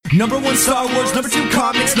Number 1, Star Wars. Number 2,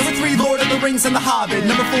 comics. Number 3, Lord of the Rings and The Hobbit.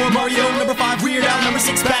 Number 4, Mario. Number 5, Weird Al. Number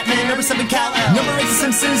 6, Batman. Number 7, Kal-El. Number 8, The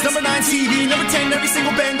Simpsons. Number 9, TV. Number 10, every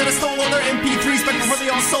single band that I stole all their MP3s back before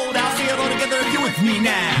they all sold out. Say it all together if you're with me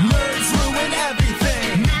now. Nerds ruin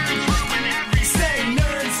everything. Say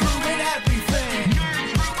nerds ruin everything.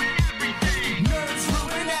 Nerds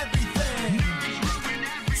ruin everything.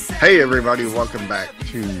 Hey everybody, welcome back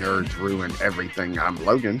to Nerds Ruin Everything. I'm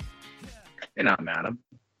Logan. And I'm Adam.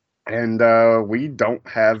 And we don't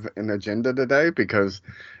have an agenda today because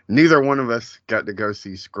neither one of us got to go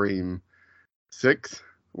see Scream 6,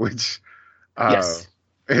 which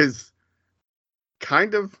is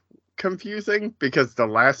kind of confusing because the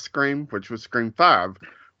last Scream, which was Scream 5,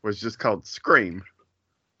 was just called Scream,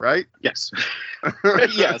 right? Yes.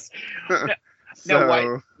 Yes.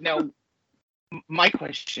 Now, my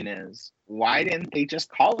question is, why didn't they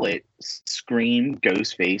just call it Scream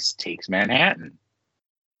Ghostface Takes Manhattan?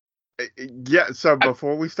 Yeah, so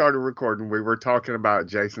before we started recording, we were talking about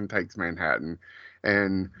Jason Takes Manhattan.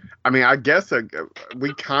 And, I mean, I guess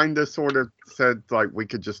we kind of sort of said, like, we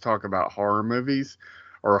could just talk about horror movies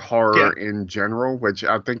or horror in general, which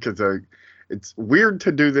I think it's weird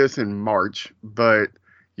to do this in March, but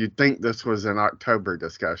you'd think this was an October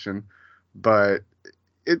discussion. But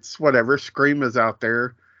it's whatever. Scream is out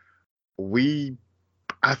there. I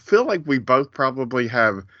feel like we both probably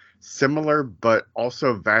have similar but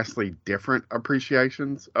also vastly different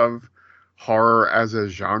appreciations of horror as a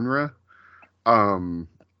genre.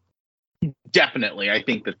 Definitely, I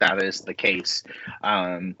think that is the case.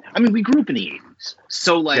 I mean, we grew up in the 80s,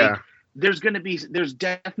 so there's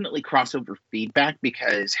definitely crossover feedback,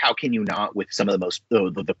 because how can you not with some of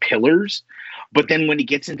the pillars? But then when it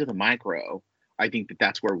gets into the micro, I think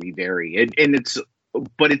that's where we vary, and it's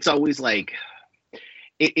always like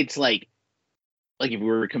it's like if we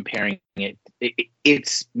were comparing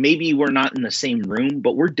it's maybe we're not in the same room,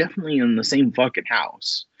 but we're definitely in the same fucking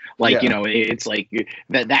house. You know, it's like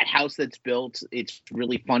that house that's built. It's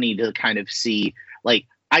really funny to kind of see. Like,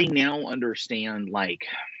 I now understand like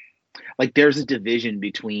there's a division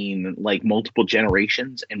between like multiple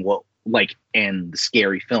generations and and the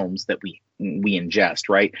scary films that we ingest,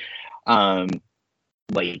 right?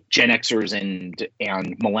 Like Gen Xers and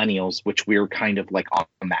millennials, which we're kind of like on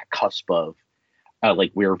that cusp of.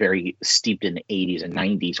 Like, we're very steeped in the 80s and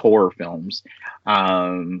 90s horror films.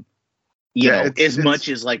 Much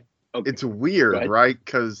as like... Okay, it's weird, right?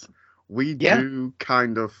 Because we do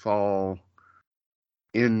kind of fall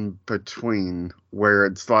in between, where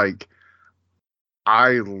it's like,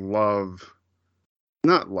 I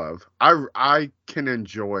can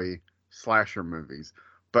enjoy slasher movies,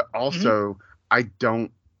 but also I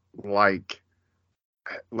don't like,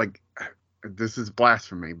 this is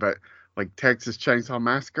blasphemy, but like Texas Chainsaw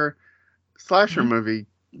Massacre, slasher movie,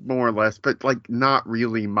 more or less, but like not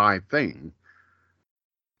really my thing.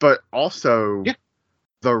 But also,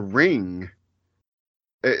 The Ring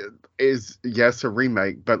is, yes, a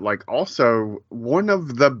remake, but like also one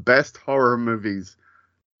of the best horror movies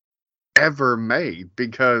ever made,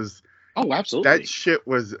 because absolutely, that shit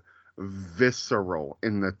was visceral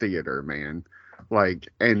in the theater, man. Like,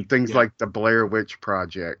 and things like the Blair Witch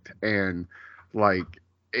Project, and like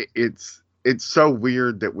it's so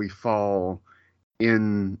weird that we fall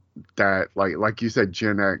in that, like you said,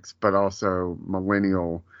 Gen X, but also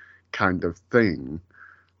millennial kind of thing.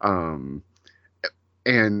 And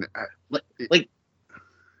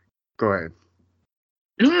go ahead.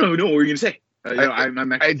 No, what were you gonna say?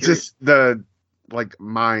 I'm actually just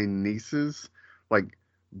my nieces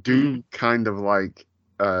do kind of like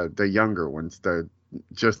the younger ones, the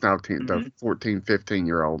just now the 14,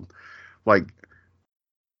 15-year-old, like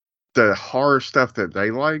the horror stuff that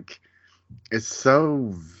they like is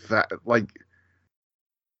so I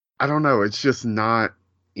don't know, it's just not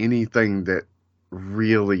anything that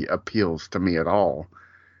really appeals to me at all.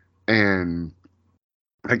 And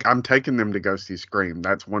like, I'm taking them to go see Scream.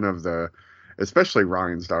 That's one of especially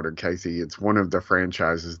Ryan's daughter Casey, it's one of the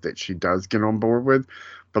franchises that she does get on board with.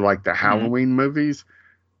 But like the Halloween movies,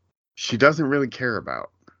 she doesn't really care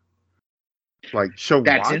about. Like, she'll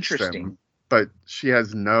watch them, but she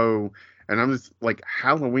has no. And I'm just like,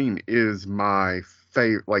 Halloween is my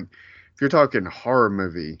favorite. Like, if you're talking horror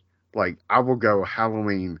movie, like, I will go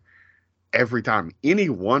Halloween every time. Any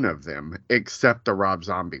one of them except the Rob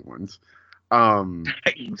Zombie ones.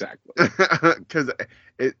 Exactly. Because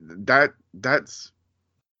that's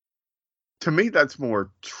to me, that's more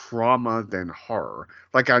trauma than horror.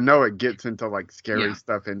 Like, I know it gets into like scary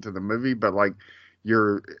stuff into the movie, but like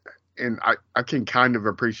I can kind of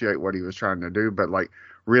appreciate what he was trying to do, but like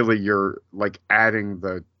really you're like adding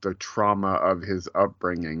the trauma of his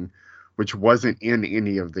upbringing, which wasn't in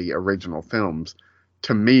any of the original films.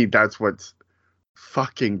 To me, that's what's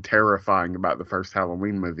fucking terrifying about the first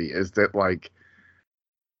Halloween movie, is that like,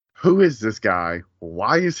 who is this guy?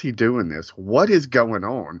 Why is he doing this? What is going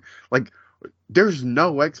on? Like, there's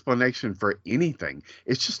no explanation for anything.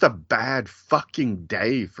 It's just a bad fucking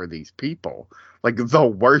day for these people. Like, the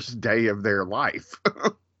worst day of their life.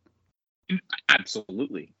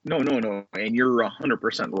 Absolutely. No. And you're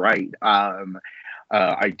 100% right.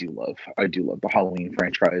 I do love the Halloween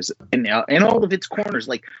franchise and all of its corners.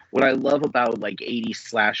 Like, what I love about like 80s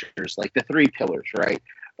slashers, like the three pillars, right?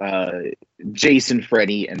 Jason,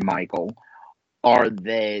 Freddy, and Michael, are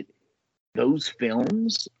that those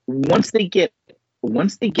films, once they get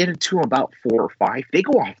into about 4 or 5, they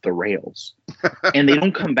go off the rails, and they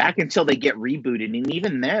don't come back until they get rebooted. And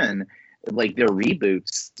even then, like, their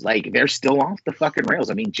reboots, like, they're still off the fucking rails.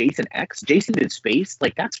 I mean, Jason in Space,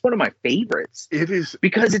 like, that's one of my favorites. It is,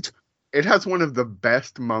 because it has one of the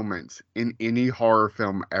best moments in any horror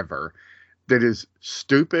film ever. That is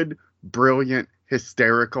stupid, brilliant,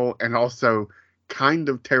 hysterical, and also kind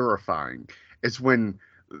of terrifying. It's when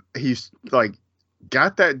he's like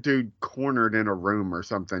got that dude cornered in a room or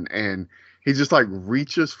something, and he just like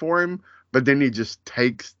reaches for him, but then he just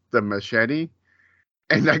takes the machete,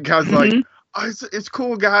 and that guy's like, oh, it's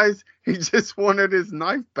cool, guys, he just wanted his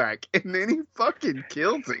knife back, and then he fucking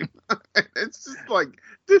kills him. It's just like,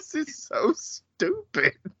 this is so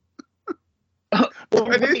stupid. But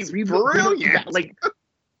it's brilliant. Like,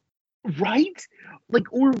 right?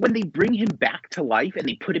 Like, or when they bring him back to life and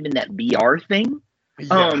they put him in that VR thing,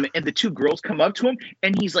 and the two girls come up to him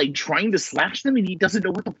and he's like trying to slash them and he doesn't know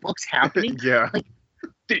what the fuck's happening. Like,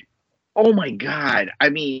 oh my god. I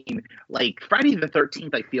mean, like, Friday the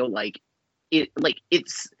 13th, I feel like it's like,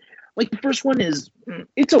 the first one is,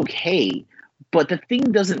 it's okay, but the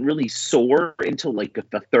thing doesn't really soar until like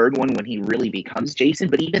the third one, when he really becomes Jason.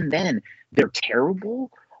 But even then, they're terrible,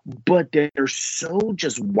 but they're so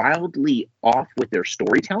just wildly off with their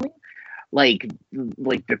storytelling. Like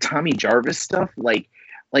the Tommy Jarvis stuff, like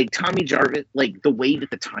Tommy Jarvis, like the way that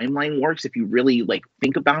the timeline works, if you really like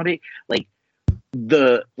think about it, like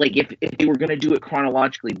if they were going to do it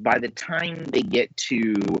chronologically, by the time they get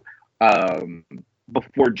to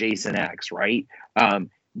before Jason X, right?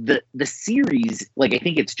 The series, like, I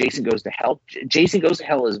think it's Jason Goes to Hell. Jason Goes to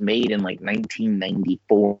Hell is made in like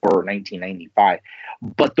 1994 or 1995.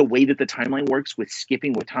 But the way that the timeline works with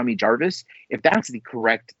skipping with Tommy Jarvis, if that's the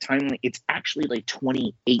correct timeline, it's actually like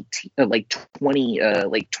 2018, like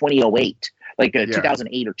 2008, like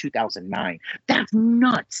 2008 or 2009. That's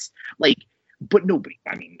nuts. Like, but nobody,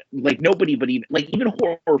 I mean, like, nobody, but even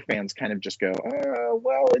horror fans kind of just go,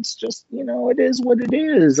 well, it's just, it is what it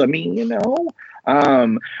is. I mean,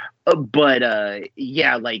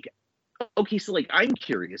 yeah, like, okay, so like, I'm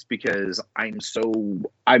curious because I'm so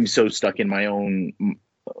stuck in my own,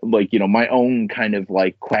 like, my own kind of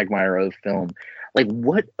like quagmire of film. Like,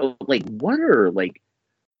 what are like,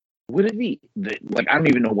 I don't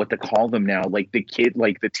even know what to call them now. Like, the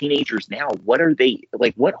teenagers now, what are they,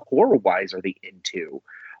 like, what horror wise are they into?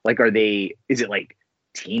 Like, is it like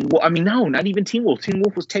Teen Wolf? I mean, no, not even Teen Wolf. Teen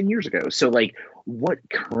Wolf was 10 years ago. So like, what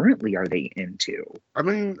currently are they into? I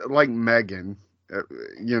mean, like Megan,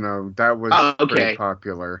 that was pretty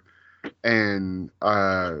popular. And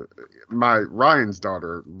Ryan's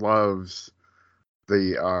daughter loves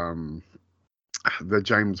the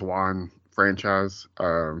James Wan franchise.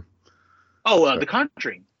 The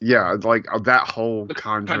Conjuring. Yeah, like that whole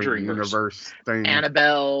Conjuring universe thing.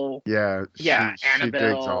 Annabelle. Yeah, Annabelle. She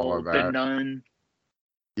digs all of that. The Nun.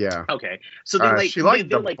 Yeah. Okay, so they like, she liked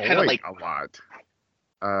they're the like boy kind of like a lot.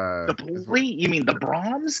 The boy? You mean the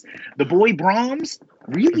Brahms? The boy Brahms?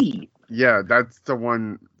 Really? Yeah, that's the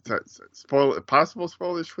one. Possible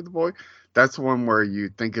spoilers for the boy. That's the one where you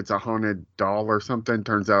think it's a haunted doll or something.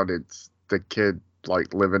 Turns out it's the kid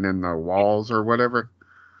like living in the walls or whatever.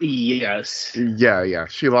 Yes. Yeah.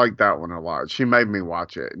 She liked that one a lot. She made me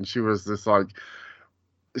watch it, and she was just like,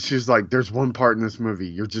 she's like, there's one part in this movie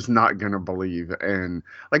you're just not gonna believe. And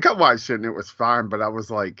like, I watched it and it was fine, but I was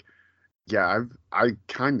like, yeah, I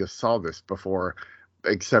kind of saw this before,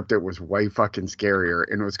 except it was way fucking scarier.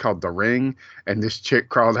 And it was called The Ring, and this chick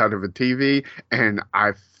crawled out of a TV, and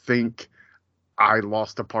I think I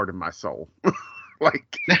lost a part of my soul.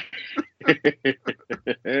 Like, yeah,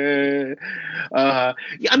 I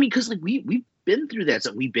mean, because like we've been through that.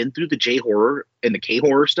 So we've been through the J horror and the K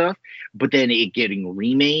horror stuff, but then it getting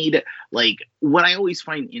remade. Like, what I always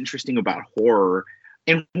find interesting about horror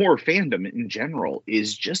and horror fandom in general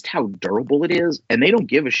is just how durable it is, and they don't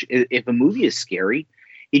give a shit if a movie is scary.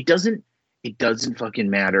 it doesn't fucking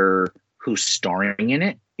matter who's starring in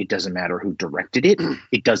it. It doesn't matter who directed it.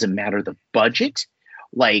 It doesn't matter the budget.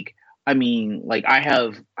 Like, I mean, like I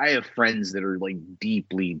have friends that are like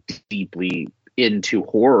deeply, deeply into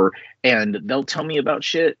horror, and they'll tell me about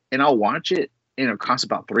shit and I'll watch it and it costs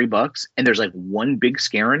about $3, and there's like one big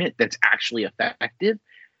scare in it that's actually effective.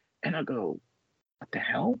 And I go, what the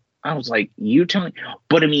hell? I was like, you telling,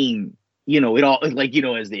 but I mean, it all, like,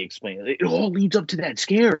 as they explain, it all leads up to that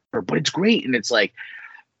scare, but it's great. And it's like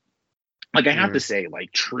I have to say,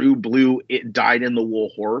 like, true blue, it dyed in the wool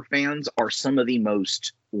horror fans are some of the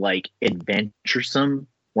most like adventuresome,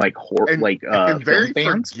 like horror, and very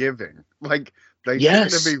fans. Forgiving. Like, they seem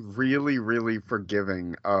to be really, really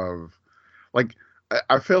forgiving of, like,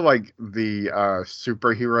 I feel like the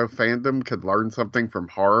superhero fandom could learn something from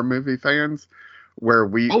horror movie fans, where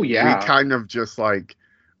we kind of just like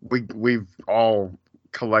we've all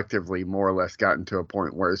collectively more or less gotten to a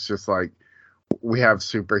point where it's just like we have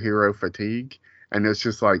superhero fatigue, and it's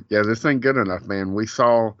just like, yeah, this ain't good enough, man. We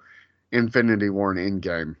saw Infinity War and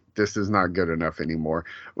Endgame. This is not good enough anymore.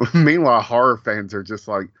 Meanwhile, horror fans are just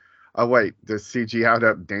like, oh wait, this CGI'd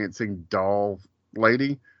up dancing doll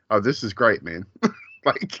lady. Oh, this is great, man.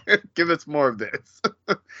 Like, give us more of this.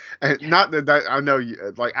 And not that I know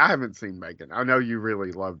you, like, I haven't seen Megan. I know you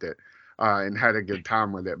really loved it and had a good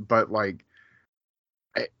time with it, but like,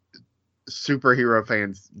 superhero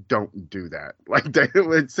fans don't do that. Like,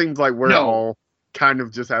 it seems like we're all kind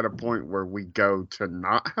of just at a point where we go to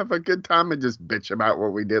not have a good time and just bitch about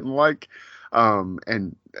what we didn't like.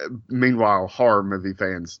 And meanwhile, horror movie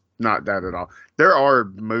fans, not that at all. There are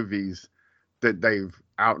movies that they've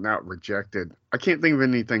out and out rejected. I can't think of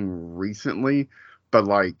anything recently, but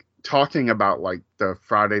like talking about like the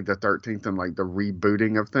Friday the 13th and like the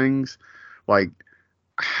rebooting of things, like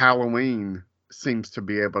Halloween seems to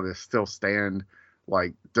be able to still stand,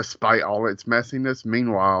 like, despite all its messiness.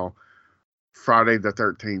 Meanwhile, Friday the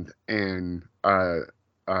 13th and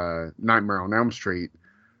Nightmare on Elm Street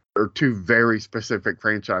are two very specific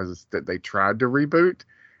franchises that they tried to reboot,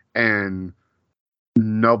 and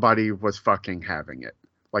nobody was fucking having it.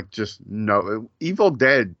 Like, just no. Evil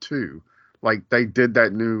Dead 2, like, they did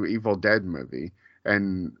that new Evil Dead movie,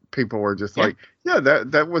 and people were just like, yeah,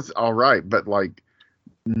 that was all right, but like,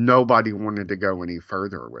 nobody wanted to go any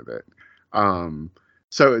further with it.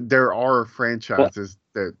 So there are franchises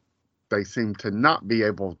that they seem to not be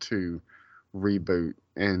able to reboot,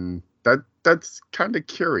 and that's kind of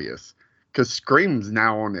curious, because Scream's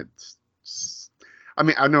now on its, I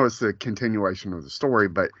mean, I know it's a continuation of the story,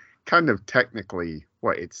 but kind of technically,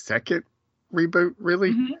 its second reboot,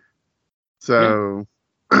 really? Mm-hmm. So,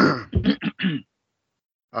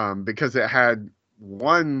 because it had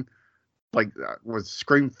one, like, was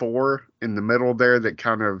Scream 4 in the middle there that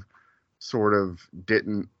kind of sort of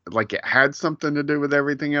didn't, like, it had something to do with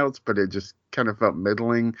everything else, but it just kind of felt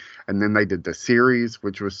middling. And then they did the series,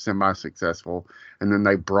 which was semi-successful, and then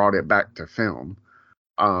they brought it back to film.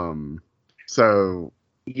 So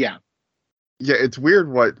yeah, it's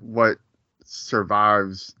weird what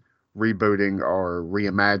survives rebooting or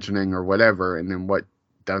reimagining or whatever, and then what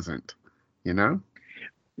doesn't,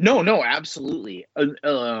 No, absolutely.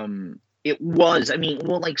 It was, I mean,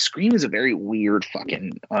 well, like, Scream is a very weird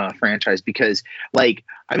fucking franchise, because, like,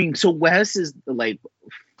 I mean, so Wes is, like,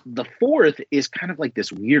 the fourth is kind of like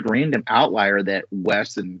this weird random outlier that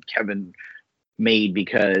Wes and Kevin made,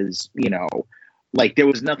 because, like, there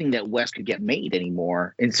was nothing that Wes could get made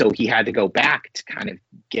anymore, and so he had to go back to kind of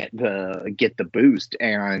get the boost.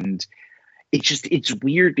 And it's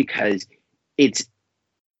weird because it's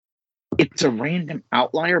a random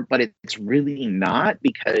outlier, but it's really not,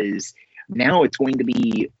 because now it's going to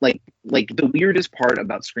be like the weirdest part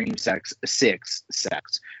about Scream Sex.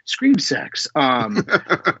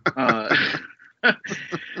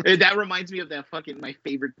 That reminds me of that fucking, my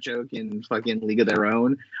favorite joke in fucking League of Their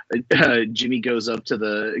Own. Jimmy goes up to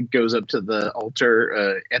the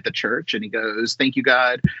altar at the church, and he goes, "Thank you,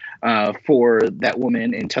 God, for that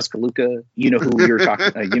woman in Tuscaloosa. You know who we were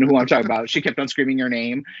talking. You know who I'm talking about. She kept on screaming your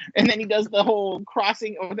name." And then he does the whole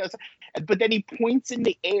crossing, but then he points in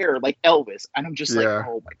the air like Elvis, and I'm just like,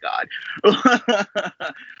 oh my God.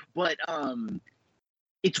 But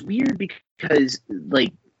it's weird because,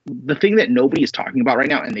 like, the thing that nobody is talking about right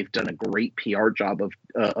now, and they've done a great PR job of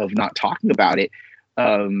not talking about it,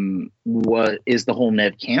 is the whole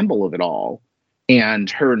Neve Campbell of it all, and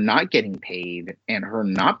her not getting paid, and her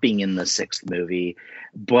not being in the sixth movie.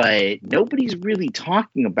 But nobody's really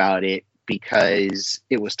talking about it, because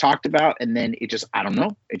it was talked about, and then it just, I don't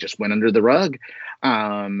know, it just went under the rug.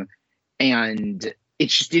 And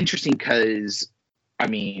it's just interesting because, I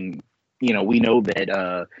mean, we know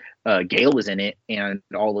that Gale is in it and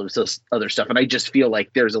all of this other stuff. And I just feel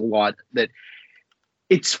like there's a lot that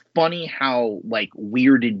it's funny how like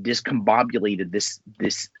weird and discombobulated this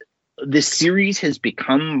series has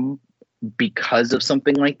become because of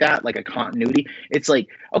something like that, like a continuity. It's like,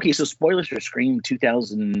 okay, so spoilers for Scream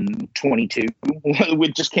 2022,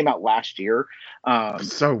 which just came out last year.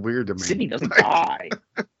 So weird to me. Sydney doesn't die.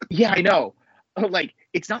 Yeah, I know. Like,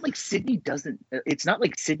 it's not like Sydney dies in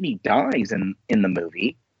the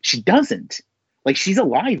movie. She doesn't. Like, she's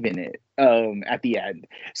alive in it at the end.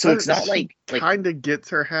 So it's not like kind of gets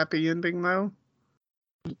her happy ending though.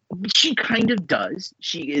 She kind of does.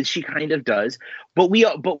 She kind of does. But we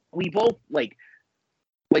both like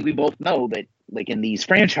we both know that like in these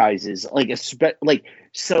franchises, I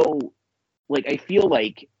feel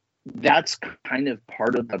like that's kind of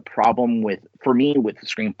part of the problem for me with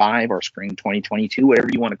Scream 5 or Scream 2022, whatever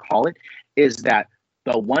you want to call it, is that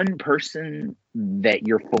the one person that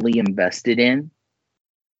you're fully invested in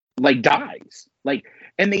like dies. Like,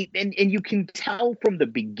 and you can tell from the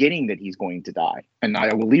beginning that he's going to die, and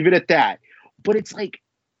I will leave it at that. But it's like,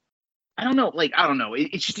 I don't know.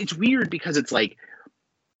 It's weird because it's like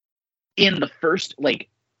in the first, like,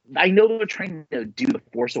 I know they're trying to do The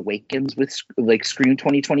Force Awakens with like Scream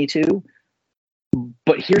 2022,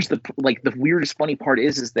 but here's the weirdest funny part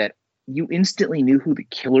is that you instantly knew who the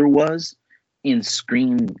killer was in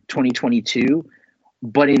Scream 2022.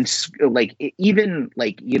 But in like, even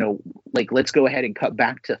like, like, let's go ahead and cut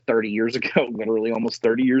back to 30 years ago, literally almost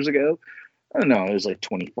 30 years ago. I don't know, it was like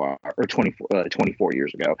 24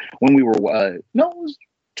 years ago when we were, no, it was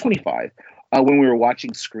 25, when we were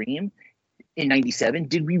watching Scream in 97.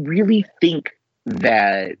 Did we really think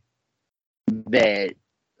that the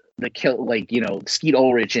kill, like, Skeet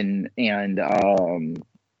Ulrich and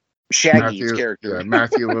Shaggy's character,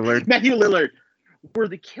 Matthew Lillard, were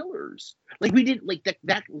the killers? Like, we didn't like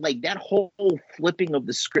that whole flipping of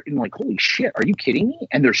the script and like, holy shit, are you kidding me?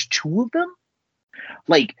 And there's two of them?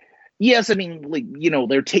 Like, yes, I mean, like,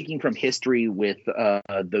 they're taking from history with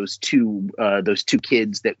those two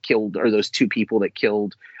kids that killed, or those two people that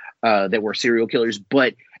killed, that were serial killers.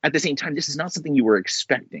 But at the same time, this is not something you were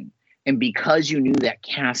expecting. And because you knew that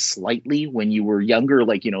cast slightly when you were younger,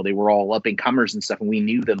 like, they were all up and comers and stuff, and we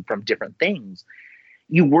knew them from different things,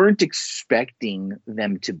 you weren't expecting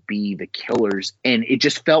them to be the killers. And it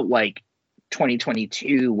just felt like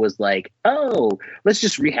 2022 was like, oh, let's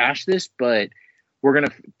just rehash this, but we're going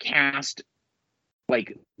to cast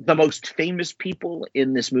like the most famous people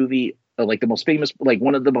in this movie, like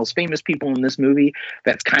one of the most famous people in this movie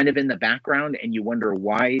that's kind of in the background. And you wonder,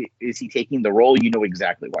 why is he taking the role? You know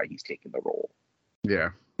exactly why he's taking the role. Yeah.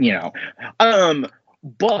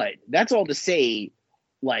 But that's all to say,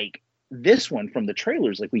 like, this one from the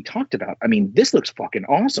trailers, like we talked about, I mean, this looks fucking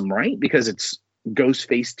awesome, right? Because it's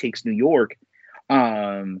Ghostface takes New York.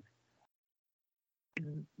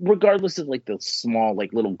 Regardless of like the small,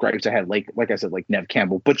 like, little gripes I had, like I said, like Nev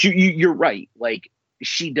Campbell, but you're right. Like,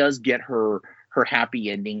 she does get her happy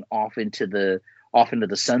ending off into the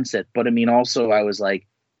sunset. But I mean, also I was like,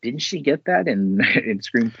 didn't she get that in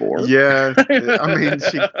Scream 4? Yeah. I mean,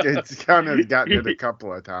 it's kind of gotten it a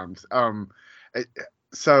couple of times.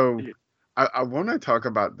 So I want to talk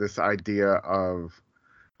about this idea of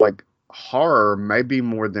like horror, maybe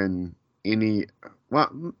more than any.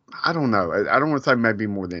 Well, I don't know. I don't want to say maybe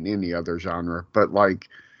more than any other genre, but like,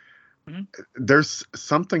 there's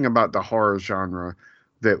something about the horror genre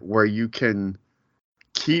that where you can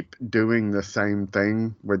keep doing the same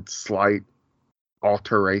thing with slight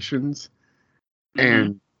alterations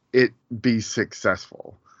and it be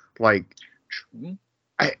successful. Like,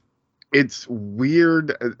 it's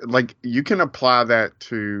weird. Like, you can apply that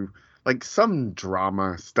to like some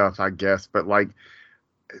drama stuff, I guess, but like,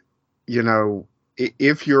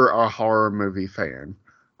 if you're a horror movie fan,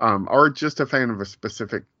 or just a fan of a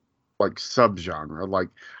specific like subgenre, like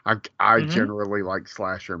I generally like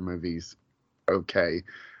slasher movies. Okay,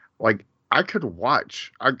 like I could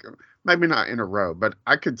watch, maybe not in a row, but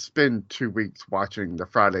I could spend 2 weeks watching the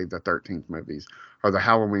Friday the 13th movies, or the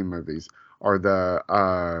Halloween movies, or the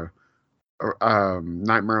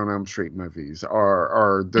Nightmare on Elm Street movies,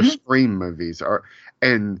 or the Scream movies,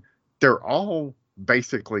 and they're all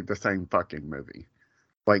basically the same fucking movie.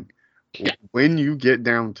 Like, when you get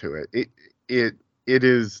down to it, it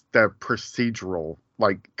is the procedural,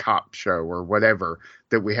 like, cop show or whatever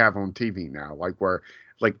that we have on TV now, like, where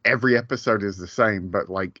like every episode is the same, but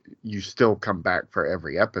like you still come back for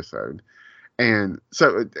every episode. And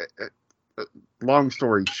so long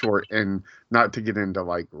story short, and not to get into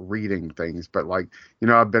like reading things, but like,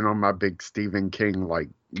 I've been on my big Stephen King, like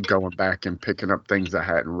going back and picking up things I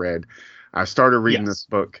hadn't read. I started reading Yes. this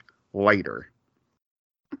book later,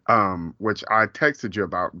 which I texted you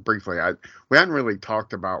about briefly. We hadn't really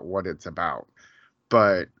talked about what it's about,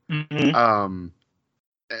 but um,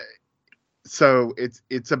 so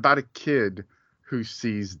it's about a kid who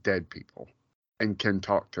sees dead people and can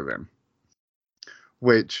talk to them,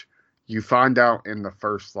 which you find out in the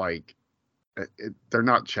first, like, they're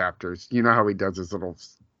not chapters. You know how he does his little,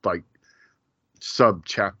 like, sub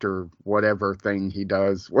chapter whatever thing he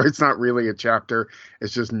does, where it's not really a chapter,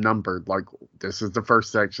 it's just numbered, like, this is the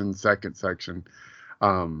first section, second section,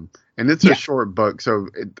 and it's a short book, so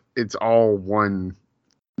it's all one,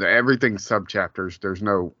 everything's sub chapters, there's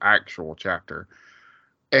no actual chapter.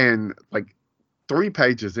 And like 3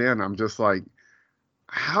 pages in, I'm just like,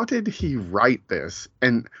 how did he write this?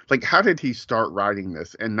 And like, how did he start writing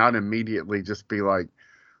this and not immediately just be like,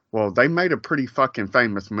 well, they made a pretty fucking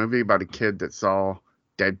famous movie about a kid that saw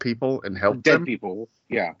dead people and helped them. Dead people,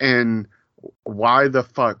 yeah. And why the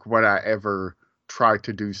fuck would I ever try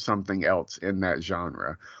to do something else in that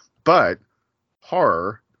genre? But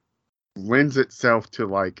horror lends itself to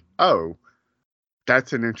like, oh,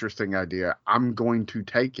 that's an interesting idea. I'm going to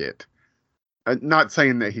take it. Not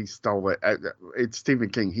saying that he stole it. It's Stephen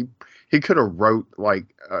King. He could have wrote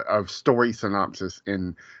like a story synopsis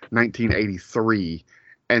in 1983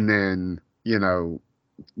 and then, you know,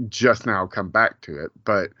 just now come back to it.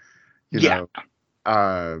 But, you know,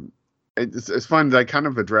 it's fun. They kind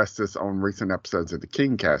of addressed this on recent episodes of the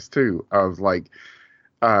Kingcast too, of like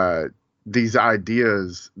these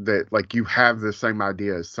ideas that like you have the same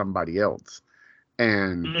idea as somebody else.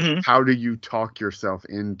 And how do you talk yourself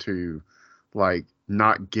into like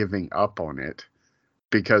not giving up on it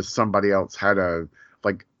because somebody else had a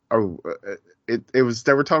like, it was,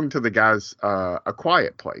 they were talking to the guys, A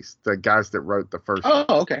Quiet Place, the guys that wrote the first.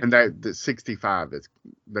 Oh, okay. And the 65 is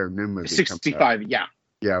their new movie. 65, yeah.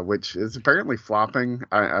 Yeah, which is apparently flopping.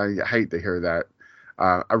 I hate to hear that.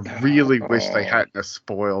 I really wish they hadn't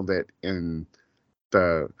spoiled it in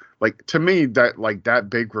the, like, to me, that like that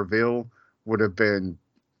big reveal would have been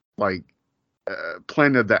like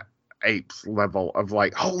Planet of the Apes level of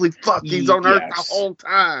like, holy fuck, he's on Earth the whole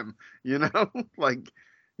time, you know. Like,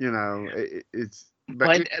 you know, it's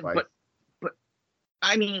but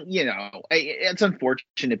I mean, you know, it's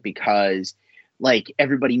unfortunate because like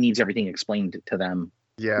everybody needs everything explained to them.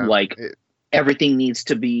 Yeah, like everything needs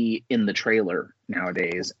to be in the trailer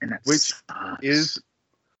nowadays, and that's which is,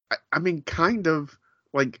 I mean, kind of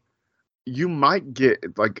like, you might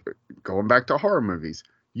get, like, going back to horror movies,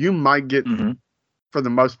 you might get for the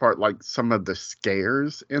most part like some of the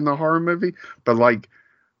scares in the horror movie, but like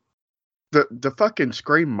the fucking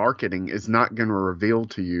Scream marketing is not going to reveal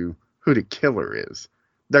to you who the killer is.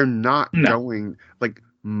 They're not going, like,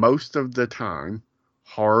 most of the time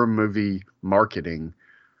horror movie marketing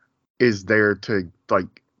is there to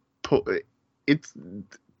like pull. It's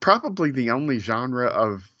probably the only genre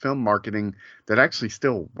of film marketing that actually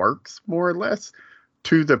still works more or less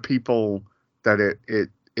to the people that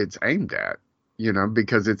it's aimed at, you know,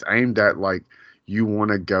 because it's aimed at like, you want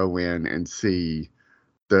to go in and see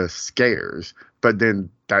the scares, but then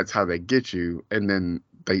that's how they get you. And then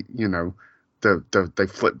they, you know, they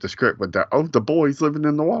flip the script with that, oh, the boy's living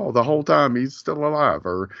in the wall the whole time, he's still alive,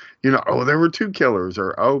 or, you know, oh, there were 2 killers,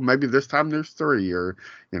 or oh, maybe this time there's 3, or,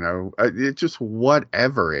 you know, it's just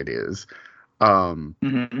whatever it is.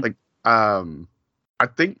 Like, I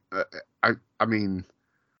think I mean,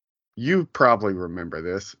 you probably remember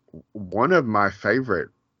this. One of my favorite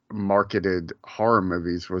marketed horror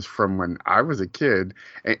movies was from when I was a kid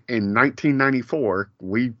in 1994.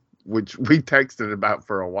 Which we texted about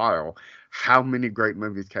for a while, how many great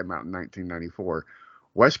movies came out in 1994.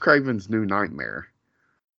 Wes Craven's New Nightmare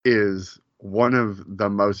is one of the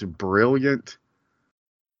most brilliant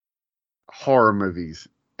horror movies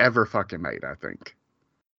ever fucking made, I think.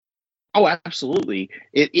 Oh, absolutely.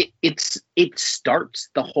 It starts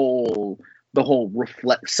the whole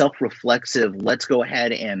self-reflexive, let's go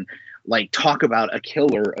ahead and like talk about a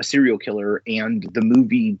serial killer, and the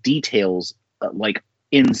movie details like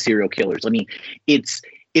in serial killers. I mean, it's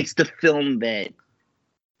the film that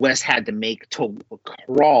Wes had to make to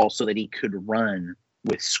crawl so that he could run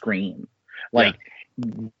with Scream. Like,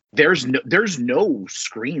 there's no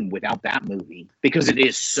Scream without that movie, because it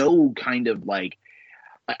is so kind of like,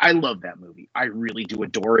 I love that movie. I really do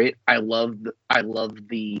adore it. I love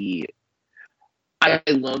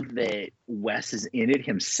that Wes is in it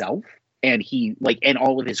himself, and he and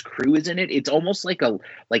all of his crew is in it. It's almost like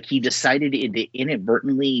he decided to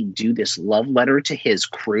inadvertently do this love letter to his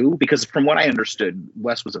crew, because from what I understood,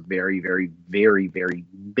 Wes was a very, very, very, very,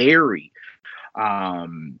 very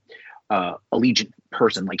Allegiant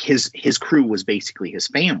person. Like his crew was basically his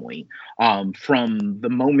family. From the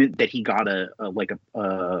moment that he got a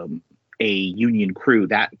union crew,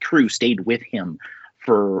 that crew stayed with him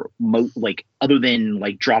for like, other than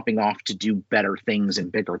like dropping off to do better things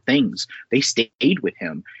and bigger things, they stayed with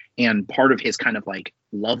him. And part of his kind of like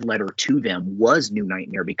love letter to them was New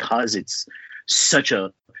Nightmare, because it's such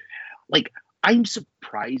a, like, I'm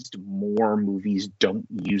surprised more movies don't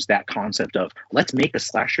use that concept of, let's make a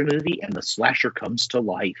slasher movie and the slasher comes to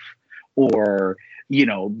life, or, you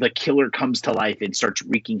know, the killer comes to life and starts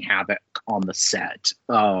wreaking havoc on the set.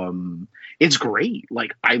 It's great.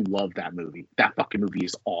 Like, I love that movie. That fucking movie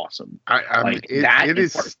is awesome. Like, it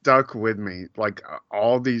is stuck with me. Like,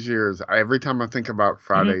 all these years, every time I think about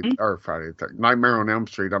Nightmare on Elm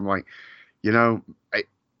Street, I'm like, you know,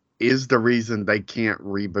 is the reason they can't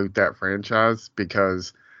reboot that franchise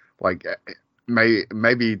because, like,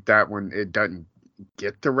 maybe that one, it doesn't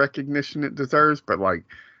get the recognition it deserves, but like,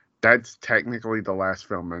 that's technically the last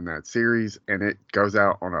film in that series, and it goes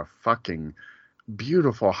out on a fucking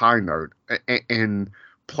beautiful high note, and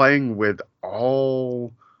playing with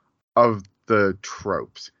all of the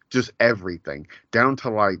tropes, just everything, down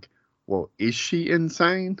to like, well, is she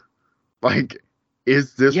insane? Like,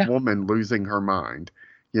 is this woman losing her mind?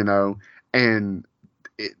 You know, and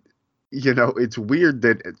it, you know, it's weird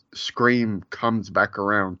that Scream comes back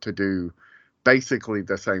around to do basically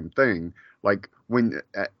the same thing. Like, when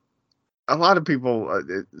a lot of people,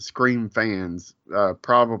 Scream fans,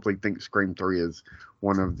 probably think Scream 3 is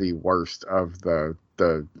one of the worst of the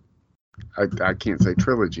I can't say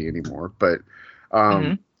trilogy anymore, but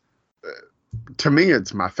to me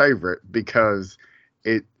it's my favorite because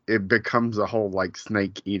it becomes a whole like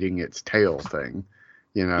snake eating its tail thing,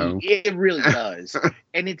 you know. It really does.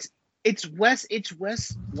 And it's Wes,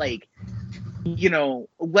 like, you know,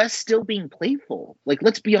 Wes still being playful. Like,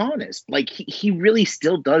 let's be honest. Like, he really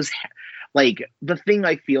still does like, the thing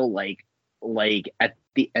I feel like at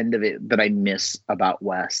the end of it that I miss about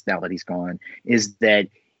Wes now that he's gone is that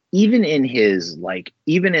even in his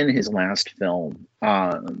last film,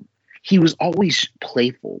 he was always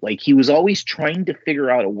playful. Like, he was always trying to figure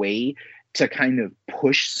out a way to kind of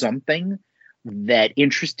push something that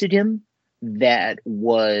interested him that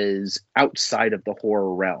was outside of the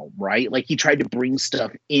horror realm, right? Like, he tried to bring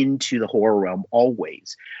stuff into the horror realm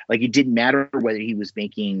always. Like, it didn't matter whether he was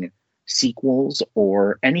making sequels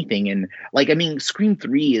or anything. And like, I mean, Scream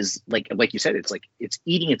 3 is like you said, it's like it's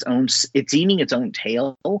eating its own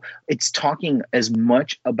tail. It's talking as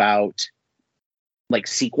much about like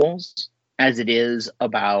sequels as it is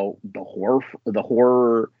about the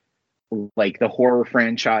horror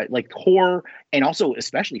franchise, like horror, and also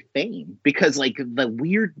especially Fame, because like the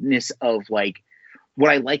weirdness of like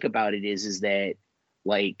what I like about it is that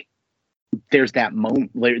like there's that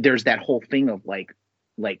moment, there's that whole thing of like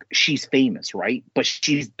she's famous, right? But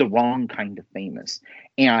she's the wrong kind of famous,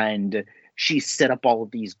 and she set up all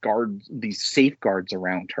of these safeguards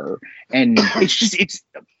around her, and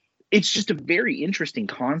it's just a very interesting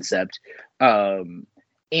concept. And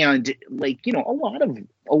like, you know,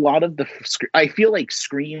 a lot of the I feel like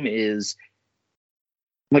Scream is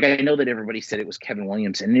like, I know that everybody said it was Kevin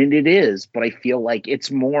Williamson, and it is, but I feel like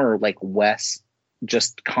it's more like Wes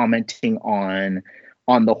just commenting on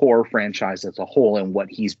the horror franchise as a whole and what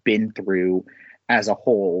he's been through as a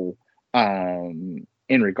whole, in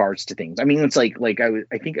regards to things. I mean, it's like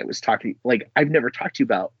I think I was talking, like, I've never talked to you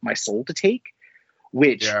about My Soul to Take,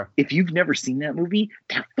 which if you've never seen that movie,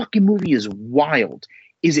 that fucking movie is wild.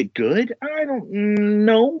 Is it good? I don't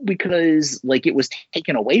know, because like it was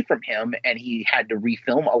taken away from him and he had to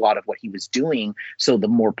refilm a lot of what he was doing. So the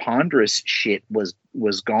more ponderous shit was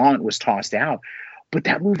gone, was tossed out. But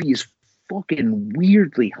that movie is fucking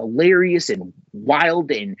weirdly hilarious and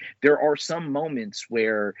wild. And there are some moments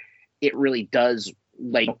where it really does,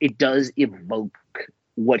 like, it does evoke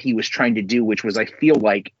what he was trying to do, which was, I feel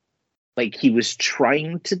like he was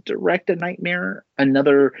trying to direct a Nightmare,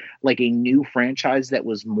 another, like a new franchise that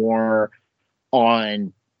was more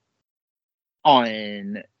on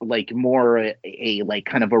like more a like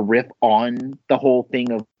kind of a riff on the whole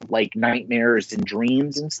thing of like nightmares and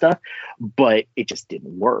dreams and stuff, but it just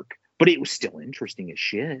didn't work. But it was still interesting as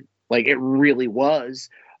shit. Like, it really was.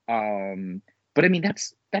 But I mean,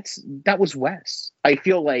 that was Wes. I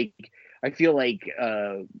feel like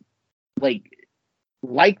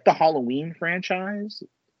the Halloween franchise,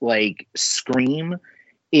 like Scream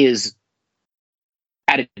is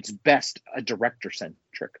at its best a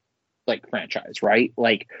director-centric like franchise, right?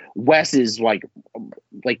 Like Wes is like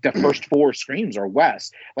the first 4 Screams are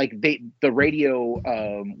Wes. Like the radio,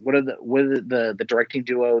 what are the directing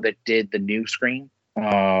duo that did the new Scream?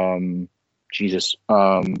 Jesus,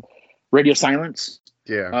 Radio Silence.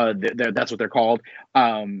 Yeah. That's what they're called.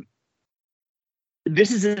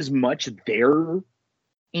 This is as much their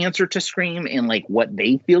answer to Scream and like what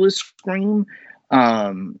they feel is Scream,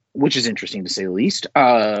 which is interesting to say the least.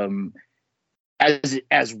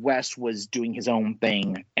 As Wes was doing his own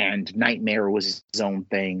thing and Nightmare was his own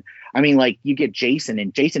thing. I mean, like you get Jason,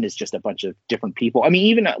 and Jason is just a bunch of different people. I mean,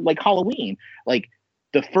 even like Halloween, like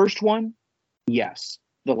the first one, yes.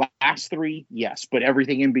 The last three, yes, but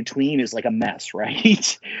everything in between is like a mess,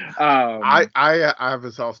 right? I have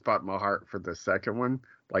a soft spot in my heart for the second one.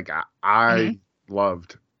 Like I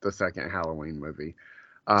loved the second Halloween movie.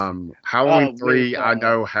 Halloween 3, I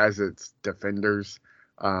know has its defenders,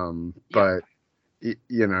 but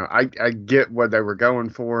you know, I get what they were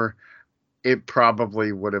going for. It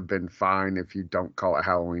probably would have been fine if you don't call it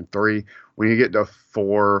Halloween 3. When you get to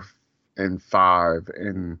 4 and 5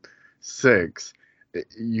 and 6,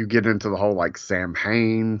 you get into the whole like Sam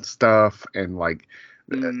Hain stuff and like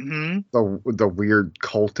the weird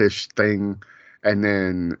cultish thing, and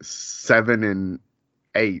then 7 and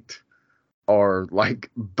 8 are like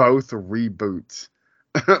both reboots.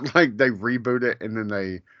 Like they reboot it and then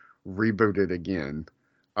they reboot it again.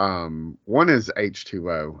 One is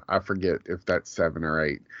H2O. I forget if that's 7 or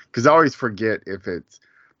 8 because I always forget if it's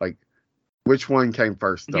like which one came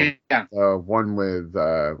first. The one with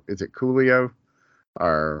is it Coolio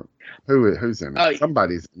or who's in it?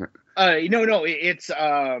 Somebody's in it. No, it's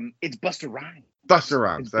Busta Rhymes. Busta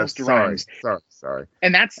Rhymes. That's Busta Rhymes. Sorry.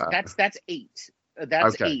 And that's 8.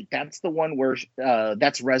 That's okay. 8. That's the one where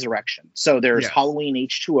that's Resurrection. So there's Halloween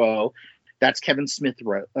H2O. That's Kevin Smith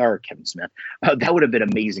Kevin Smith. That would have been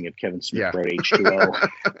amazing if Kevin Smith wrote H2O.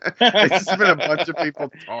 It's just been a bunch of people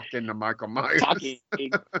talking to Michael Myers.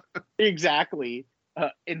 Exactly.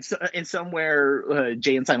 And somewhere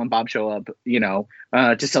Jay and Silent Bob show up,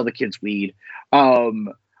 to sell the kids weed.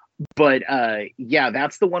 But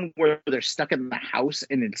that's the one where they're stuck in the house,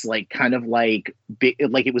 and it's like kind of like big,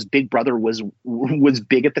 like it was Big Brother was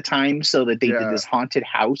big at the time, so that they did this haunted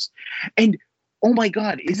house. And oh my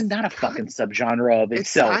God, isn't that a fucking subgenre of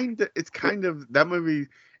itself? It's kind of that movie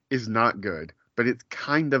is not good, but it's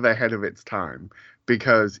kind of ahead of its time,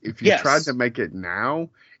 because if you tried to make it now,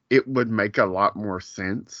 it would make a lot more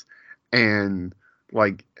sense. And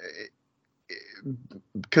like,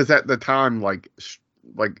 because at the time, like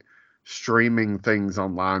streaming things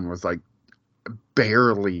online was like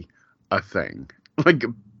barely a thing, like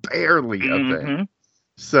barely a thing.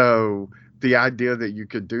 So the idea that you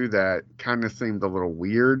could do that kind of seemed a little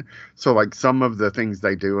weird. So like some of the things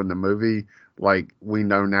they do in the movie, like we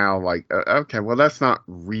know now, like, okay, well, that's not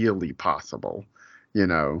really possible,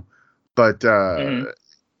 but,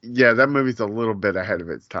 that movie's a little bit ahead of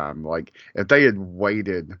its time. Like if they had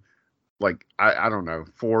waited, like, I don't know,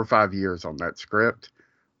 4 or 5 years on that script,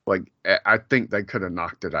 like I think they could have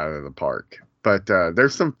knocked it out of the park. But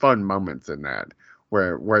there's some fun moments in that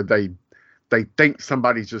where they think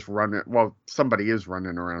somebody's just running. Well, somebody is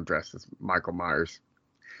running around dressed as Michael Myers.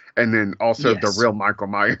 And then also the real Michael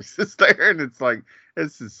Myers is there. And it's like,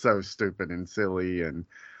 this is so stupid and silly. And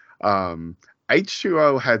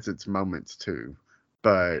H2O has its moments too.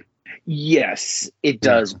 But yes, it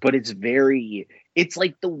does. But it's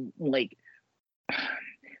like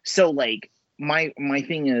so like my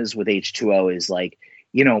thing is with H2O is like,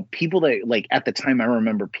 people that like at the time, I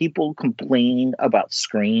remember people complaining about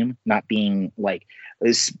Scream not being like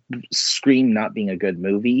Scream not being a good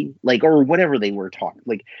movie, like, or whatever they were talking,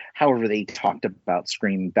 like however they talked about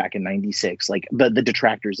Scream back in '96, like the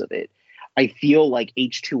detractors of it. I feel like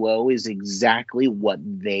H2O is exactly what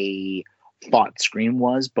they thought Scream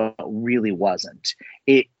was, but really wasn't.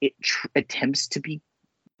 It attempts to be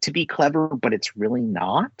clever, but it's really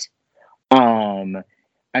not.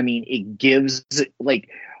 I mean, it gives like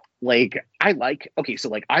I like, okay, so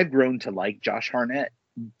like I've grown to like Josh Hartnett,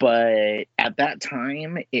 but at that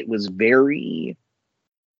time it was very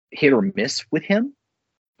hit or miss with him.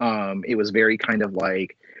 It was very kind of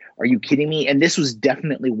like, are you kidding me? And this was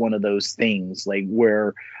definitely one of those things like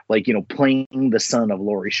where like, playing the son of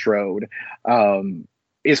Laurie Strode,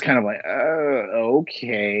 is kind of like,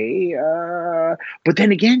 okay. But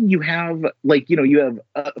then again, you have like, you have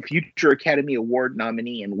a future Academy Award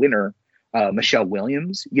nominee and winner, Michelle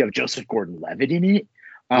Williams. You have Joseph Gordon-Levitt in it.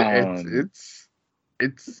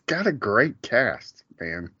 It's got a great cast,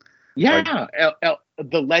 man. Yeah. Like,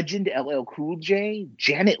 the legend LL Cool J,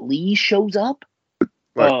 Janet Leigh shows up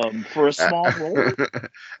for a small role.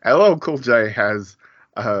 LL Cool J has,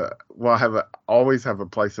 always have a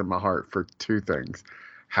place in my heart for two things.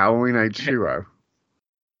 Halloween H2O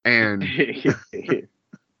and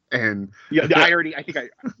and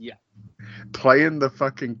playing the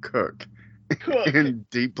fucking cook Cook. in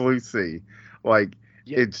Deep Blue Sea. Like,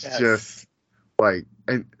 it's just like,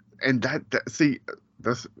 and that see,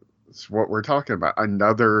 this is what we're talking about.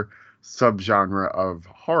 Another subgenre of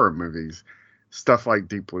horror movies, stuff like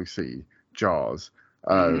Deep Blue Sea, Jaws,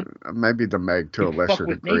 maybe The Meg to a lesser Fuck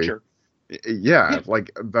with degree. nature. Yeah,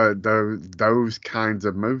 like those kinds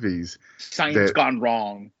of movies. Science gone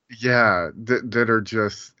wrong. Yeah, that are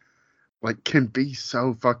just like can be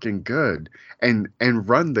so fucking good and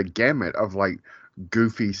run the gamut of like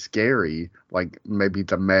goofy, scary, like maybe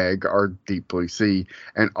The Meg or Deep Blue Sea,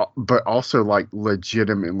 and but also like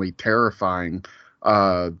legitimately terrifying.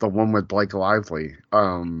 The one with Blake Lively.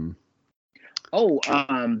 The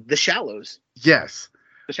Shallows. Yes.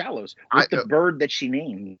 The Shallows with the bird that she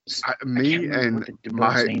names. Me and what the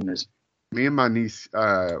bird's name is. Me and my niece,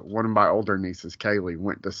 one of my older nieces, Kaylee,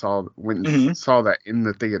 went and saw that in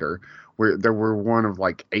the theater, where there were one of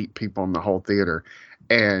like 8 people in the whole theater,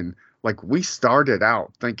 and like we started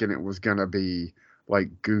out thinking it was gonna be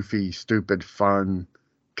like goofy, stupid, fun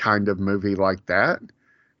kind of movie like that.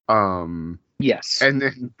 Yes. And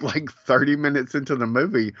then like 30 minutes into the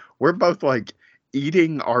movie, we're both like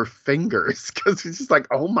eating our fingers because it's just like,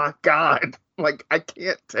 oh my God, like I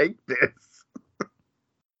can't take this.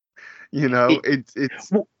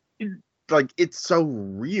 It's like it's so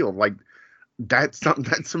real. Like that's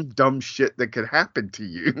some dumb shit that could happen to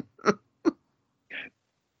you.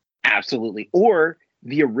 Absolutely. Or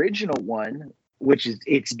the original one, which is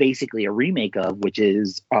it's basically a remake of, which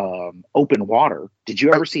is Open Water. Did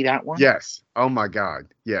you ever see that one? Yes. Oh my God.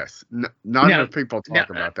 Yes. Not enough people talk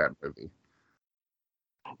about that movie.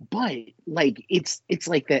 But like it's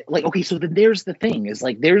like that. Like, okay, so then there's the thing is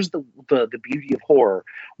like there's the beauty of horror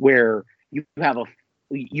where you have a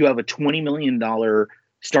 $20 million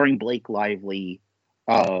starring Blake Lively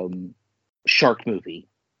shark movie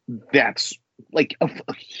that's like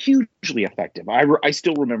a hugely effective. I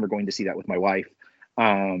still remember going to see that with my wife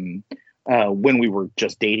when we were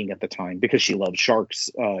just dating at the time because she loves sharks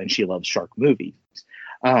and she loves shark movies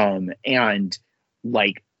and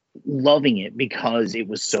like loving it because it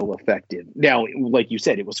was so effective. Now, like you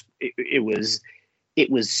said, it was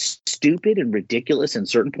stupid and ridiculous in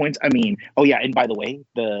certain points. I mean, oh yeah, and by the way,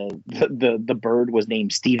 the bird was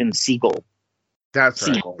named Steven Seagal. That's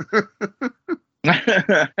Seagal.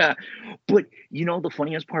 Right. But the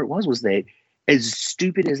funniest part was that as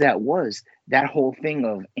stupid as that was, that whole thing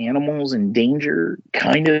of animals in danger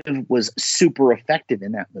kind of was super effective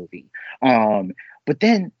in that movie. But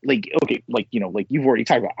then, like, okay, like, like you've already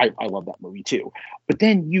talked about, I love that movie too. But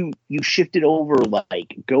then you shift it over,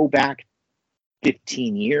 like, go back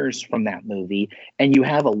 15 years from that movie, and you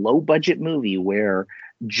have a low budget movie where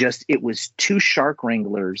just it was 2 shark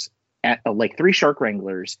wranglers, like 3 shark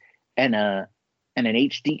wranglers, and an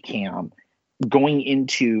HD cam going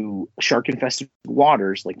into shark infested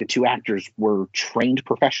waters. Like the 2 actors were trained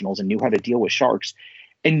professionals and knew how to deal with sharks.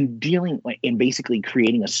 And basically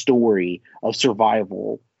creating a story of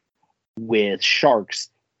survival with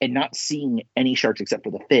sharks and not seeing any sharks except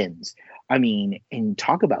for the fins. I mean, and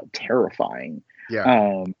talk about terrifying.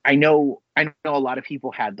 Yeah. I know a lot of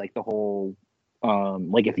people had like the whole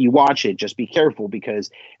like if you watch it, just be careful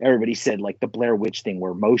because everybody said like the Blair Witch thing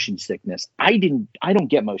where motion sickness. I don't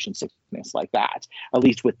get motion sickness like that, at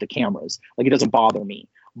least with the cameras. Like it doesn't bother me,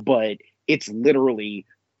 but it's literally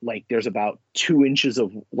like there's about 2 inches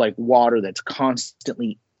of like water that's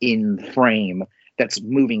constantly in frame that's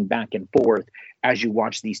moving back and forth as you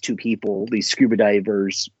watch these 2 people, these scuba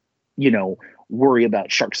divers, worry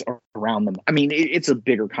about sharks around them. I mean, it's a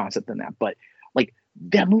bigger concept than that, but like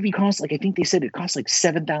that movie costs like, I think they said it costs like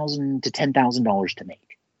 $7,000 to $10,000 to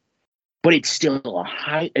make, but it's still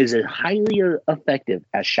highly effective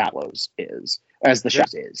as Shallows is,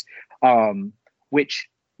 which,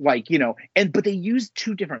 like, but they use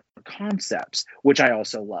 2 different concepts, which I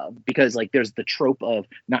also love because like there's the trope of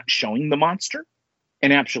not showing the monster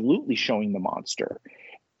and absolutely showing the monster.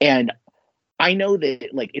 And I know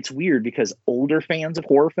that like it's weird because older fans of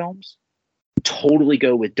horror films totally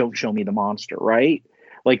go with don't show me the monster, right?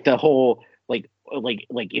 Like the whole like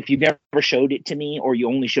if you never showed it to me or you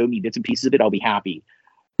only showed me bits and pieces of it, I'll be happy.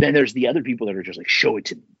 Then there's the other people that are just like, show it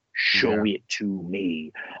to me. Show it to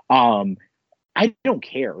me. I don't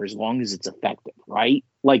care as long as it's effective, right?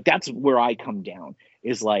 Like that's where I come down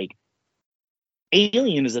is like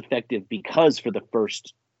Alien is effective because for the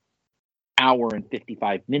first hour and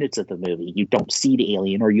 55 minutes of the movie, you don't see the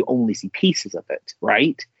alien or you only see pieces of it,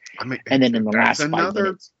 right? I mean, and then in the last 5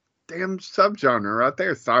 minutes, damn subgenre right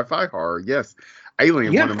there, sci-fi horror. Yes,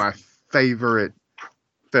 Alien, one of my favorite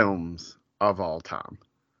films of all time.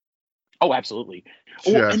 Oh, absolutely.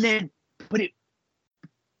 And then but it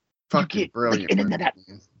fucking brilliant. Like, and then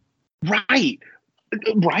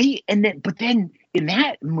right, and then in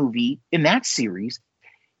that movie, in that series,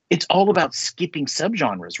 it's all about skipping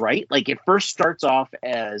subgenres, right? Like it first starts off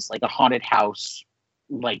as like a haunted house,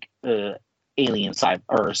 like alien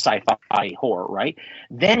sci-fi horror, right?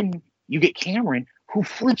 Then you get Cameron, who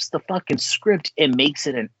flips the fucking script and makes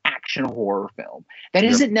it an action horror film that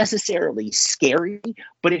isn't necessarily scary,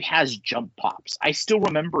 but it has jump pops. I still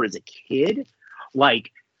remember as a kid,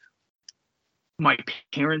 like my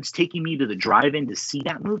parents taking me to the drive-in to see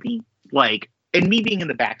that movie, like, and me being in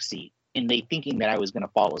the back seat and they thinking that I was going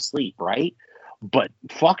to fall asleep, right? But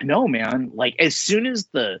fuck no, man. Like as soon as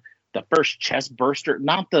the first chest burster,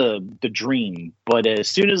 not the dream, but as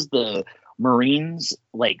soon as the Marines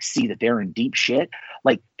like see that they're in deep shit,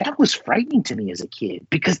 like that was frightening to me as a kid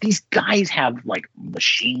because these guys have like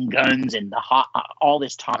machine guns and all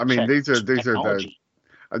this top. I mean, these are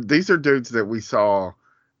dudes that we saw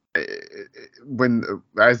when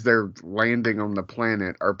as they're landing on the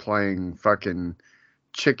planet are playing fucking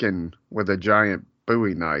chicken with a giant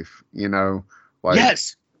Bowie knife, you know? Like,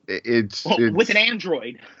 yes. It's with an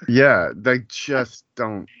android. Yeah, they just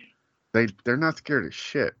don't. They're not scared of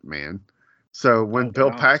shit, man. So when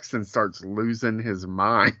Bill Paxton starts losing his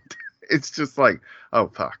mind, it's just like, oh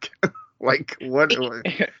fuck, like what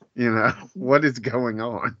what is going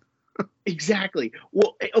on? Exactly.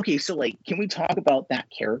 Well, okay, so like, can we talk about that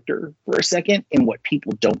character for a second and what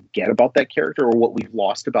people don't get about that character or what we've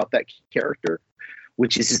lost about that character,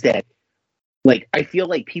 which is that. Like, I feel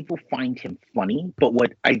like people find him funny, but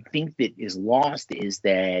what I think that is lost is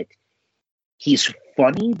that he's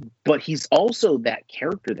funny, but he's also that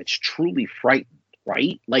character that's truly frightened,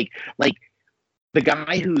 right? Like the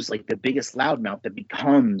guy who's like the biggest loudmouth that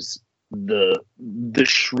becomes the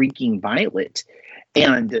shrieking violet.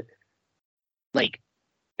 And like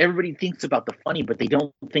everybody thinks about the funny, but they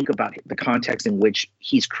don't think about the context in which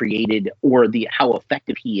he's created or how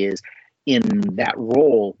effective he is in that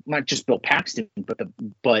role. Not just Bill Paxton,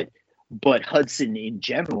 but Hudson in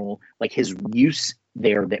general, like his use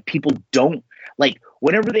there that people don't like.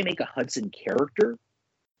 Whenever they make a Hudson character,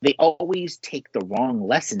 they always take the wrong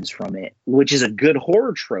lessons from it, which is a good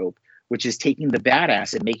horror trope, which is taking the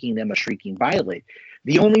badass and making them a shrieking violet.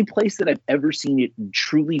 The only place that I've ever seen it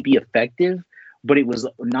truly be effective, but it was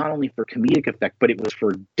not only for comedic effect, but it was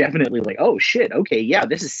for definitely like, oh shit, okay, yeah,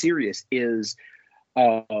 this is serious, is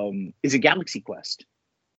a Galaxy Quest.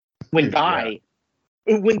 When Guy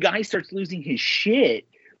starts losing his shit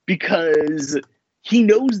because he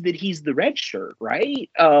knows that he's the red shirt, right?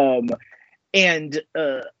 I mean,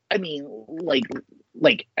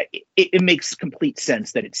 it makes complete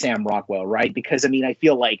sense that it's Sam Rockwell, right? Because I mean, I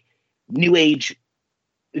feel like New Age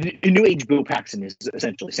Bill Paxton is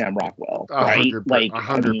essentially Sam Rockwell, right?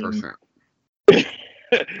 100%.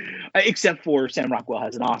 Except for Sam Rockwell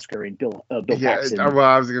has an Oscar and Bill Paxton. Well,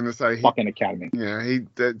 I was gonna say fucking Academy. Yeah,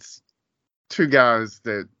 that's two guys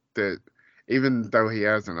that even though he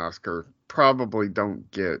has an Oscar, probably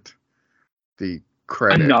don't get the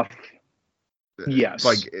credit enough. Yes,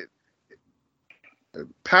 like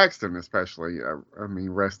Paxton especially. I mean,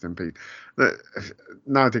 rest in peace.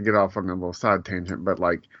 Not to get off on a little side tangent, but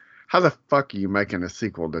like, how the fuck are you making a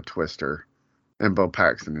sequel to Twister and Bill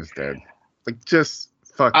Paxton is dead? Like, just.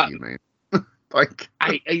 Fuck you, man. Like,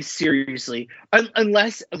 I seriously,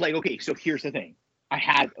 unless like, okay, so here's the thing.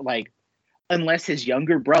 Unless his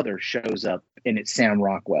younger brother shows up and it's Sam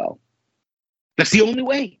Rockwell. That's the only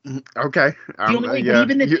way. Okay. The only way. Yeah,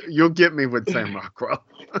 even then, you'll get me with Sam Rockwell.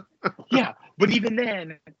 Yeah, but even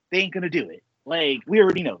then, they ain't gonna do it. Like, we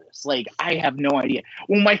already know this. Like, I have no idea.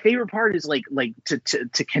 Well, my favorite part is like to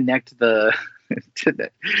connect the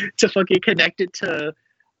to fucking connect it to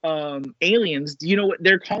aliens. Do you know what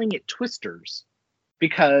they're calling it? Twisters,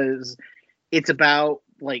 because it's about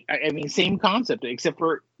like, I mean, same concept, except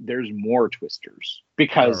for there's more twisters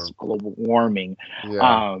because global warming.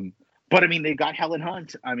 Yeah. But I mean, they got Helen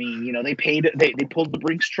Hunt. I mean, you know, they pulled the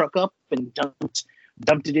Brinks truck up and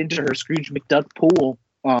dumped it into her Scrooge McDuck pool.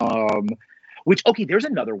 Which, okay, there's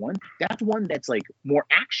another one. That's one that's like more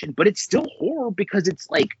action, but it's still horror because it's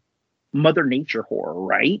like Mother Nature horror,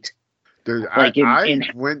 right? Dude, like I've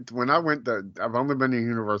only been to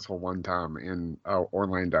Universal one time in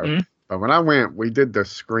Orlando, mm-hmm. But when I went, we did the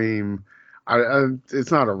Scream.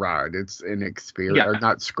 It's not a ride; it's an experience. Yeah. Or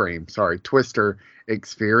not Scream, sorry, Twister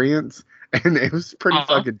experience, and it was pretty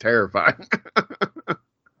fucking terrifying.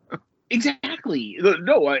 Exactly.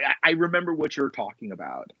 No, I remember what you're talking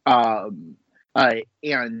about. But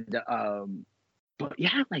yeah,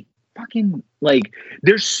 like fucking like,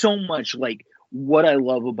 there's so much like. What I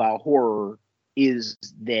love about horror is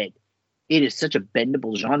that it is such a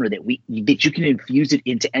bendable genre that that you can infuse it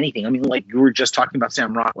into anything. I mean, like you were just talking about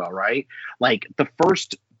Sam Rockwell, right? Like the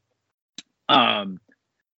first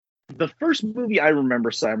movie I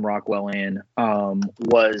remember Sam Rockwell in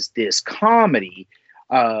was this comedy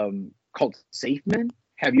called Safeman.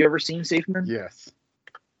 Have you ever seen Safeman? Yes.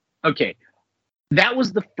 Okay. That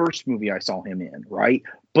was the first movie I saw him in, right?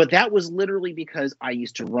 But that was literally because I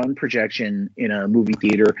used to run projection in a movie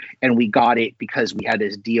theater, and we got it because we had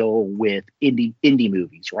this deal with indie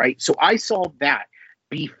movies, right? So I saw that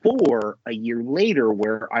before a year later,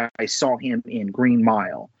 where I saw him in Green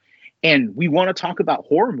Mile. And we want to talk about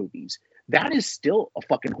horror movies. That is still a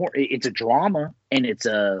fucking horror. It's a drama, and it's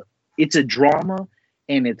a drama,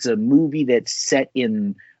 and it's a movie that's set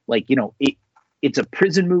in like, you know, it's a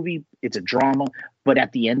prison movie, it's a drama, but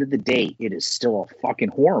at the end of the day, it is still a fucking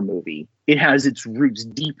horror movie. It has its roots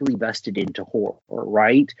deeply vested into horror,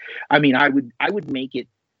 right? I mean, I would make it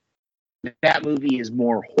that movie is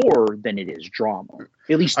more horror than it is drama,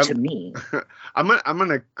 at least to me. I'm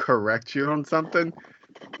gonna correct you on something.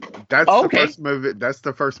 That's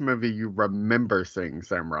the first movie you remember seeing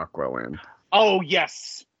Sam Rockwell in. Oh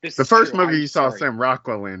yes. The first movie you saw Sam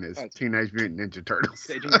Rockwell in is Teenage Mutant Ninja Turtles.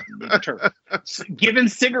 Giving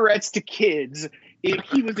cigarettes to kids if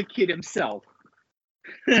he was a kid himself.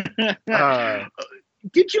 Did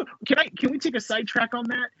you? Can we take a sidetrack on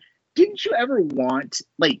that? Didn't you ever want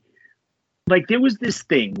like there was this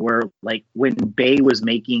thing where like when Bay was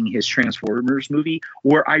making his Transformers movie,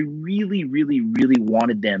 where I really, really, really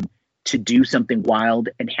wanted them to do something wild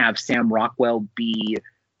and have Sam Rockwell be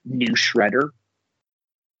New Shredder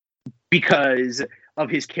because of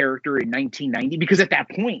his character in 1990. Because at that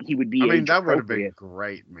point he would be. I mean, that would have been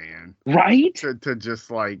great, man. Right? To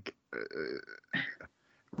just like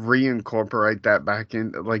reincorporate that back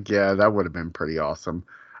in, like, yeah, that would have been pretty awesome.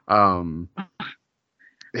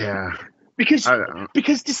 Yeah. Because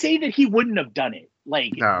to say that he wouldn't have done it,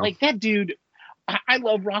 like that dude, I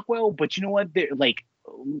love Rockwell, but you know what? They're like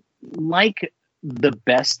the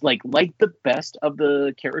best of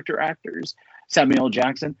the character actors, Samuel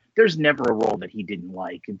Jackson. There's never a role that he didn't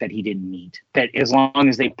like, that he didn't meet. That as long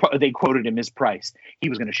as they quoted him his price, he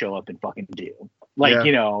was going to show up and fucking do. Like,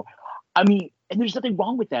 you know, I mean, and there's nothing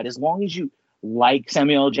wrong with that as long as you like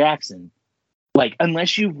Samuel Jackson. Like,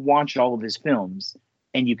 unless you've watched all of his films.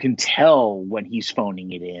 And you can tell when he's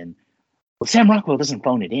phoning it in. Well, Sam Rockwell doesn't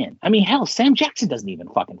phone it in. I mean, hell, Sam Jackson doesn't even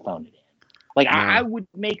fucking phone it in. Like, no. I would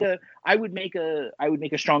make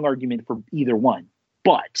a strong argument for either one.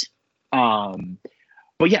 But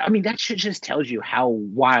yeah, I mean, that shit just tells you how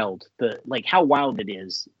wild it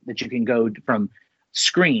is that you can go from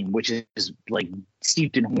Scream, which is like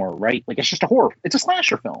steeped in horror, right? Like, it's just a horror. It's a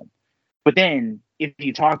slasher film. But then if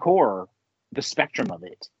you talk horror, the spectrum of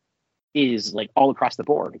it is like all across the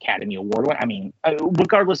board. Academy Award. I mean,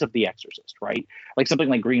 regardless of The Exorcist, right? Like something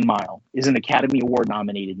like Green Mile is an Academy Award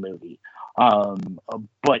nominated movie,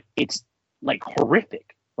 but it's like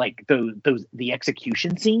horrific. Like the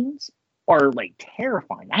execution scenes are like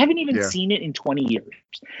terrifying. I haven't even seen it in 20 years.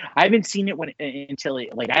 I haven't seen it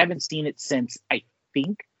I haven't seen it since I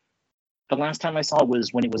think the last time I saw it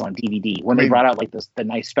was when it was on DVD, when they brought out like the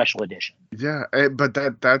nice special edition. Yeah, but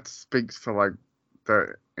that speaks to like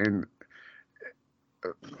and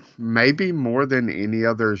maybe more than any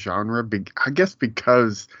other genre, I guess,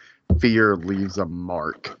 because fear leaves a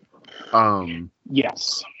mark.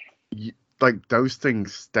 Yes. Like those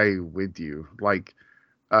things stay with you. Like,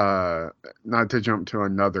 not to jump to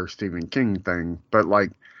another Stephen King thing, but like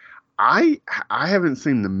I haven't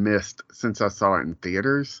seen The Mist since I saw it in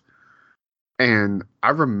theaters. And I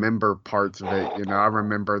remember parts of it, you know, I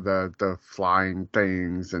remember the flying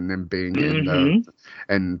things and then being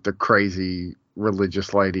in the crazy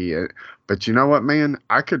religious lady. But you know what, man?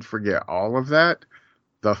 I could forget all of that.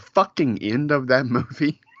 The fucking end of that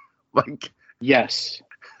movie, like, yes,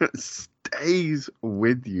 stays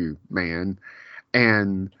with you, man.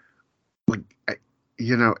 And like,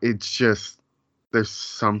 you know, it's just, there's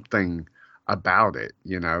something about it,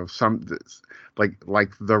 you know,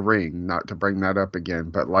 like The Ring, not to bring that up again,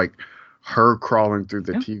 but like her crawling through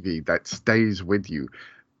the TV, that stays with you.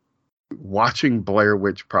 Watching Blair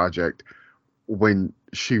Witch Project, when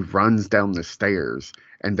she runs down the stairs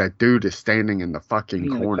and that dude is standing in the fucking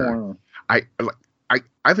corner. I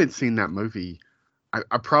haven't seen that movie.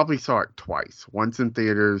 I probably saw it twice. Once in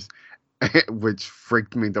theaters, which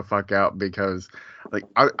freaked me the fuck out because, like,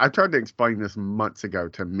 I tried to explain this months ago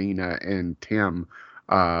to Mina and Tim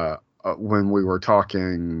when we were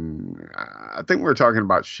talking. I think we were talking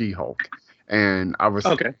about She-Hulk, and I was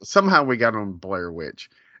somehow we got on Blair Witch,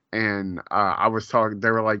 and I was talking.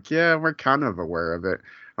 They were like, "Yeah, we're kind of aware of it."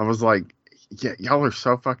 I was like, yeah, y'all are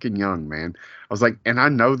so fucking young, man. I was like, and I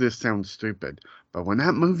know this sounds stupid, but when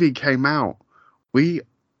that movie came out, we,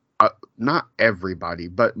 not everybody,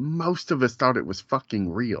 but most of us thought it was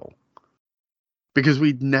fucking real because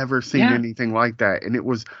we'd never seen Yeah. anything like that. And it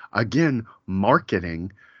was, again,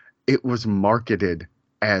 marketing. It was marketed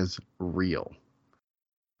as real.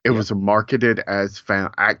 It was marketed as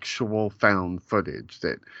actual found footage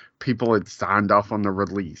that people had signed off on the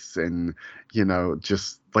release, and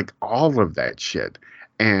just like all of that shit.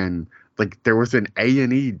 And like there was an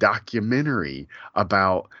A&E documentary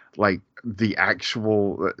about like the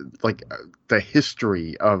actual the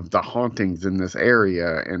history of the hauntings in this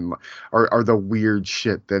area, and or the weird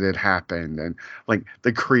shit that had happened, and like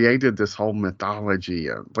they created this whole mythology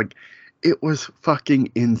of like it was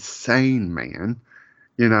fucking insane, man.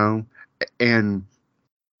 you know and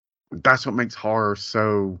that's what makes horror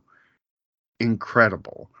so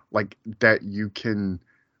incredible, like that you can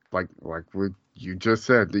like what you just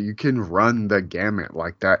said, that you can run the gamut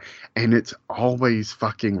like that, and it's always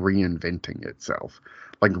fucking reinventing itself,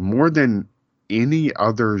 like more than any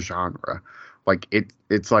other genre. Like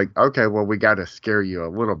it's like, okay, well, we got to scare you a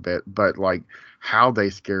little bit, but like how they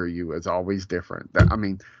scare you is always different. That, I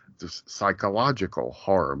mean, just psychological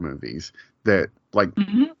horror movies that like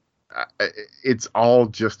it's all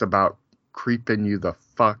just about creeping you the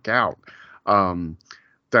fuck out.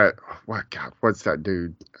 That what God, what's that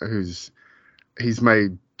dude he's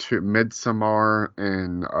made to Midsommar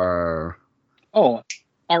and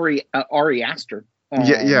Ari Aster.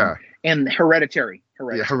 Yeah. And Hereditary.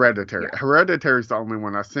 Yeah, Hereditary. Yeah. Hereditary is the only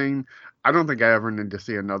one I've seen. I don't think I ever need to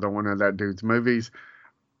see another one of that dude's movies.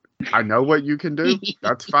 I know what you can do.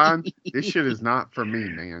 That's fine. This shit is not for me,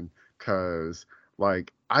 man. Because,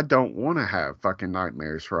 like, I don't want to have fucking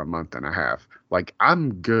nightmares for a month and a half. Like,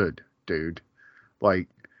 I'm good, dude. Like,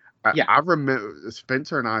 I remember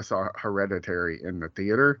Spencer and I saw Hereditary in the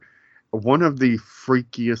theater. One of the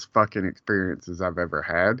freakiest fucking experiences I've ever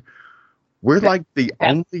had. We're like the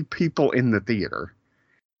only people in the theater.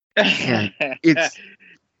 And it's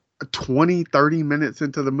 20, 30 minutes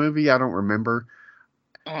into the movie. I don't remember.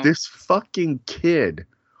 This fucking kid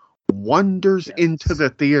wanders into the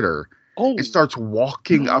theater and starts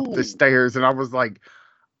walking up the stairs. And I was like,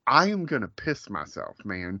 I am going to piss myself,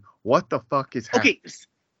 man. What the fuck is happening?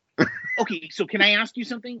 Okay, so can I ask you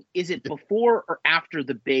something? Is it before or after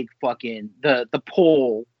the big fucking, the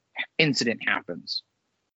pole incident happens?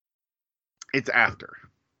 It's after.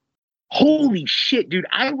 Holy shit, dude.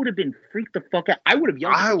 I would have been freaked the fuck out. I would have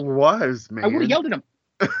yelled at him. I was, man. I would have yelled at him.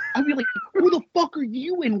 I'd be like, who the fuck are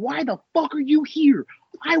you and why the fuck are you here?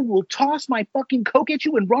 I will toss my fucking Coke at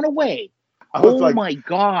you and run away. Oh like, my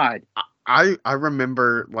God. I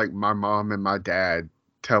remember like my mom and my dad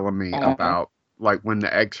telling me about like when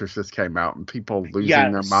The Exorcist came out and people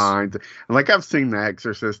losing their minds. And like I've seen The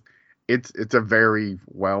Exorcist. It's a very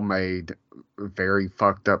well made, very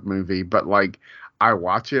fucked up movie, but like I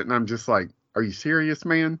watch it and I'm just like, are you serious,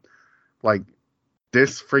 man? Like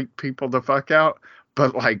this freaked people the fuck out.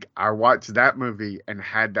 But like I watched that movie and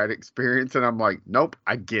had that experience and I'm like, nope,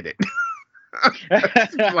 I get it.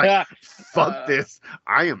 Like fuck this.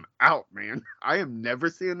 I am out, man. I am never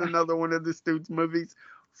seeing another one of this dude's movies.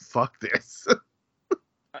 Fuck this.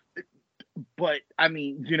 But I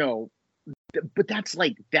mean, but that's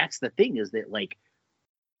the thing is that like,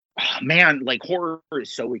 oh, man, like horror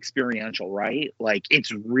is so experiential, right? Like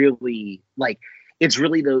it's really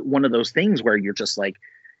the one of those things where you're just like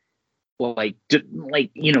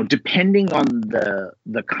depending on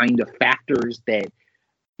the kind of factors that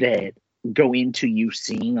go into you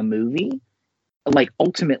seeing a movie, like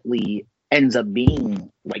ultimately ends up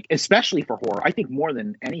being like, especially for horror, I think more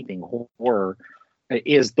than anything, horror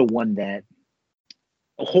is the one that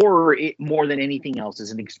more than anything else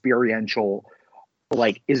is an experiential,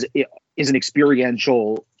 like is an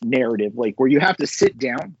experiential narrative, like where you have to sit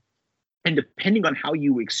down and depending on how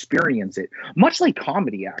you experience it, much like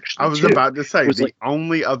comedy, actually. I was about to say the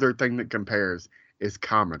only other thing that compares is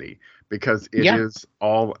comedy, because it is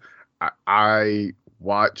all. I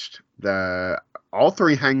watched all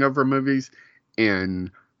three Hangover movies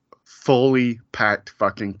in fully packed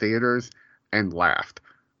fucking theaters and laughed.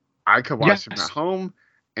 I could watch them at home,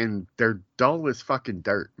 and they're dull as fucking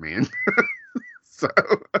dirt, man. So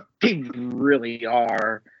they really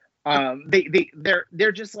are.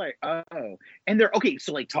 They're just like, oh, and they're okay.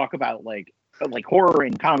 So like talk about like horror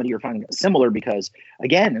and comedy are finding it similar, because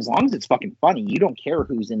again, as long as it's fucking funny, you don't care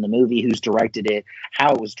who's in the movie, who's directed it,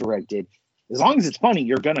 how it was directed. As long as it's funny,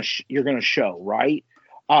 you're gonna show, right?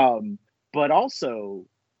 But also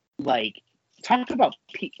like talk about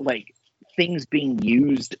like things being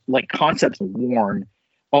used, like concepts worn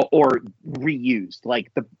or reused.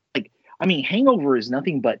 I mean, Hangover is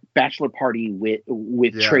nothing but bachelor party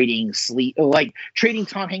with trading trading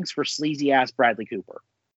Tom Hanks for sleazy ass Bradley Cooper.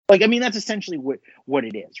 Like, I mean, that's essentially what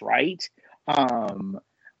it is, right?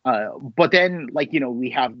 But then, like, you know, we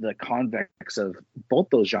have the convex of both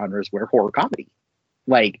those genres where horror comedy,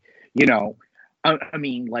 like, you know, I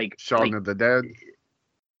mean, like Shaun of the Dead.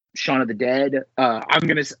 Shaun of the Dead. I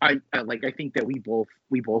think that we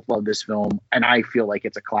both love this film, and I feel like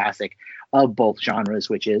it's a classic of both genres,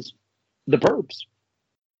 which is The Burbs.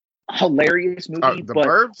 Hilarious movie, The but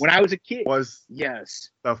Burbs when I was a kid, was yes,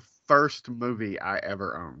 the first movie I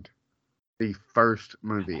ever owned. The first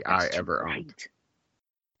movie I ever owned.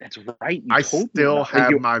 That's right. I still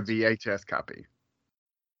have my VHS copy.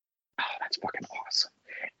 Oh, that's fucking awesome.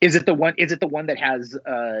 Is it the one that has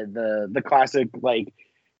the classic, like,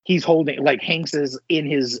 he's holding, like, Hanks is in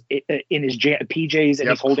his PJs and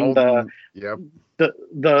he's holding the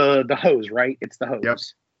hose, right? It's the hose. Yep.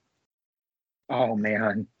 Oh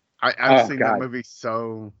man. I've seen that movie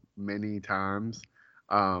so many times.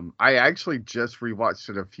 I actually just rewatched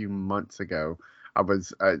it a few months ago. I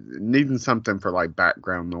was needing something for like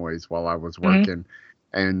background noise while I was working,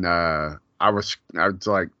 and I was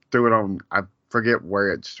like, threw it on. I forget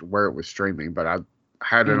where it was streaming, but I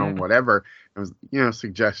had it on whatever. It was, you know,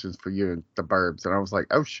 suggestions for you and The Burbs, and I was like,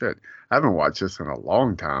 oh shit, I haven't watched this in a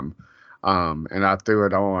long time. And I threw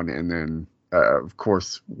it on, and then of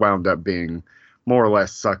course wound up being more or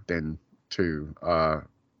less sucked into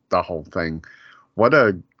the whole thing. What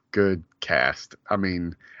a good cast. I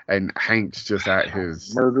mean, and Hank's just at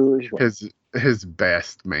his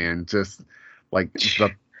best, man. Just like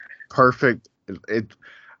the perfect.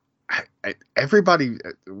 Everybody,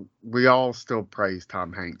 we all still praise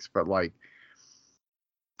Tom Hanks, but like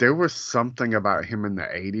there was something about him in the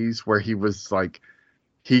 80s where he was like,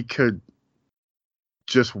 he could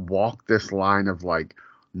just walk this line of like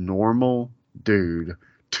normal dude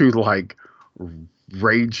to like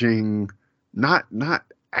raging, not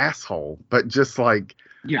asshole, but just like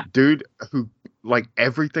dude who, like,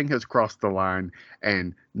 everything has crossed the line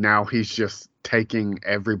and now he's just taking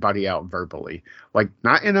everybody out verbally, like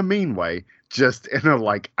not in a mean way, just in a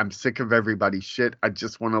like, I'm sick of everybody's shit, I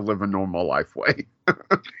just want to live a normal life way.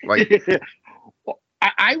 Like well,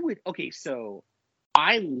 I would, okay, so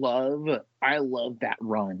I love that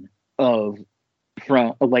run of,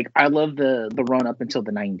 from, like, I love the run up until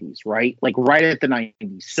the 90s, right? Like right at the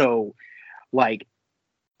 90s. So like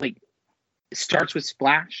it starts with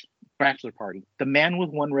Splash, Bachelor Party, The Man with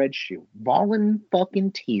One Red Shoe, Ballin'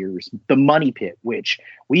 fucking Tears, The Money Pit, which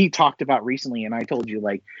we talked about recently, and I told you,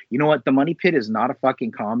 like, you know what? The Money Pit is not a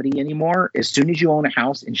fucking comedy anymore. As soon as you own a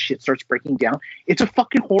house and shit starts breaking down, it's a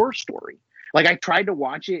fucking horror story. Like, I tried to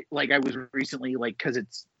watch it, like, I was recently, like, because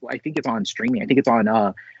I think it's on streaming. I think it's on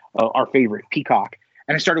our favorite Peacock.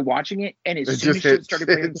 And I started watching it, and as soon as shit started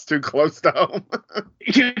breaking, it's too close to home.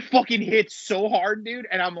 It fucking hits so hard, dude.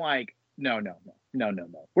 And I'm like, no.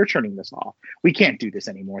 We're turning this off. We can't do this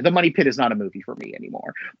anymore. The Money Pit is not a movie for me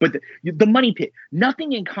anymore. But the Money Pit,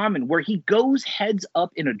 Nothing in Common, where he goes heads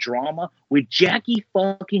up in a drama with Jackie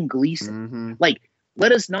fucking Gleason. Mm-hmm. Like,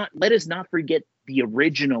 let us not forget the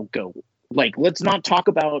original GOAT. Like, let's not talk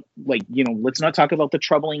about, like, you know, let's not talk about the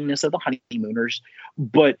troublingness of The Honeymooners,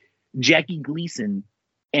 but Jackie Gleason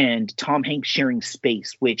and Tom Hanks sharing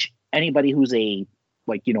space, which anybody who's a,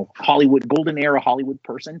 like, you know, Hollywood, golden era Hollywood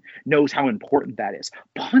person knows how important that is.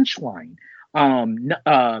 Punchline,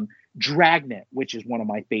 Dragnet, which is one of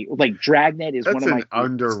my favorite. Like, Dragnet is one of my favorites.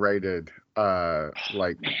 Underrated.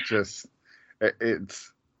 Like, just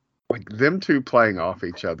it's like them two playing off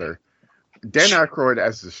each other. Dan Aykroyd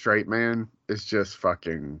as the straight man is just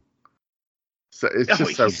fucking. So it's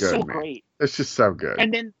just so good, so man. Great. It's just so good.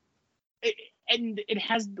 And then, it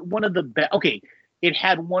has one of the best. Okay. It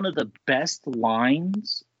had one of the best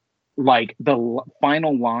lines, like the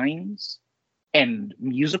final lines and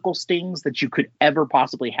musical stings that you could ever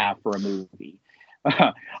possibly have for a movie.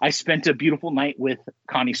 I spent a beautiful night with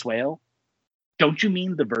Connie Swale. Don't you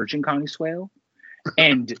mean the Virgin Connie Swale?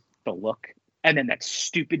 And the look. And then that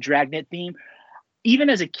stupid Dragnet theme.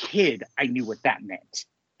 Even as a kid, I knew what that meant.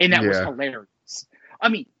 And that was hilarious. I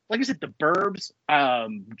mean, like I said, The Burbs,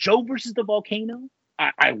 Joe versus the Volcano.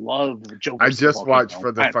 I love Joe. I just watched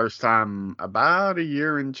for the first time about a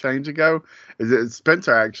year and change ago.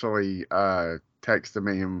 Spencer actually texted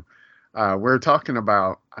me, and I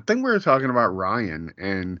think we were talking about Ryan,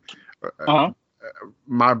 and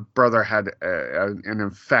my brother had an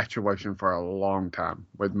infatuation for a long time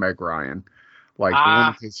with Meg Ryan, like one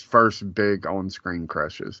of his first big on-screen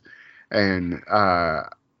crushes, and I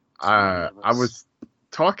was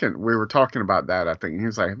we were talking about that, I think. And he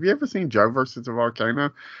was like, have you ever seen Joe versus the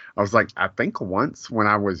Volcano? I was like, I think once when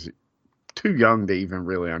I was too young to even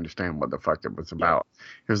really understand what the fuck it was about.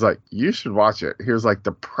 He was like, you should watch it. He was like,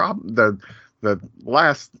 the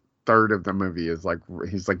last third of the movie is like,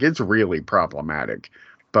 he's like, it's really problematic.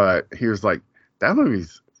 But he was like, that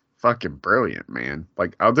movie's fucking brilliant, man.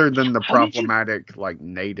 Like, other than the problematic, like,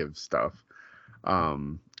 native stuff.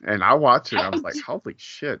 And I watched it, I was like, holy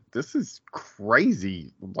shit, this is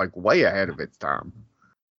crazy, like, way ahead of its time.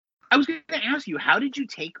 I was going to ask you, how did you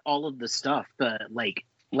take all of the stuff, the, like,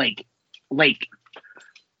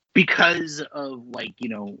 because of, like, you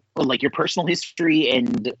know, like, your personal history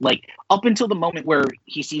and, like, up until the moment where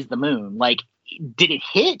he sees the moon, like, did it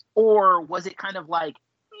hit, or was it kind of like,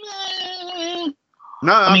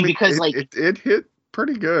 No, I mean, because it hit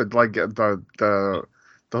pretty good. Like the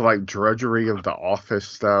like drudgery of the office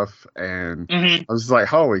stuff, and I was like,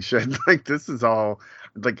 holy shit! Like, this is all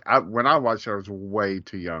like when I watched it, I was way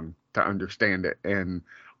too young to understand it, and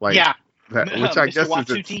like that, which I guess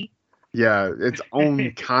is its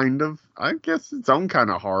own kind of, I guess its own kind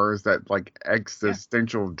of horror is that like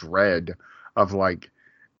existential dread of like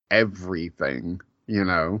everything, you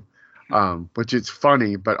know, which is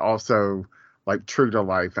funny, but also like true to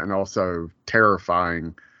life and also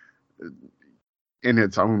terrifying in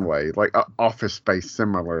its own way. Like Office Space,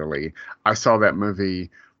 similarly, I saw that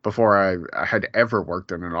movie before I had ever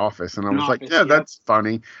worked in an office, and I was like, yeah, that's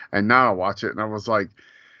funny. And now I watch it and I was like,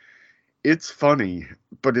 it's funny,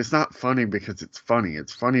 but it's not funny because it's funny.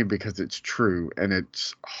 It's funny because it's true, and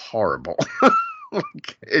it's horrible.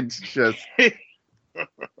 Like, it's just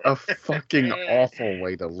a fucking awful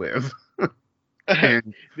way to live.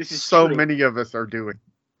 And this is so true. Many of us are doing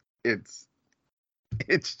it's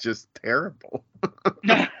just terrible.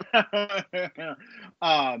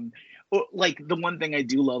 Like, the one thing I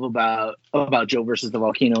do love about Joe versus the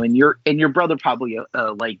Volcano, and your brother probably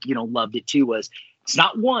like, you know, loved it too, was it's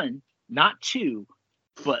not one, not two,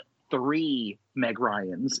 but three Meg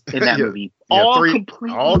Ryans in that movie, all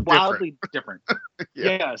completely wildly different.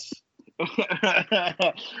 Yes.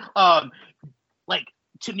 Like,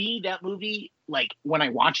 to me, that movie, like, when I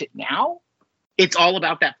watch it now, it's all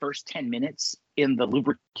about that first 10 minutes in the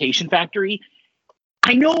lubrication factory.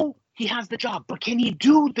 I know he has the job, but can he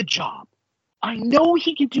do the job? I know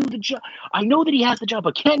he can do the job. I know that he has the job,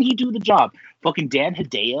 but can he do the job? Fucking Dan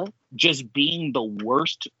Hedaya just being the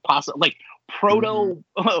worst possible, like,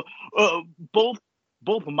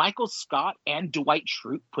 both Michael Scott and Dwight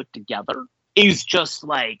Schrute put together is just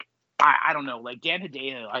like, I don't know, like Dan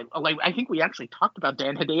Hedaya. I think we actually talked about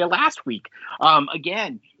Dan Hedaya last week.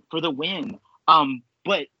 Again, for the win.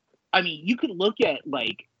 But I mean, you could look at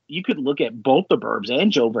both The Burbs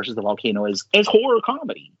and Joe versus the Volcano as horror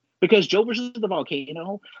comedy, because Joe versus the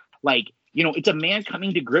Volcano, like, you know, it's a man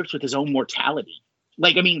coming to grips with his own mortality.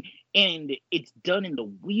 Like, I mean, and it's done in the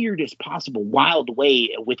weirdest possible wild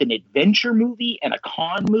way, with an adventure movie and a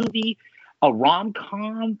con movie, a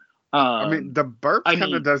rom-com. I mean, The Burbs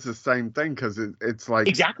kind of does the same thing, because it's like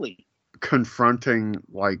exactly confronting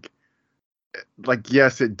like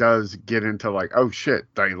yes, it does get into like, oh shit,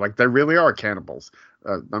 they really are cannibals.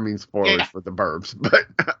 I mean, spoilers for The Burbs, but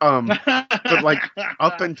like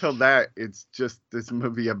up until that, it's just this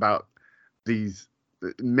movie about these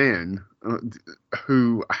men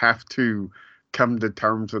who have to come to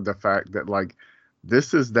terms with the fact that like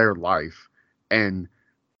this is their life, and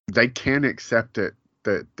they can't accept it,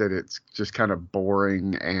 that it's just kind of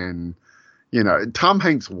boring. And you know, Tom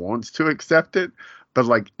Hanks wants to accept it, but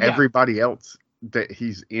like everybody else that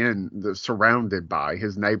he's surrounded by,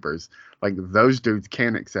 his neighbors, like those dudes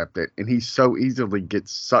can't accept it, and he so easily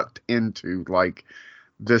gets sucked into like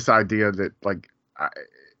this idea that like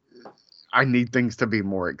I need things to be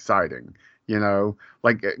more exciting, you know,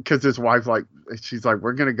 like, because his wife, like, she's like,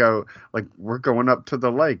 we're going up to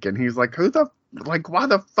the lake, and he's like, why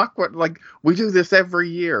the fuck would, like, we do this every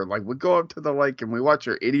year, like we go up to the lake and we watch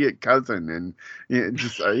your idiot cousin, and you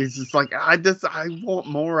know, he's just like, I want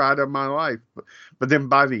more out of my life, but then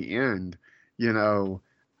by the end, you know,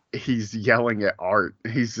 he's yelling at Art.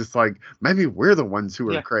 He's just like, maybe we're the ones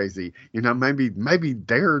who are crazy, you know, maybe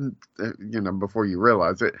they're, you know, before you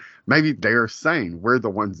realize it, maybe they're sane, we're the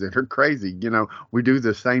ones that are crazy, you know, we do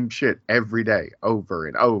the same shit every day, over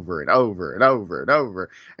and over and over and over and over,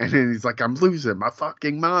 and then he's like, I'm losing my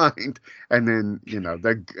fucking mind. And then, you know,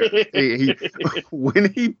 he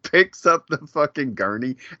when he picks up the fucking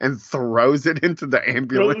gurney and throws it into the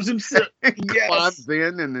ambulance, climbs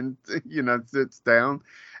in, and then, you know, sits down.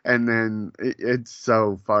 And then it's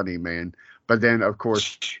so funny, man. But then, of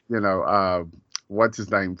course, you know, what's his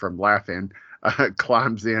name from Laughing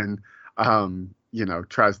climbs in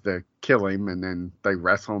tries to kill him, and then they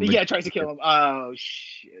wrestle him. Yeah, tries to kill him. Oh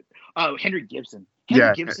shit. Oh, Henry Gibson. Henry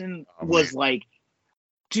Yeah. Gibson Oh, was man. like,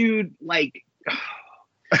 dude, like,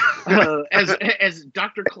 as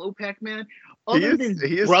Dr. Klopek, man. Other than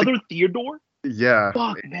he is Brother Theodore, yeah.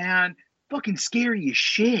 fuck, man, fucking scary as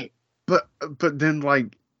shit. But then,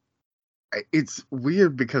 like, it's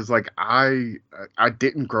weird because, like, I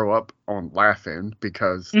didn't grow up on Laughing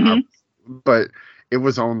because but it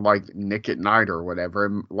was on, like, Nick at Night or whatever,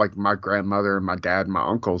 and, like, my grandmother and my dad and my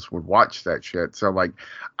uncles would watch that shit. So, like,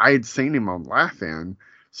 I had seen him on Laughing,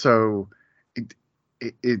 so it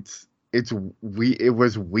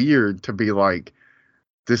was weird to be like,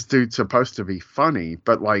 this dude's supposed to be funny,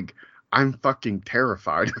 but, like, I'm fucking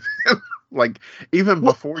terrified of him. Like, even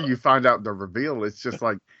before you find out the reveal, it's just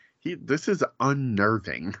like, this is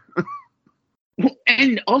unnerving.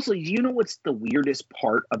 And also, you know what's the weirdest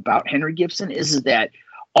part about Henry Gibson is that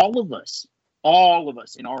all of us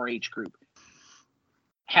in our age group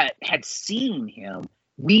had seen him.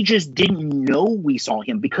 We just didn't know we saw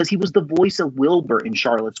him because he was the voice of Wilbur in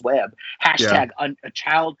Charlotte's Web. Hashtag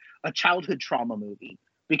a childhood trauma movie.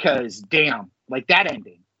 Because damn, like that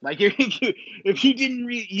ending. Like if you didn't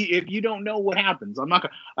if you don't know what happens, I'm not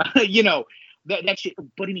gonna that shit.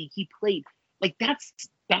 But I mean, he played like that's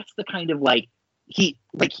the kind of like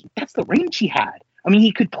that's the range he had. I mean,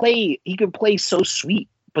 he could play so sweet,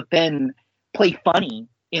 but then play funny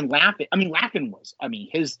and Laughing. I mean, Laughing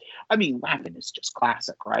is just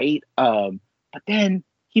classic, right? But then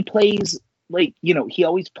he plays like, he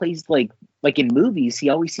always plays like in movies, he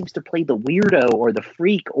always seems to play the weirdo or the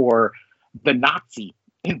freak or the Nazi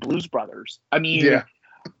in Blues Brothers. I mean, Yeah.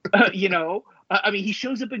 I mean, he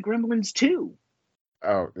shows up in Gremlins too.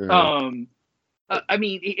 Oh, yeah. I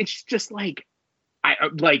mean, it's just like,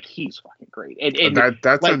 he's fucking great. And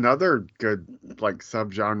that's like, another good, like,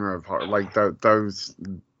 subgenre of horror, like those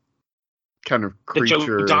kind of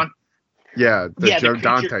creature. The Joe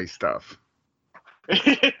Dante stuff.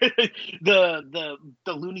 the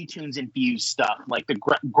Looney Tunes infused stuff, like the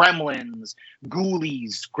Gremlins,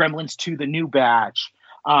 Ghoulies, Gremlins 2, the new batch.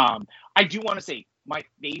 I do want to say my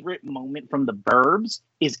favorite moment from The Burbs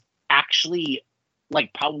is actually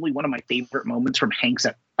like probably one of my favorite moments from Hanks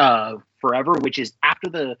at Forever, which is after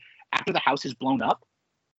the house is blown up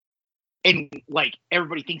and like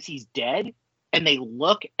everybody thinks he's dead, and they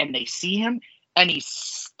look and they see him and he's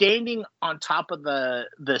standing on top of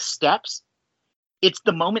the steps. It's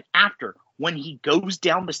the moment after when he goes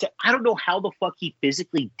down the step. I don't know how the fuck he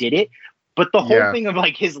physically did it, but the whole thing of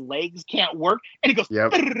like his legs can't work and he goes.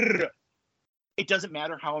 Yep. It doesn't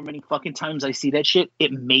matter how many fucking times I see that shit.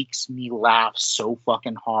 It makes me laugh so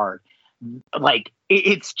fucking hard. Like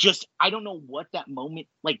it's just, I don't know what that moment,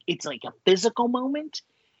 like it's like a physical moment,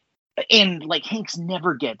 and like Hanks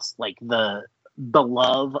never gets like the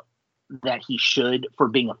love that he should for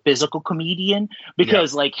being a physical comedian,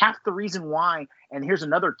 because like half the reason why, and here's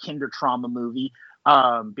another kinder trauma movie,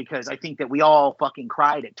 because I think that we all fucking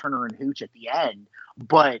cried at Turner and Hooch at the end,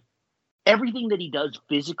 but everything that he does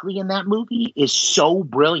physically in that movie is so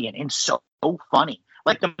brilliant and so funny.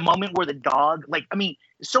 Like the moment where the dog, like, I mean,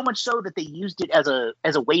 so much so that they used it as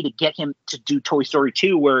a way to get him to do Toy Story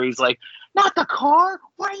 2, where he's like, not the car,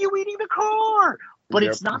 why are you eating the car? But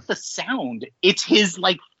it's not the sound, it's his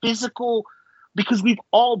like physical, because we've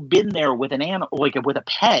all been there with an animal, like with a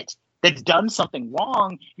pet that's done something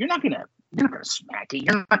wrong. You're not gonna smack it,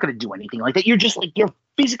 you're not gonna do anything like that. You're just like, you're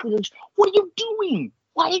physically like, what are you doing?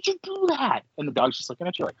 Why did you do that? And the dog's just looking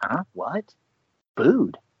at you like, huh? What?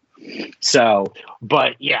 Food. So,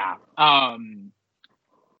 but yeah.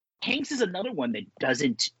 Hanks is another one that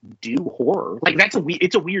doesn't do horror. Like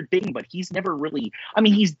it's a weird thing, but he's never really, I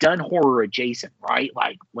mean, he's done horror adjacent, right?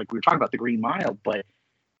 Like we were talking about The Green Mile, but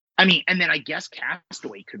I mean, and then I guess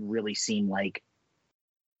Castaway could really seem like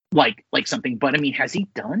something, but I mean, has he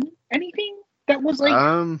done anything that was like,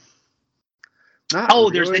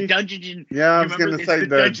 not there's really. the Dungeons. Yeah, I was going to say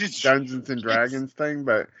the Dungeons and Dragons thing,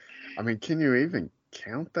 but I mean, can you even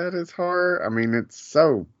count that as horror? I mean, it's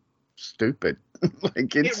so stupid.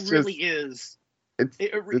 Like it's it really is.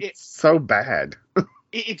 It's so bad.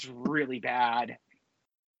 It's really bad.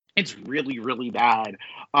 It's really, really bad.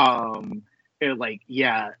 Like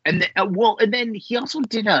yeah, and and then he also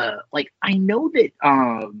did I know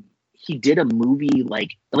that he did a movie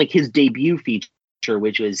like his debut feature,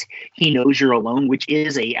 which was He Knows You're Alone, which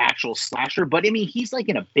is a actual slasher, but I mean he's like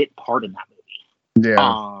in a bit part in that movie.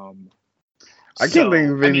 Yeah. I can't think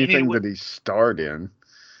of anything that he starred in.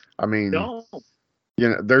 I mean, no.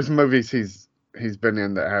 There's movies he's been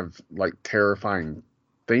in that have like terrifying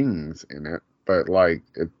things in it, but like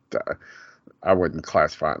I wouldn't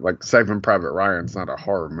classify it. Like Saving Private Ryan's not a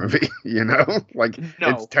horror movie, you know? Like No,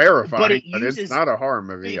 it's terrifying, but it's not a horror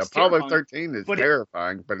movie. Apollo 13 is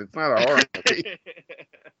terrifying, but it's not a horror movie.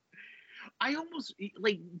 I almost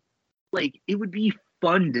like it would be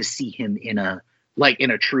fun to see him in a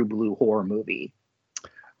true blue horror movie.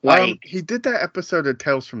 Like he did that episode of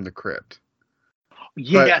Tales from the Crypt.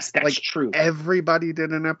 Yes, that's true. Everybody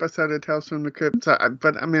did an episode of Tales from the Crypt,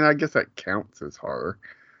 but I mean, I guess that counts as horror.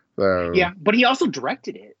 So yeah, but he also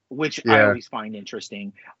directed it, which I always find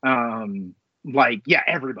interesting. Everybody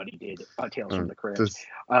did Tales from the Crypt. Does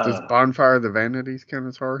Bonfire of the Vanities count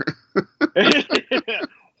as horror?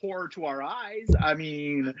 Horror to our eyes. I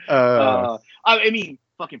mean,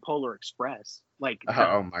 fucking Polar Express. Like,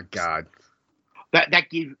 oh my god, that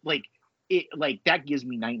gave that gives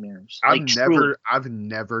me nightmares. I've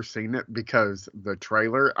never seen it because the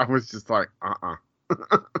trailer. I was just like,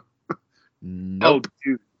 nope, oh,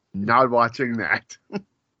 dude. Not watching that.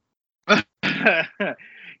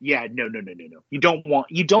 Yeah, no. You don't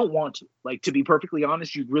want to. Like, to be perfectly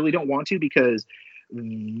honest, you really don't want to, because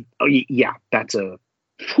that's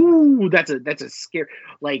a scare.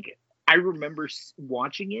 Like, I remember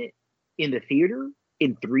watching it in the theater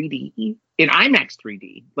in 3D, in IMAX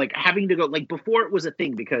 3D, like having to go, like, before it was a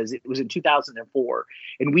thing, because it was in 2004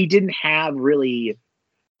 and they didn't really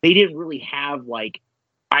have like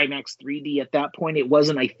IMAX 3D at that point. It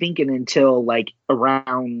wasn't, I think, until like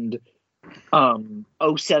around 07,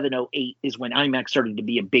 08 is when IMAX started to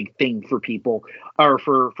be a big thing for people, or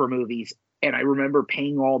for movies. And I remember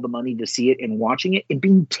paying all the money to see it and watching it and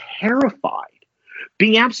being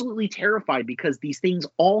absolutely terrified, because these things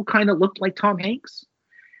all kind of looked like Tom Hanks,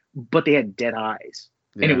 but they had dead eyes.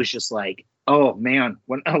 Yeah. And it was just like, oh man,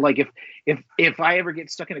 when like if I ever get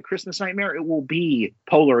stuck in a Christmas nightmare, it will be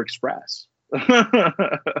Polar Express. You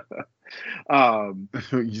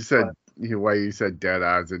said the way you said dead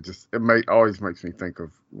eyes, always makes me think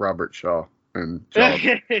of Robert Shaw and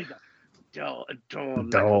Doll's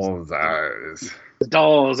eyes.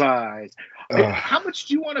 Doll's eyes. How much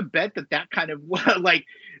do you want to bet that kind of like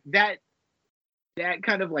that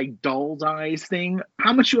kind of like Doll's eyes thing?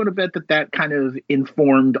 How much you want to bet that kind of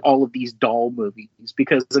informed all of these doll movies?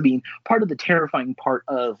 Because I mean, part of the terrifying part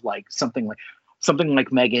of like something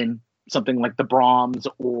like Megan, something like the Brahms,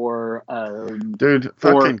 or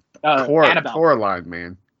Coraline,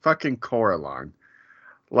 man, fucking Coraline,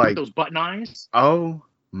 like with those button eyes. Oh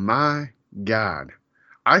my god,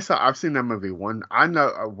 I've seen that movie. I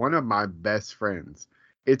know one of my best friends,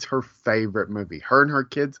 it's her favorite movie. Her and her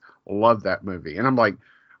kids love that movie, and I'm like,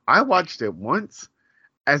 I watched it once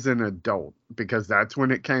as an adult because that's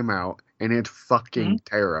when it came out, and it fucking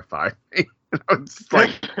terrified me. I was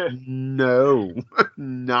like, no,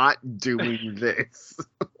 not doing this.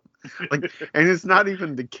 Like, and it's not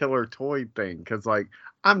even the killer toy thing, because like,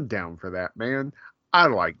 I'm down for that, man. I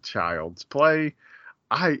like Child's Play.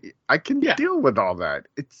 I can deal with all that.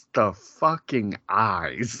 It's the fucking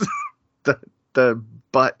eyes, the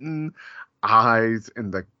button eyes,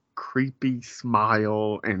 and the creepy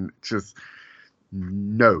smile, and just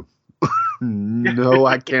no, no,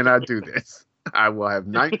 I cannot do this. I will have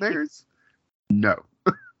nightmares. No.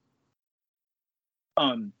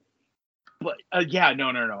 But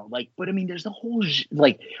no. Like, but I mean, there's the whole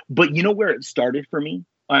but you know where it started for me?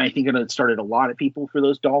 I think it started a lot of people for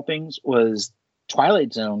those doll things was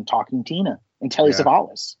Twilight Zone, Talking Tina, and Telly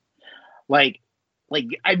Savalas. Like,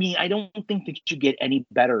 I mean, I don't think that you get any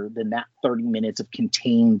better than that 30 minutes of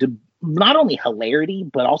contained, not only hilarity,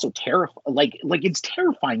 but also terrifying. Like it's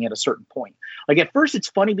terrifying at a certain point. Like, at first it's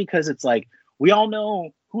funny because it's like, we all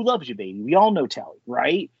know Who Loves You, Baby. We all know Telly,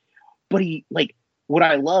 right? But what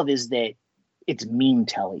I love is that it's mean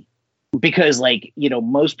Telly. Because, like, you know,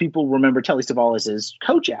 most people remember Telly Savalas as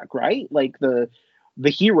Kojak, right? Like the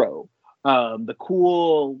hero, the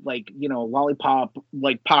cool, like, you know, lollipop,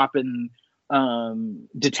 like, poppin'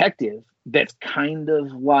 detective. That's kind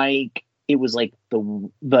of like, it was like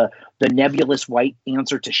the nebulous white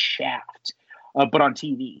answer to Shaft, but on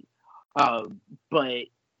TV. But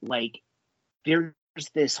like, there's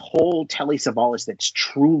this whole Telly Savalas that's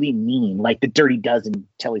truly mean, like the Dirty Dozen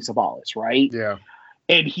Telly Savalas, right? Yeah.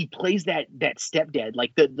 And he plays that stepdad,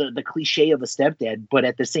 like the cliche of a stepdad, but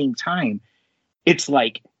at the same time, it's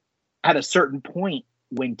like at a certain point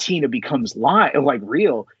when Tina becomes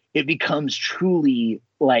real, it becomes truly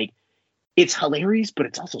like, it's hilarious, but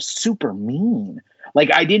it's also super mean. Like,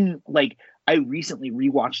 I recently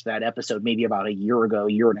rewatched that episode maybe about a year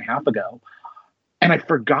and a half ago, and I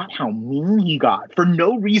forgot how mean he got for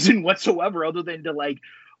no reason whatsoever, other than to like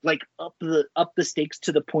up the stakes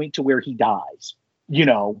to the point to where he dies. You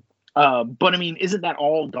know, But I mean, isn't that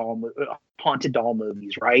all haunted doll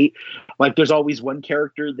movies, right? Like, there's always one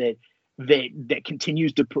character that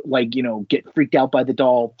continues to like, get freaked out by the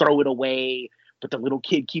doll, throw it away, but the little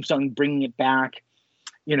kid keeps on bringing it back.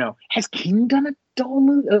 Has King done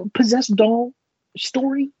a possessed doll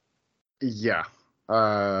story? Yeah.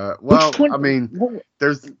 Well, I mean,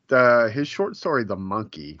 there's his short story, The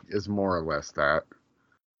Monkey, is more or less that.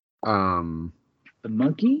 The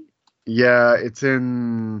Monkey? Yeah, it's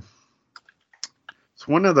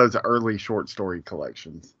one of those early short story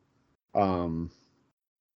collections. I'm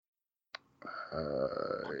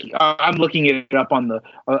looking it up on the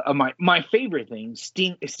my favorite thing,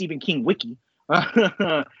 Stephen King wiki.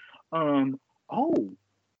 Oh,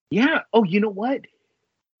 yeah. Oh, you know what?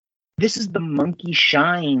 This is the Monkey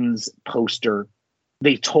Shines poster.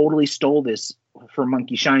 They totally stole this for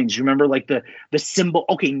Monkey Shines. You remember, like, the symbol?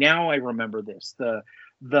 Okay, now I remember this. The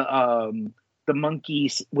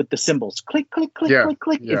monkeys with the symbols. Click, click, click, click,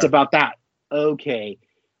 click. Yeah. It's about that. Okay,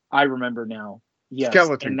 I remember now. Yes,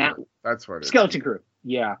 Skeleton Crew. That's what it is. Skeleton Crew.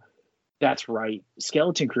 Yeah, that's right.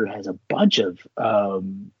 Skeleton Crew has a bunch of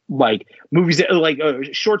like movies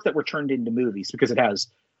shorts that were turned into movies, because it has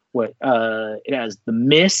it has The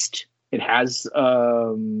Mist. It has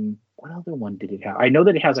what other one did it have? I know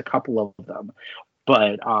that it has a couple of them,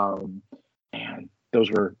 but man,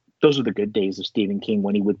 those were the good days of Stephen King,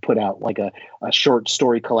 when he would put out like a short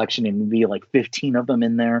story collection and be like 15 of them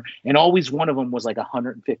in there, and always one of them was like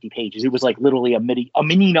 150 pages. It was like literally a mini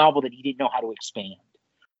novel that he didn't know how to expand.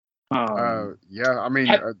 Yeah, I mean,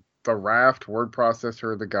 The Raft, Word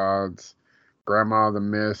Processor of the Gods, Grandma of the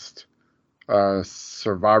Mist,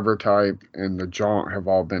 Survivor Type, and The Jaunt have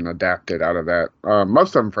all been adapted out of that.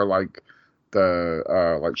 Most of them for like the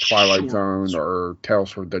like Twilight Zone or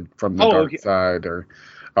Tales from the Dark Side, or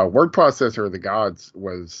Word Processor of the Gods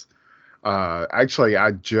was actually,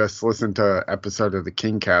 I just listened to an episode of the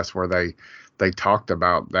Kingcast where they talked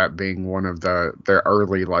about that being one of their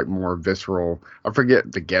early, like, more visceral. I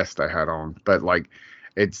forget the guest I had on, but like,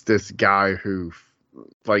 it's this guy who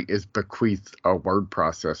like is bequeathed a word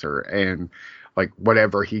processor, and like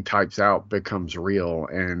whatever he types out becomes real,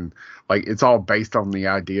 and like it's all based on the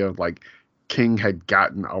idea of like King had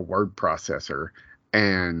gotten a word processor,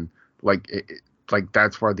 and like like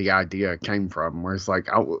that's where the idea came from. Where it's like,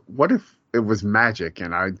 what if it was magic,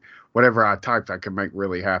 and whatever I typed, I could make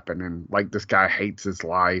really happen. And like, this guy hates his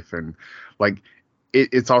life, and like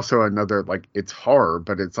it's also another, like, it's horror,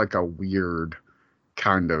 but it's like a weird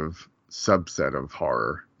kind of subset of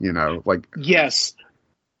horror, like, yes,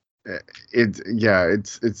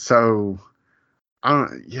 it's so,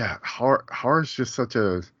 horror is just such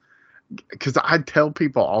a, because I tell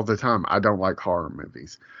people all the time I don't like horror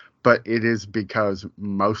movies, but it is because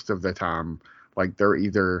most of the time, like, they're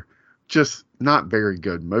either just not very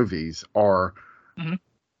good movies, or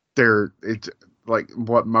it's like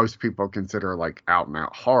what most people consider like out and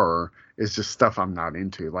out horror is just stuff I'm not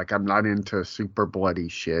into. Like, I'm not into super bloody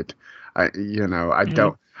shit. I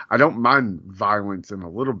don't mind violence and a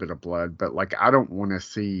little bit of blood, but like, I don't want to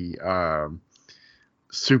see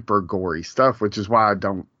super gory stuff, which is why I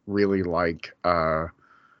don't really like the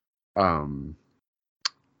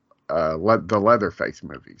Leatherface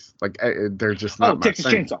movies. Like, they're just not my Texas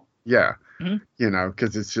thing. Chainsaw. Yeah,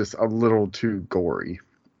 because it's just a little too gory.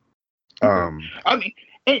 I mean,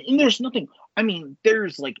 and there's nothing. I mean,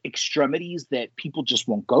 there's like extremities that people just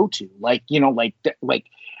won't go to. Like, like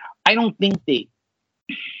I don't think that.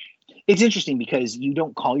 It's interesting because you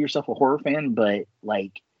don't call yourself a horror fan, but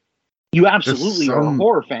like, you absolutely are a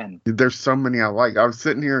horror fan. There's so many I like. I was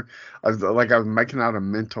sitting here, I was making out a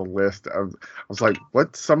mental list of. I was like,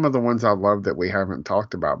 what's some of the ones I love that we haven't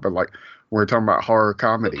talked about? But like, we're talking about horror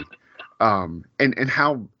comedy. And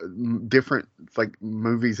how different, like,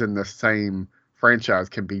 movies in the same franchise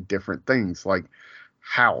can be different things. Like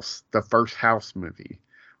House, the first House movie,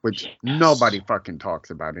 which nobody fucking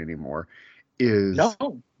talks about anymore, is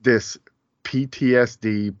this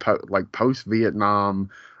PTSD, like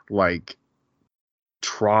post-Vietnam, like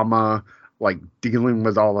trauma, like dealing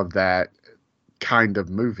with all of that kind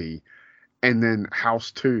of movie. And then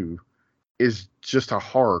House 2 is just a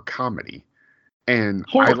horror comedy. And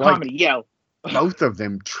I like both of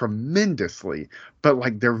them tremendously, but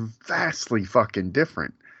like, they're vastly fucking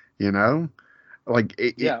different, like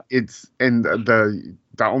it's, and the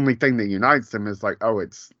only thing that unites them is like, oh,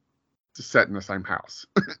 it's set in the same house,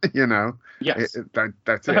 Yes,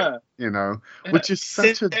 that's it, which is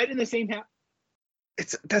such set in the same house.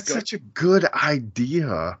 That's such a good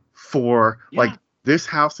idea for like, this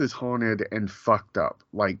house is haunted and fucked up,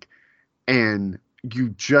 like, and you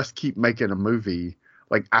just keep making a movie.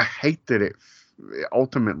 Like, I hate that it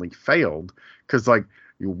ultimately failed, because like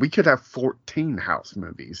we could have 14 House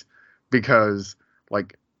movies, because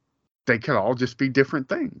like they could all just be different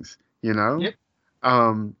things, you know? Yep.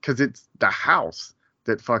 Because it's the house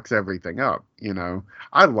that fucks everything up, you know?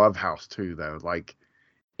 I love House 2, though. Like,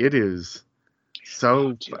 it is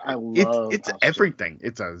so... Dude, I love it's House everything. 2.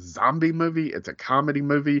 It's a zombie movie. It's a comedy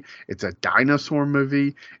movie. It's a dinosaur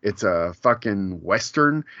movie. It's a fucking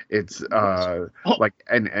Western. It's like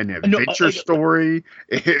an adventure story.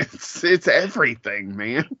 It's everything,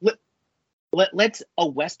 man. Let's a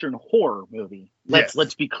Western horror movie.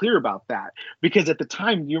 Let's be clear about that, because at the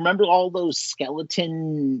time, you remember all those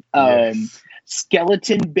skeleton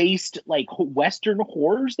based like Western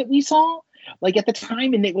horrors that we saw, like at the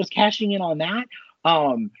time, and it was cashing in on that.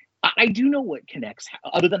 I do know what connects,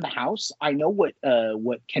 other than the house. I know what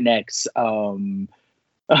connects what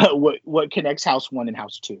connects House 1 and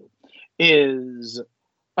House 2 is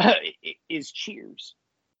Cheers.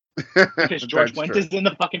 Because George Wendt is in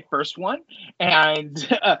the fucking first one, and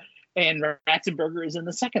Ratzenberger is in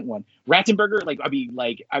the second one. Ratzenberger, I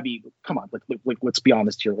mean, come on, let's be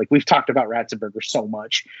honest here. Like, we've talked about Ratzenberger so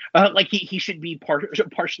much. Like he should be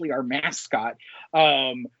partially our mascot.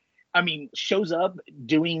 I mean, shows up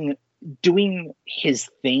doing his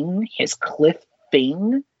thing, his Cliff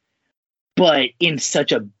thing, but in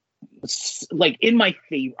such a, like, in my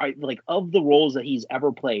favorite, like, of the roles that he's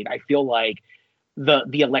ever played, I feel like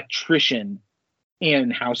the electrician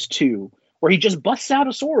in House 2, where he just busts out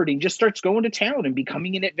a sword and just starts going to town and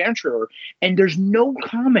becoming an adventurer, and there's no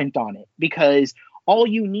comment on it, because all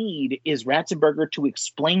you need is Ratzenberger to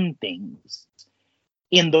explain things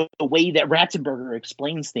in the way that Ratzenberger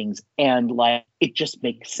explains things, and like, it just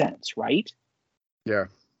makes sense, right? Yeah.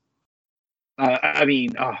 I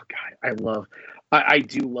mean, oh god, I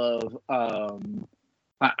do love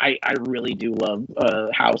I really do love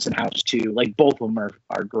House and House 2. Like, both of them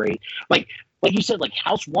are great. Like you said, like,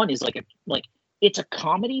 House 1 is like it's a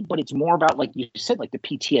comedy, but it's more about, like you said, like the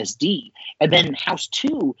PTSD. And then House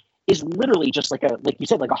 2 is literally just like you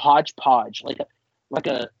said, like a hodgepodge, like a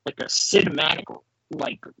cinematic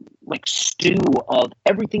like stew of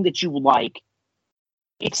everything that you like.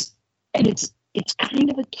 It's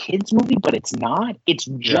kind of a kids movie, but it's not. It's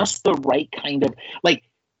just the right kind of like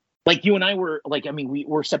you and I were, like, I mean, we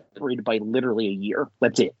were separated by literally a year.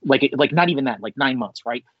 That's it. Like not even that, like 9 months,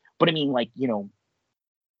 right? But I mean, like, you know,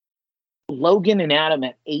 Logan and Adam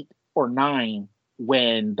at 8 or 9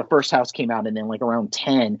 when the first House came out, and then like around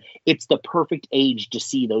 10, it's the perfect age to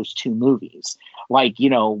see those two movies. Like,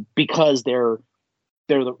 you know, because they're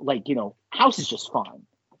like, you know, House is just fun.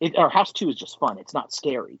 Or House 2 is just fun. It's not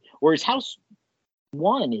scary. Whereas House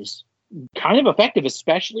 1 is kind of effective,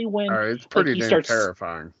 especially when it's pretty damn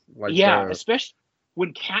terrifying. Like, especially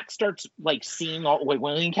when Kat starts like seeing all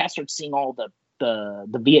when Kat starts seeing all the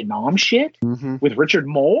Vietnam shit with Richard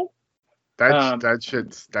Mole. That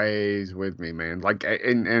shit stays with me, man. Like,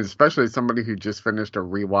 and especially somebody who just finished a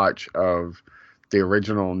rewatch of the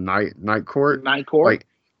original Night Court. Night Court. Like,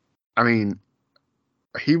 I mean,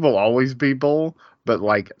 he will always be Bull, but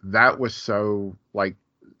like, that was so like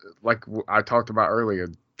I talked about earlier,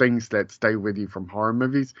 things that stay with you from horror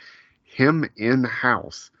movies. Him in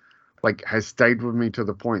House, like, has stayed with me to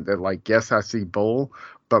the point that, like, yes, I see Bull,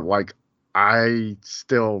 but like, I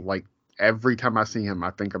still, like, every time I see him,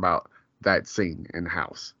 I think about that scene in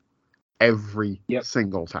House every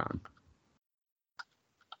single time.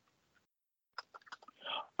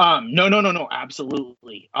 No,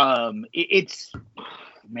 absolutely. It's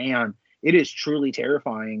man, it is truly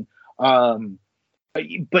terrifying.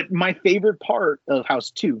 But my favorite part of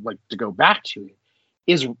House 2, like, to go back to it,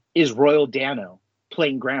 is Royal Dano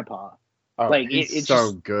playing Grandpa. Oh, like, it's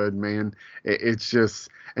so just good, man. It's just,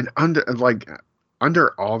 and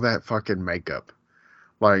under all that fucking makeup,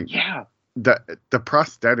 like, the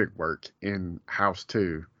prosthetic work in House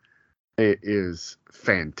 2, it is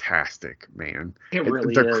fantastic, man. It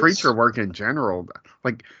really the is. Creature work in general,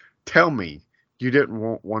 like, tell me you didn't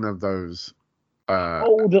want one of those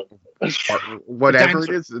whatever it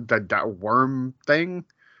is, that worm thing,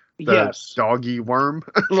 doggy worm.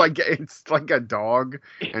 Like, it's like a dog,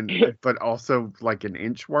 but also like an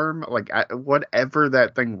inchworm, like, whatever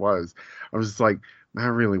that thing was. I was like, I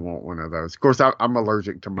really want one of those. Of course, I'm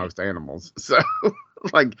allergic to most animals, so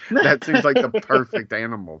like, that seems like the perfect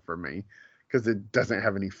animal for me, because it doesn't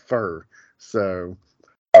have any fur, so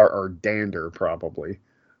or dander probably.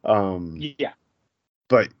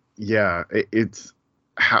 But yeah, it's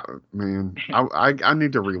how, man, I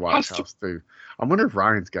need to rewatch House 2. I wonder if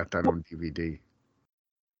Ryan's got that on DVD.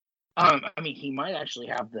 I mean, he might actually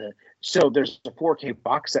have so there's a 4K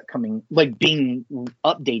box set coming, like being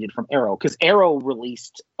updated from Arrow, because Arrow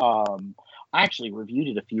released, I actually reviewed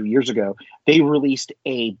it a few years ago. They released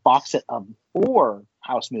a box set of 4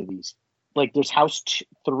 House movies. Like there's House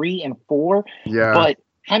 3 and 4, but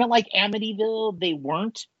kind of like Amityville, they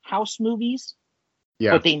weren't House movies,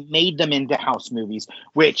 but they made them into House movies,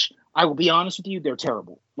 which I will be honest with you, they're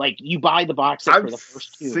terrible. Like you buy the box set for the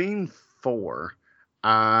first 2. I've seen 4.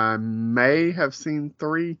 I may have seen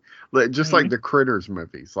 3, just like the Critters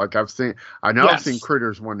movies. Like I've seen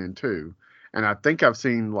Critters 1 and 2, and I think I've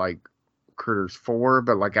seen like Critters 4,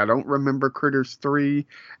 but like I don't remember Critters 3.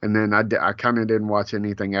 And then I kind of didn't watch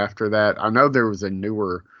anything after that. I know there was a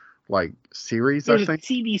newer like series. There was I think a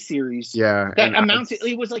TV series. Yeah, that amounted.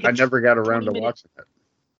 It was like I never got around to watching it.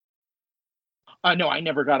 No, I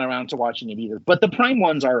never got around to watching it either. But the prime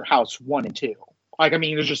ones are House 1 and 2. Like, I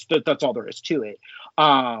mean, there's just that's all there is to it.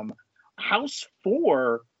 House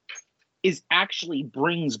 4 is actually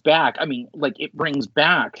brings back. I mean, like it brings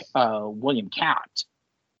back William Katt.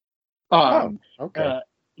 Okay.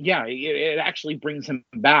 Yeah, it actually brings him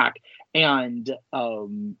back, and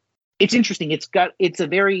it's interesting. It's a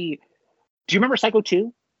very. Do you remember Psycho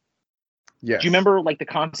 2? Yes. Do you remember like the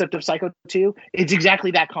concept of Psycho 2? It's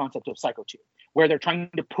exactly that concept of Psycho 2, where they're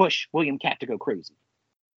trying to push William Katt to go crazy.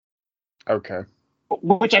 Okay.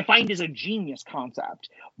 Which I find is a genius concept,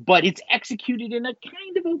 but it's executed in a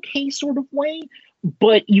kind of okay sort of way.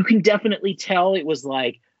 But you can definitely tell it was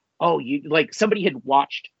like, like somebody had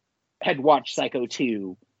watched Psycho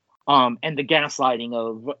 2, and the gaslighting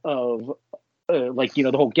of like, you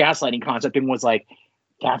know, the whole gaslighting concept, and was like,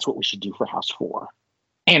 that's what we should do for House 4,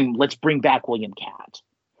 and let's bring back William Katt.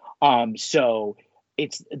 So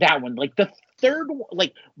it's that one, like the third one,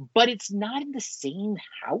 like, but it's not in the same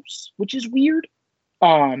house, which is weird.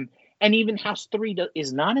 And even House 3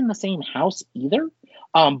 is not in the same house either.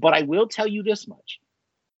 But I will tell you this much.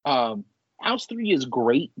 House 3 is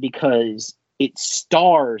great because it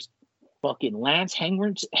stars fucking Lance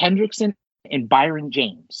Hendrickson and Byron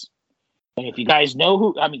James. And if you guys know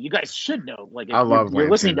who, I mean, you guys should know. Like, if you're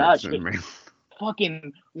listening to us,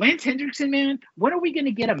 fucking Lance Hendrickson, man, when are we going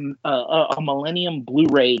to get a Millennium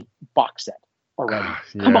Blu-ray box set already?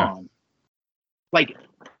 Come on. Like,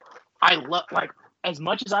 I love, like, as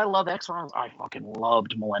much as I love X-Files, I fucking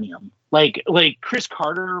loved Millennium. Like Chris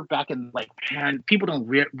Carter back in, like, man, people don't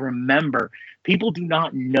remember. People do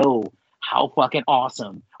not know how fucking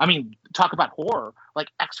awesome. I mean, talk about horror. Like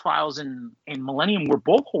X-Files and Millennium were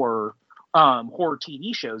both horror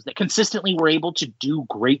TV shows that consistently were able to do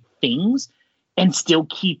great things and still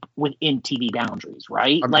keep within TV boundaries,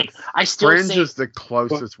 right? Like I still Fringe is the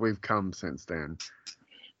closest we've come since then.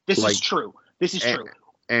 This is true. This is true.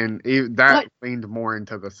 And that leaned more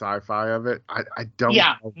into the sci-fi of it. I don't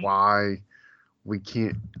know why we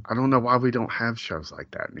can't. I don't know why we don't have shows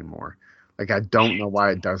like that anymore. Like I don't know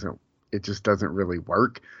why it just doesn't really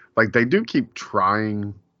work. Like they do keep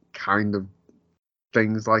trying kind of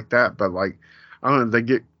things like that, but like I don't know, they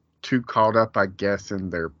get too caught up, I guess,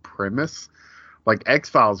 in their premise. Like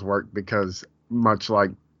X-Files worked because much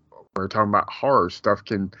like we're talking about horror stuff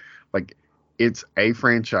can like. It's a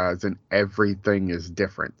franchise and everything is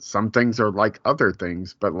different. Some things are like other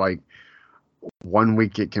things, but like one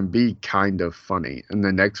week it can be kind of funny and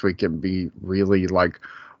the next week it can be really like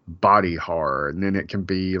body horror. And then it can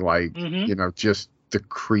be like, you know, just the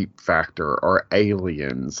creep factor or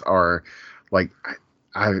aliens or like,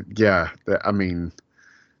 I mean,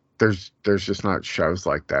 there's just not shows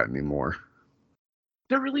like that anymore.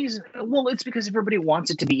 There really isn't. Well, it's because everybody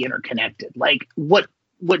wants it to be interconnected. Like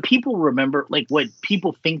what people remember, like what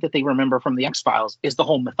people think that they remember from the X-Files is the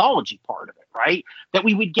whole mythology part of it, right? That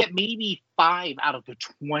we would get maybe 5 out of the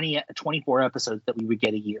 24 episodes that we would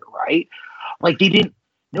get a year, right? Like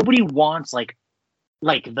nobody wants like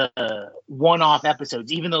the one-off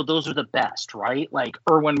episodes, even though those are the best, right? Like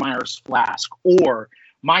Erwin Meyer's Flask, or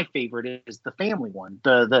my favorite is the family one.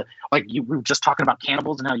 The like we were just talking about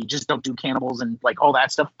cannibals and how you just don't do cannibals and like all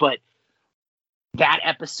that stuff, but that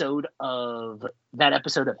episode of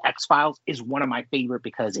X-Files is one of my favorite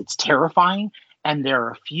because it's terrifying and there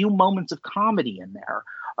are a few moments of comedy in there.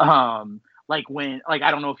 Like when, like,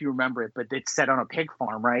 I don't know if you remember it, but it's set on a pig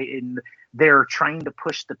farm, right? And they're trying to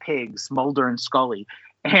push the pigs, Mulder and Scully,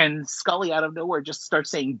 and Scully out of nowhere just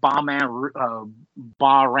starts saying "ba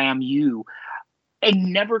ram you,"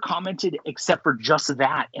 and never commented except for just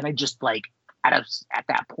that. And I just like, at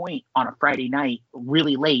that point on a Friday night,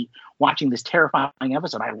 really late, watching this terrifying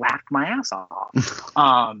episode, I laughed my ass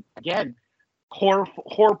off. Again,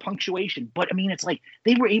 horror punctuation, but I mean, it's like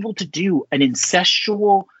they were able to do an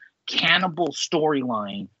incestual cannibal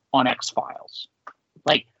storyline on X-Files.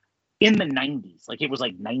 Like in the 90s, like it was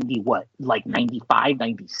like 90, what, like 95,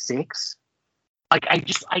 96. Like I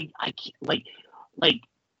can't, like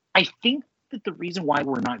I think that the reason why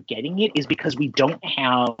we're not getting it is because we don't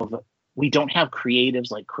have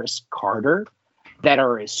creatives like Chris Carter that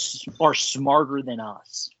are smarter than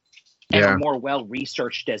us and are more well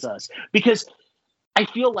researched as us. Because I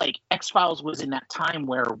feel like X-Files was in that time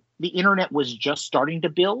where the internet was just starting to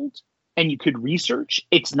build and you could research.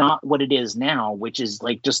 It's not what it is now, which is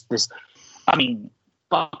like just this. I mean,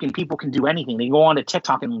 fucking people can do anything. They go on to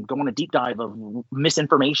TikTok and go on a deep dive of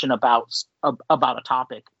misinformation about a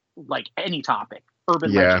topic, like any topic,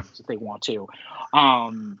 urban legends if they want to.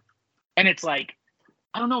 And it's like,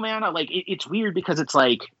 I don't know, man. It's weird because it's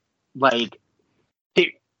like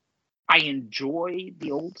I enjoy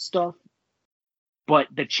the old stuff, but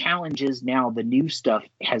the challenge is now the new stuff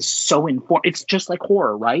has so informed. It's just like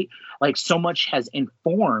horror, right? Like so much has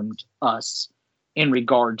informed us in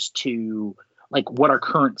regards to like what our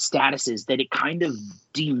current status is that it kind of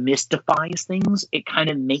demystifies things. It kind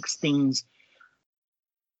of makes things.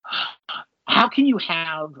 How can you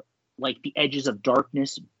have like the edges of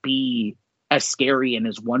darkness be as scary and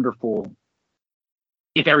as wonderful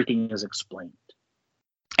if everything is explained?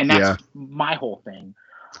 And that's my whole thing.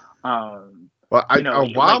 Well,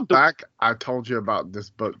 a while back, I told you about this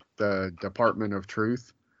book, The Department of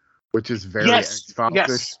Truth, which is very X-Files-ish.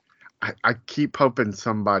 Yes. I keep hoping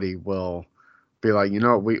somebody will be like,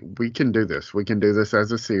 we can do this. We can do this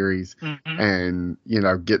as a series and,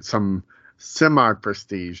 get some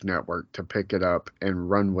semi-prestige network to pick it up and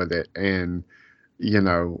run with it. And,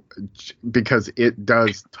 because it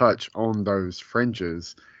does touch on those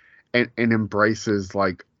fringes and embraces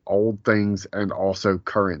like old things and also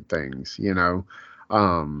current things,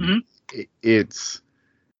 it's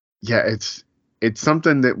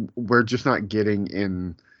something that we're just not getting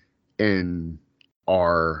in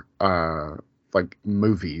our like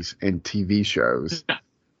movies and TV shows.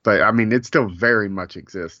 But I mean, it still very much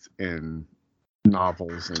exists in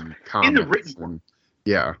novels and comics. In the written form.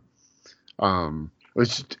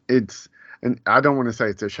 And I don't want to say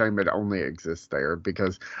it's a shame it only exists there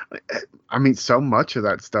because, I mean, so much of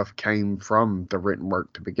that stuff came from the written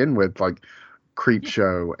work to begin with, like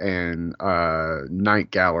Creepshow and Night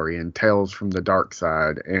Gallery and Tales from the Dark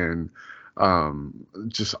Side and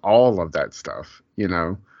just all of that stuff,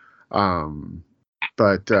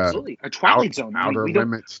 But absolutely, a Twilight Zone, Outer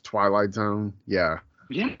Limits, Twilight Zone,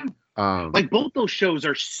 like both those shows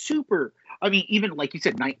are super. I mean, even like you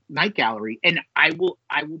said, Night Gallery, and I will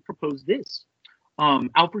propose this.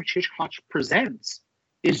 Alfred Hitchcock Presents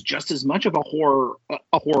is just as much of a horror.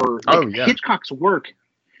 Hitchcock work,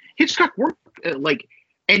 like,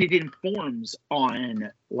 and it informs on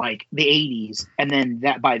like the 80s, and then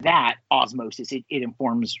that by that osmosis, it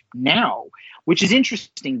informs now, which is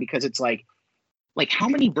interesting because it's like how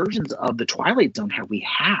many versions of the Twilight Zone have we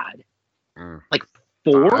had? Like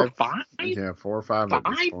 4 or 5? Yeah, 4 or 5 at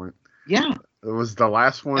this point. Yeah. It was the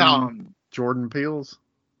last one, Jordan Peele's?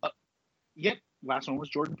 Yep, last one was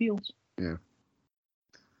Jordan Peele's. Yeah.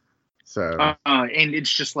 So. And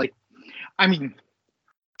it's just like, I mean,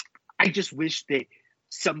 I just wish that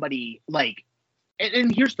somebody like,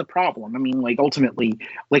 and here's the problem. I mean, like ultimately,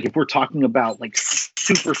 like if we're talking about like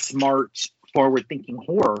super smart, forward-thinking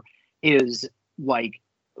horror, is like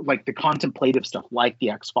the contemplative stuff, like the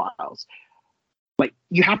X-Files. Like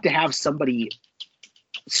you have to have somebody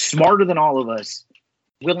smarter than all of us,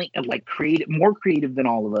 willing, like more creative than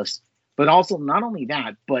all of us, but also not only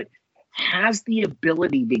that, but has the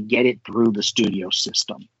ability to get it through the studio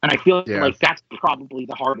system. And I feel like that's probably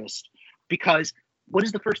the hardest, because what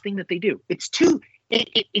is the first thing that they do? It's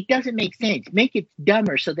it doesn't make sense. Make it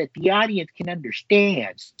dumber so that the audience can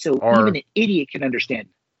understand. So even an idiot can understand.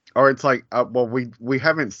 Or it's like, well, we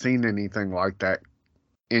haven't seen anything like that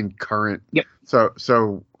in current. Yep.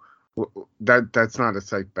 So that's not a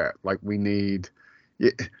safe bet. Like we need.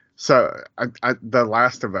 So The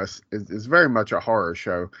Last of Us is very much a horror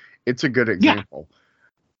show. It's a good example.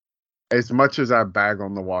 Yeah. As much as I bag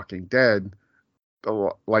on The Walking Dead,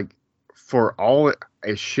 like for all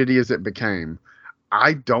as shitty as it became,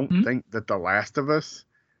 I don't think that The Last of Us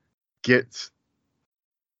gets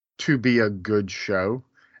to be a good show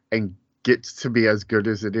and gets to be as good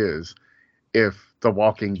as it is if The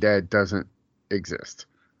Walking Dead doesn't exist.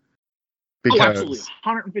 Because, absolutely,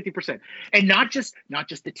 150%, and not just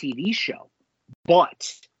the TV show,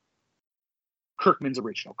 but Kirkman's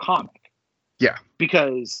original comic. Yeah,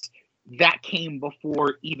 because that came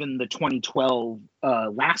before even the 2012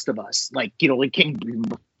 Last of Us. Like, it came,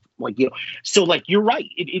 like, so like you're right.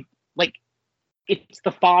 It like it's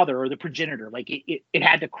the father or the progenitor. Like it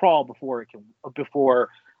had to crawl before it can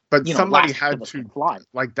But somebody last had of us to can fly.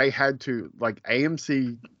 like they had to like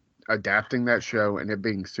AMC adapting that show and it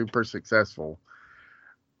being super successful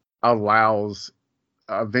allows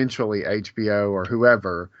eventually HBO or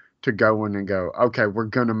whoever to go in and go, okay, we're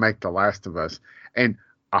going to make The Last of Us. And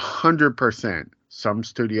 100% some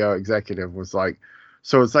studio executive was like,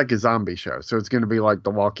 so it's like a zombie show. So it's going to be like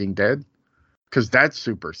The Walking Dead because that's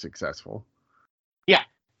super successful. Yeah.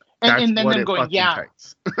 And then them going, yeah.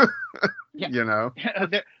 Takes. Yeah. You know?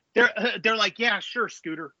 They're like, yeah, sure,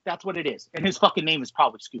 Scooter. That's what it is. And his fucking name is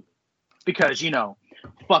probably Scooter. Because,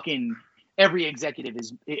 fucking every executive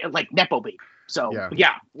is like Nepo baby. So,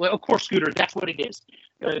 yeah, well, of course, Scooter, that's what it is.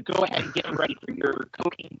 Go ahead and get ready for your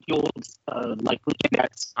cocaine-fueled, weekend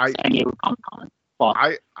at San Diego Comic-Con.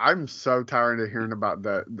 I'm so tired of hearing about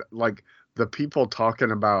the people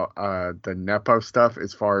talking about the Nepo stuff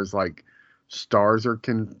as far as, like, stars are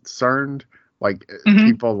concerned. Like,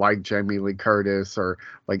 people like Jamie Lee Curtis or,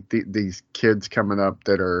 like, these kids coming up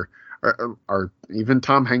that are even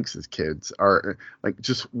Tom Hanks's kids are, like,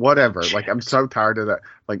 just whatever. Like, I'm so tired of that.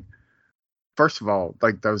 Like, first of all,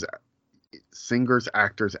 like those singers,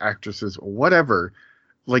 actors, actresses, whatever,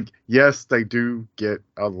 like, yes, they do get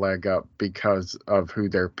a leg up because of who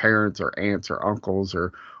their parents or aunts or uncles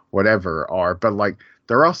or whatever are, but like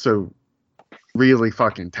they're also really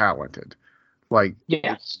fucking talented. Like,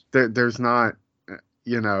 yes, there's not,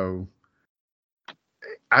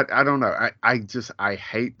 I don't know. I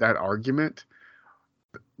hate that argument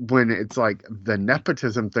when it's like the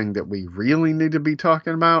nepotism thing that we really need to be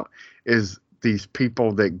talking about is these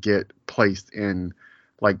people that get placed in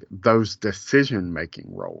like those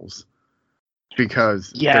decision-making roles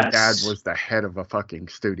because their dad was the head of a fucking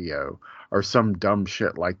studio or some dumb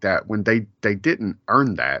shit like that when they didn't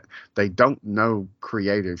earn that. They don't know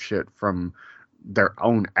creative shit from their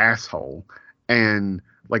own asshole. And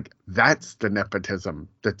like, that's the nepotism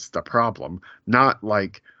that's the problem. Not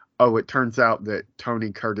like, oh, it turns out that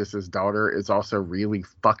Tony Curtis's daughter is also really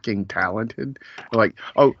fucking talented. Like,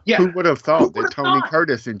 oh, who would have thought that Tony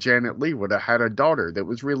Curtis and Janet Leigh would have had a daughter that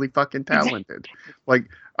was really fucking talented? Like,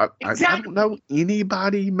 I don't know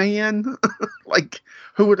anybody, man. Like,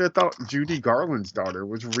 who would have thought Judy Garland's daughter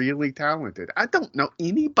was really talented? I don't know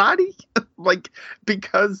anybody. Like,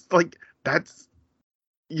 because, like, that's,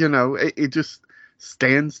 it just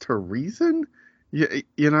stands to reason.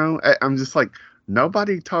 I'm just like,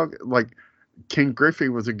 nobody like Ken Griffey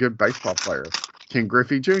was a good baseball player. Ken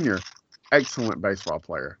Griffey Jr., excellent baseball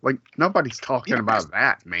player. Like, nobody's talking about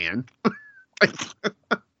that, man.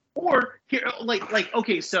 Or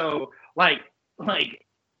okay, so like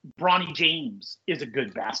Bronny James is a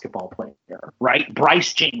good basketball player, right?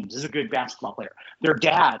 Bryce James is a good basketball player. Their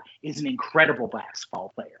dad is an incredible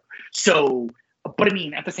basketball player. So, but I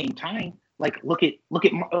mean, at the same time, like, look at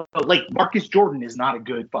like Marcus Jordan is not a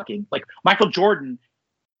good fucking, like, Michael Jordan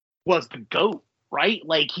was the GOAT, right?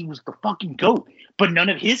 Like, he was the fucking GOAT, but none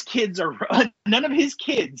of his kids are basketball.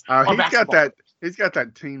 He's got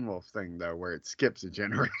that Teen Wolf thing though, where it skips a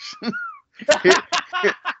generation.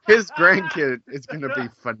 his grandkid is going to be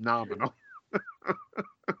phenomenal.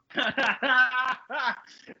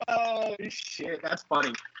 Oh shit, that's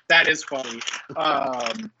funny. That is funny.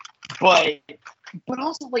 But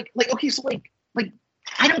also like okay, so like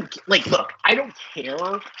I don't like, look, I don't care,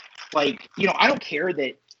 like, I don't care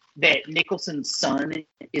that Nicholson's son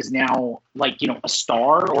is now, like, a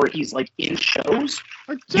star or he's like in shows.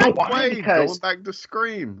 Like Jack Quaid going back to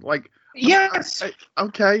Scream, like, yes,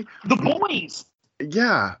 okay, The Boys.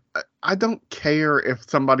 Yeah, I don't care if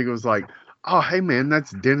somebody was like, oh, hey man,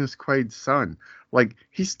 that's Dennis Quaid's son. Like,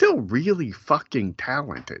 he's still really fucking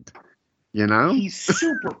talented. He's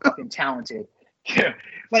super fucking talented.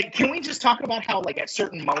 Like, can we just talk about how, like, at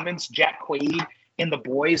certain moments, Jack Quaid in The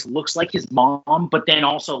Boys looks like his mom, but then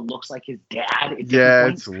also looks like his dad?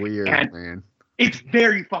 It's weird, man. It's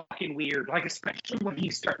very fucking weird. Like, especially when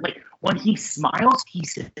when he smiles,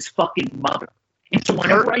 he's his fucking mother. And so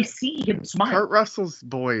whenever I see him smile, Kurt Russell's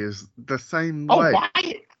boy is the same way. Oh,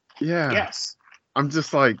 Wyatt. Yeah. Yes. I'm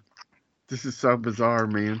just like, this is so bizarre,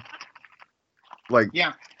 man. Like,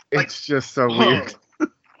 it's just so weird.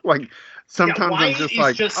 Like, sometimes I'm just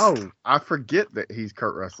like, oh, I forget that he's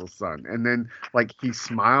Kurt Russell's son. And then, like, he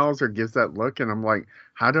smiles or gives that look, and I'm like,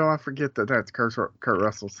 how do I forget that that's Kurt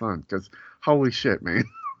Russell's son? Because, holy shit, man.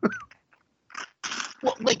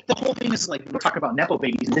 Well, like, the whole thing is, like, we're talking about Nepo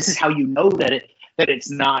babies, and this is how you know that it's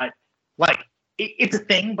not, like, it's a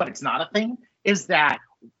thing, but it's not a thing, is that,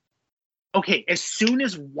 okay, as soon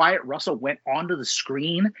as Wyatt Russell went onto the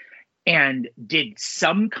screen and did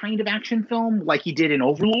some kind of action film like he did in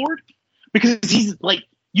Overlord, because he's like,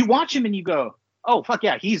 you watch him and you go, oh fuck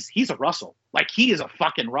yeah, he's a Russell. Like he is a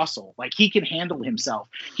fucking Russell. Like he can handle himself.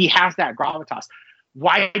 He has that gravitas.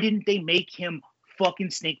 Why didn't they make him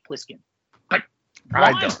fucking Snake Plissken? Like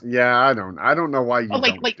why? I don't know why you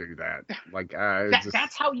don't do that. Like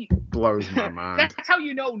that's how you blows my mind. That's how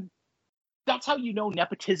you know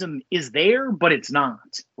nepotism is there, but it's not,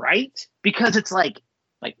 right? Because it's like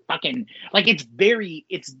fucking like it's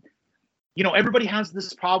everybody has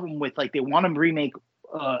this problem with like they want to remake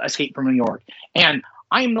Escape from New York, and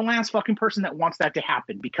I am the last fucking person that wants that to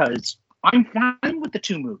happen because I'm fine with the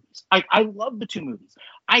two movies. I love the two movies.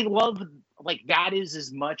 I love like that is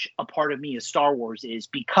as much a part of me as Star Wars is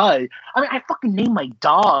because I fucking named my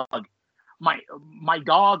dog my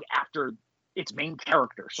dog after its main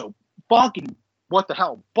character. So fucking what the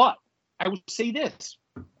hell? But I would say this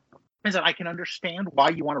is that I can understand why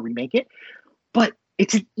you want to remake it, but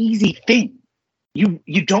it's an easy thing.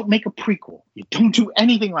 You don't make a prequel. You don't do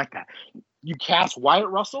anything like that. You cast Wyatt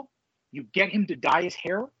Russell, you get him to dye his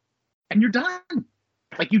hair, and you're done.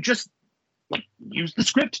 Like you just like use the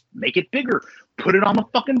script, make it bigger, put it on the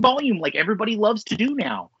fucking volume like everybody loves to do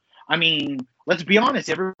now. I mean, let's be honest,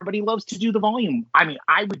 everybody loves to do the volume. I mean,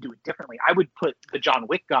 I would do it differently. I would put the John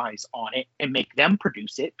Wick guys on it and make them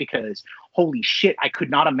produce it because holy shit, I could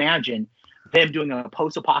not imagine them doing a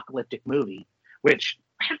post-apocalyptic movie, which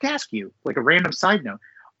I have to ask you, like a random side note,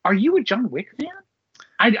 are you a John Wick fan?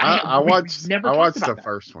 I watched the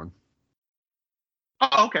first one.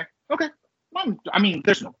 Oh, okay. I mean,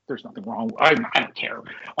 there's nothing wrong. I don't care.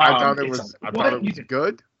 I thought it was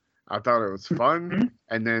good. I thought it was fun, mm-hmm.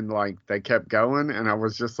 And then like they kept going, and I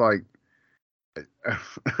was just like,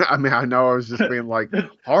 I mean, I know I was just being like,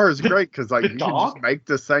 horror is great because like you can just make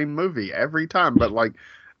the same movie every time, but like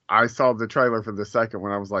I saw the trailer for the second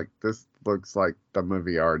one, I was like, this looks like the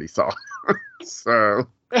movie I already saw, so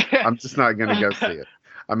I'm just not gonna go see it.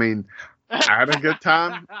 I mean, I had a good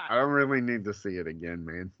time. I don't really need to see it again,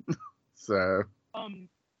 man. So the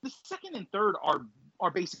second and third are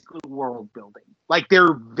basically world building. Like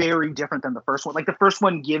they're very different than the first one. Like the first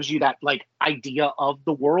one gives you that like idea of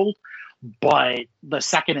the world, but the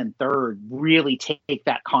second and third really take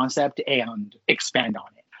that concept and expand on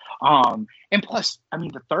it. And plus, I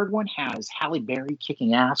mean, the third one has Halle Berry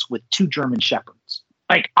kicking ass with 2 German shepherds.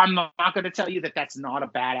 Like, I'm not going to tell you that that's not a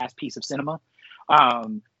badass piece of cinema.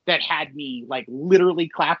 That had me like literally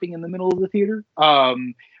clapping in the middle of the theater.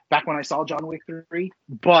 Back when I saw John Wick 3,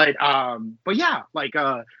 but yeah, like,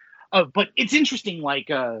 but it's interesting, like,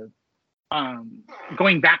 going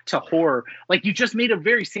back to horror, like you just made a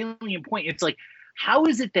very salient point. It's like, how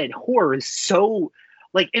is it that horror is so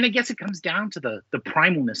like, and I guess it comes down to the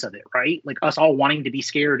primalness of it, right? Like us all wanting to be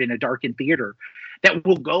scared in a darkened theater that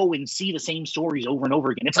we'll go and see the same stories over and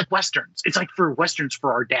over again. It's like Westerns. It's like for Westerns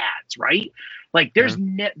for our dads, right? Like there's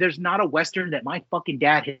not a Western that my fucking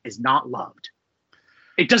dad has not loved.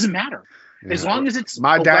 It doesn't matter. Yeah. As long as it's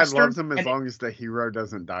my dad Western, loves him as long as the hero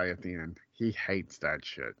doesn't die at the end. He hates that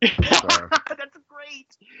shit. So. That's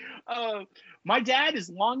great. My dad, as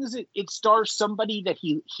long as it stars somebody that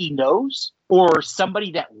he knows or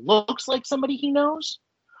somebody that looks like somebody he knows,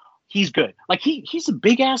 he's good. Like he's a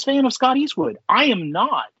big ass fan of Scott Eastwood. I am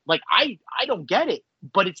not. Like I don't get it,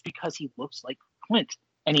 but it's because he looks like Clint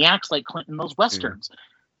and he acts like Clint in those Westerns,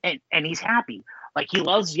 and he's happy. Like he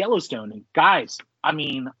loves Yellowstone. And guys, I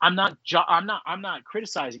mean, I'm not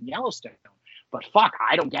criticizing Yellowstone, but fuck,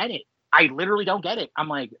 I don't get it. I literally don't get it. I'm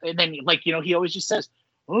like, and then like, you know, he always just says,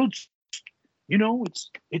 oh,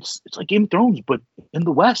 it's like Game of Thrones, but in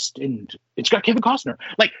the West, and it's got Kevin Costner.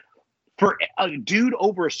 Like for a dude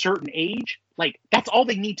over a certain age, like that's all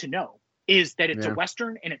they need to know is that it's a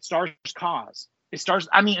Western and it stars Cos. It stars,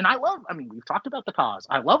 we've talked about the Cos.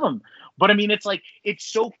 I love them. But I mean, it's like, it's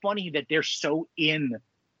so funny that they're so in,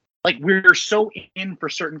 like we're so in for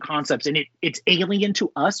certain concepts and it's alien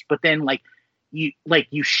to us, but then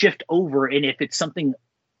you shift over, and if it's something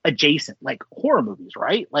adjacent, like horror movies,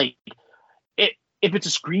 right? Like if it's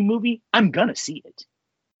a Scream movie, I'm gonna see it.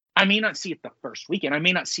 I may not see it the first weekend. I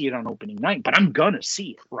may not see it on opening night, but I'm gonna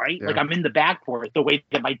see it, right? Yeah. Like I'm in the bag for it the way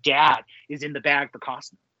that my dad is in the bag for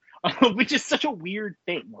Costner, which is such a weird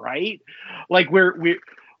thing, right? Like we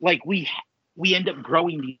end up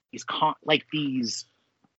growing these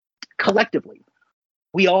collectively.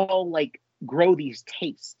 We all like grow these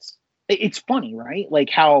tastes. It's funny, right? Like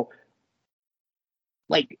how,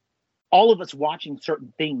 like all of us watching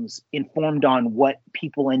certain things informed on what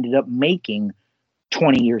people ended up making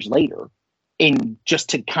 20 years later, and just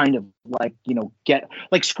to kind of like, you know, get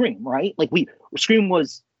like Scream, right? Like Scream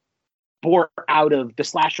was born out of the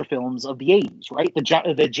slasher films of the 80s, right?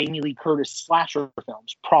 The Jamie Lee Curtis slasher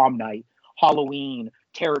films, Prom Night, Halloween,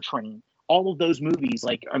 Terror Train, all of those movies.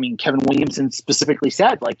 Like, I mean, Kevin Williamson specifically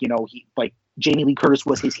said, like, you know, he like Jamie Lee Curtis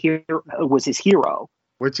was his hero.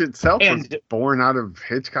 Which itself was born out of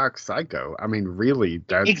Hitchcock's Psycho. I mean, really,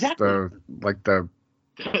 that's exactly.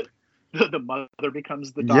 the mother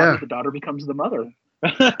becomes the daughter, the daughter becomes the mother.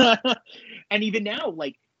 And even now,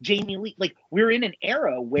 like Jamie Lee, like we're in an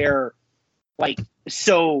era where, like,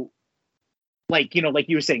 so, like, you know, like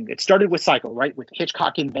you were saying, it started with Psycho, right? With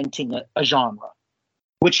Hitchcock inventing a genre,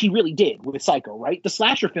 which he really did with Psycho, right? The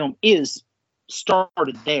slasher film is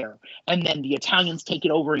started there, and then the Italians take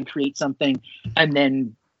it over and create something, and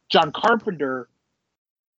then John Carpenter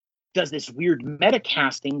does this weird meta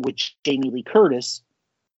casting with Jamie Lee Curtis,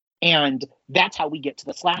 and that's how we get to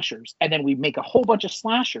the slashers. And then we make a whole bunch of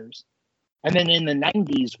slashers, and then in the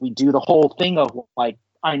 90s we do the whole thing of like,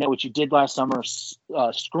 I Know What You Did Last Summer,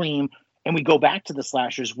 Scream, and we go back to the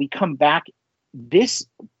slashers. We come back this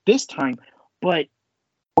time, but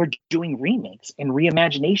we're doing remakes and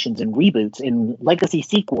reimaginations and reboots and legacy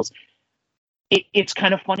sequels. It's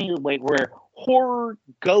kind of funny the way where horror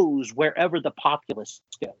goes wherever the populace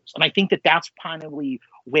goes. And I think that that's finally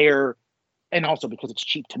where, and also because it's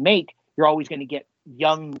cheap to make, you're always going to get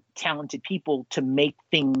young, talented people to make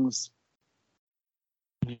things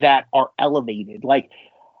that are elevated, like,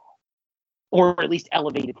 or at least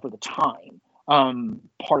elevated for the time.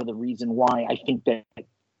 Part of the reason why I think that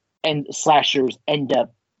and slashers end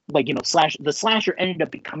up, like, you know, the slasher ended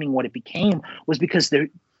up becoming what it became was because there.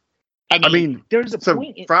 I mean there's a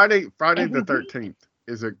point. Friday the 13th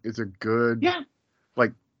is a good,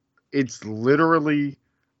 like, it's literally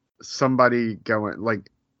somebody going,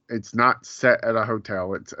 like, it's not set at a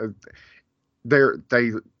hotel. It's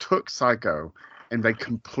they took Psycho and they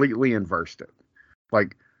completely inversed it.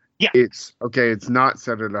 Like, it's okay. It's not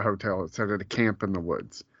set at a hotel. It's set at a camp in the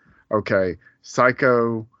woods. Okay,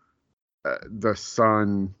 Psycho, the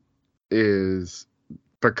son is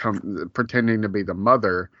pretending to be the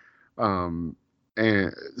mother,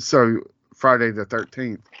 and so Friday the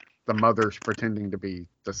 13th, the mother's pretending to be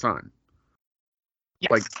the son.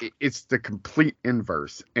 Yes. Like, it's the complete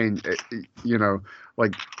inverse, and you know,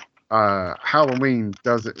 like, Halloween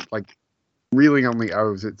doesn't, like, really only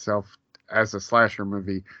owes itself as a slasher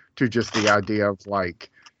movie to just the idea of,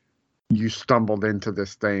 like, you stumbled into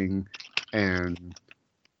this thing and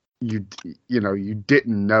you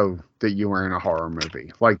didn't know that you were in a horror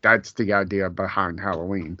movie. Like, that's the idea behind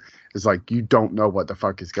Halloween, is like, you don't know what the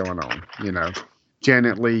fuck is going on, you know.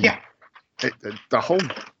 Janet Leigh, the whole,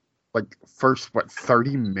 like, first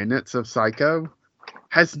 30 minutes of Psycho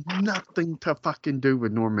has nothing to fucking do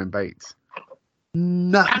with Norman Bates.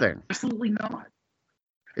 Nothing. Absolutely not.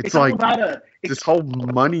 It's like about this whole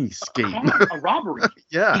money scheme. A robbery.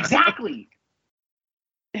 Yeah. Exactly.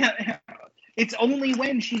 It's only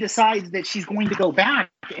when she decides that she's going to go back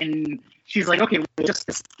and she's like, okay, well, just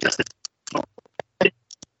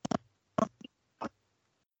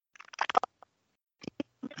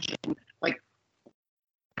like,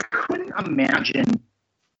 I couldn't imagine.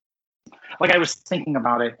 Like, I was thinking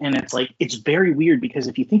about it, and it's like, it's very weird because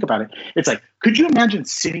if you think about it, it's like, could you imagine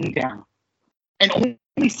sitting down and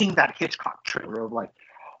only seeing that Hitchcock trailer of like,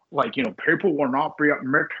 you know, people will not be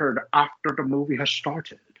admitted after the movie has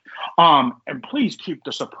started. And please keep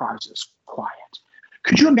the surprises quiet.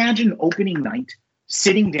 Could you imagine opening night,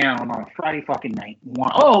 sitting down on a Friday fucking night,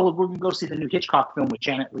 we're going to go see the new Hitchcock film with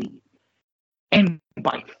Janet Leigh. And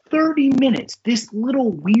by 30 minutes, this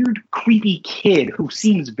little weird, creepy kid who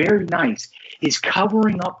seems very nice is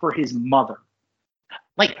covering up for his mother.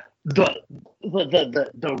 Like, the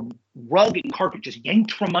rug and carpet just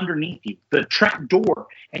yanked from underneath you, the trap door,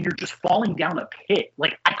 and you're just falling down a pit.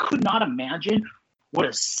 Like, I could not imagine what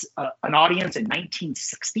an audience in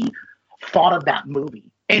 1960 thought of that movie.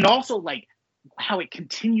 And also, like, how it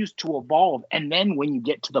continues to evolve. And then when you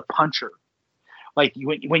get to the puncher, like,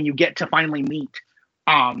 when you get to finally meet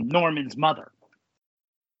Norman's mother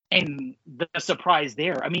and the surprise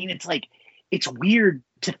there. I mean, it's like, it's weird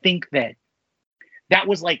to think that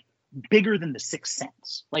was like bigger than The Sixth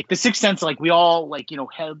Sense. Like, The Sixth Sense, like, we all, like, you know,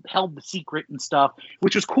 held the secret and stuff,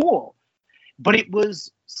 which was cool. But it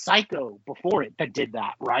was Psycho before it that did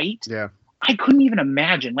that, right? Yeah. I couldn't even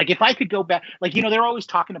imagine. Like, if I could go back, like, you know, they're always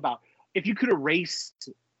talking about if you could erase,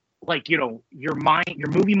 like, you know, your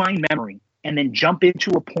movie mind memory, and then jump into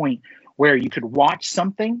a point where you could watch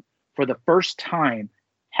something for the first time,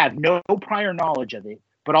 have no prior knowledge of it,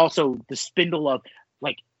 but also the spindle of,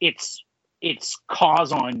 like, its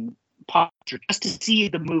cause on pop culture, just to see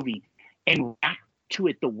the movie and react to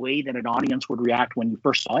it the way that an audience would react when you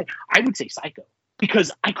first saw it, I would say Psycho.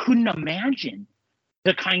 Because I couldn't imagine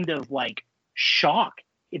the kind of, like, shock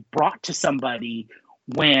it brought to somebody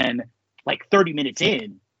when, like, 30 minutes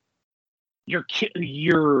in, your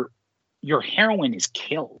heroine is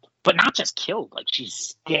killed, but not just killed, like she's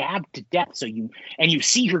stabbed to death. So you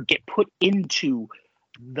see her get put into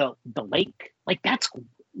the lake. Like, that's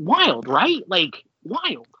wild, right? Like,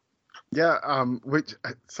 wild. Yeah.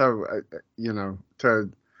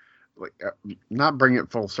 To like not bring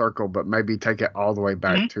it full circle, but maybe take it all the way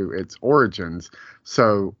back to its origins.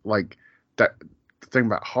 So, like, that the thing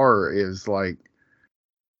about horror is, like,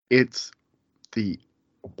 it's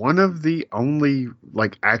one of the only,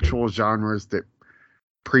 like, actual genres that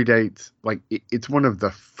predates, like, it's one of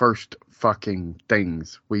the first fucking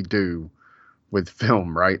things we do with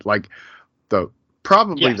film, right? Like,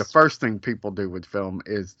 probably the first thing people do with film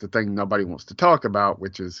is the thing nobody wants to talk about,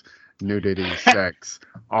 which is nudity, sex,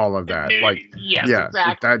 all of that. Like,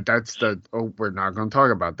 exactly. That's we're not going to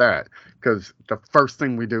talk about that, because the first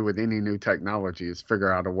thing we do with any new technology is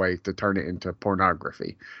figure out a way to turn it into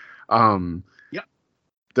pornography.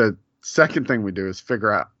 The second thing we do is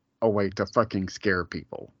figure out a way to fucking scare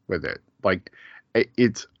people with it. Like,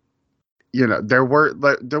 it's, there was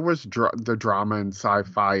the drama and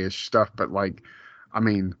sci-fi-ish stuff, but, like, I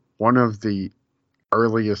mean, one of the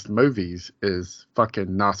earliest movies is fucking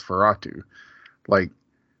Nosferatu. Like,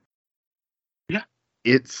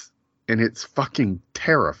 it's fucking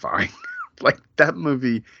terrifying. Like, that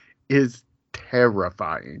movie is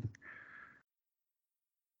terrifying.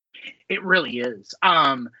 It really is.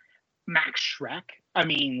 Max Schreck. I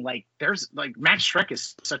mean, like, there's, like, Max Schreck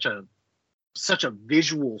is such a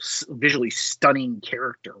visually stunning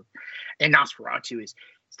character, and Nosferatu is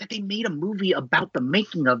that they made a movie about the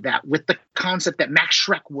making of that, with the concept that Max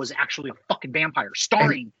Schreck was actually a fucking vampire,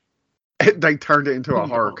 starring. And they turned it into a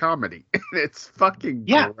horror comedy. It's fucking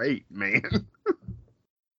great, man.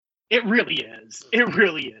 It really is. It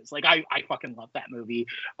really is. Like, I fucking love that movie.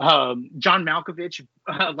 John Malkovich,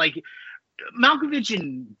 Malkovich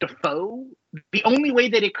and Defoe, the only way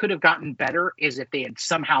that it could have gotten better is if they had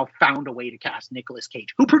somehow found a way to cast Nicolas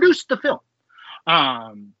Cage, who produced the film.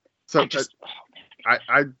 I just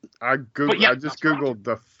googled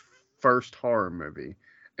the first horror movie,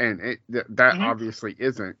 and that obviously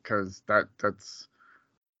isn't, because that's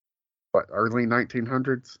what, early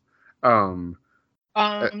 1900s,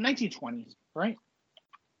 1920s, right?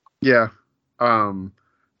 Yeah.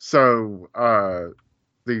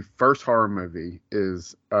 The first horror movie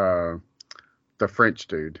is the French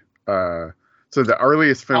dude. So the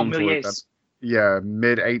earliest films were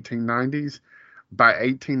mid 1890s. By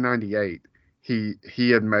 1898, he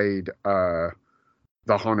had made The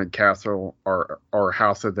Haunted Castle, or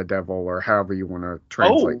House of the Devil, or however you want to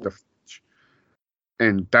translate the French.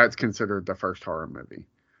 And that's considered the first horror movie.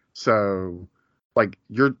 So, like,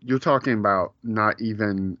 you're talking about not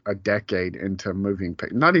even a decade into moving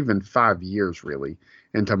pictures, not even 5 years really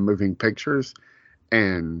into moving pictures,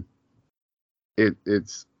 and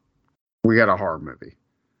it's we got a horror movie,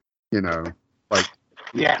 like,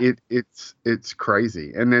 it's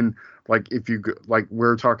crazy. And then, like, if you like,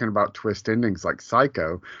 we're talking about twist endings, like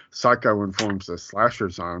Psycho informs the slasher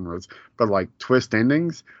genres, but, like, twist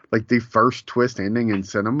endings, like, the first twist ending in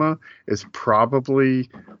cinema is probably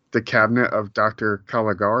The Cabinet of Dr.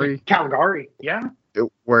 Caligari.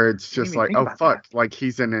 Where it's just like, oh fuck, that. Like,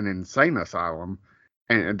 he's in an insane asylum,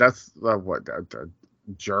 and that's what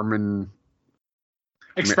German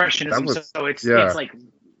expressionism. So it's like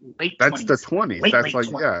late. That's 20s. The 20s. That's like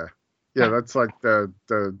 20s. Yeah. That's like the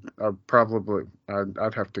probably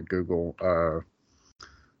I'd have to Google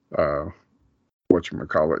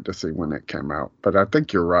whatchamacallit to see when it came out, but I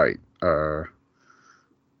think you're right. It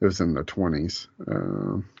was in the 20s.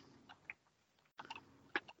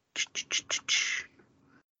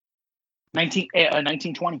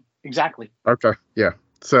 1920 exactly. Okay, yeah.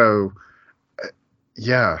 So,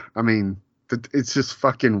 yeah, I mean, it's just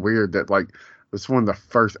fucking weird that, like, it's one of the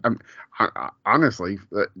first. Honestly,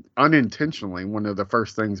 unintentionally, one of the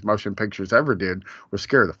first things motion pictures ever did was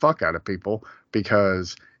scare the fuck out of people,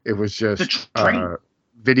 because it was just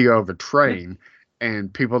video of a train,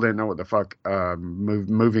 and people didn't know what the fuck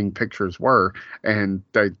moving pictures were, and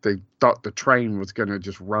they thought the train was going to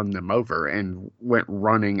just run them over, and went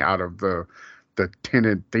running out of the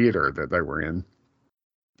tinted theater that they were in.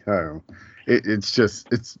 Oh,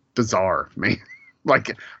 it's bizarre, man.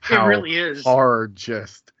 Like, how it really is. Horror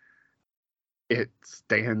just, it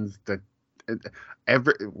stands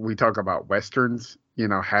we talk about Westerns,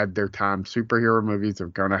 had their time. Superhero movies are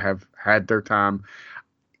going to have had their time.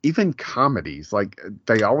 Even comedies, like,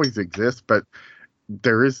 they always exist, but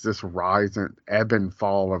there is this rise and ebb and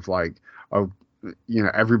fall of, like,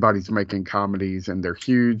 everybody's making comedies and they're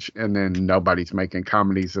huge, and then nobody's making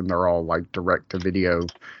comedies and they're all like direct to video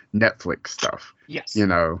Netflix stuff. Yes.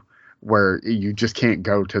 Where you just can't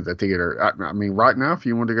go to the theater. I mean, right now, if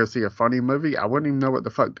you want to go see a funny movie, I wouldn't even know what the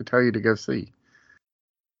fuck to tell you to go see.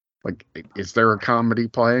 Like, is there a comedy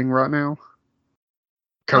playing right now?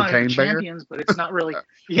 Cocaine Bear? Champions, but it's not really.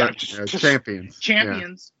 Yeah, Champions.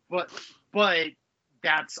 Champions, yeah. but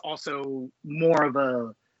that's also more of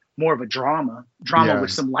a drama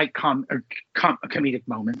with some light comedic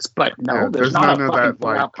moments. But no, there's not a fucking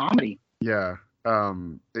full-out comedy. Yeah.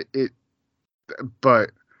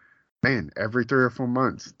 But man, every 3 or 4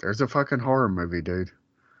 months, there's a fucking horror movie, dude.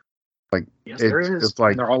 Like, yes, there is. It's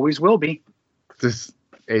like, and there always will be.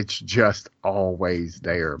 It's just always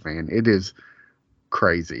there, man. It is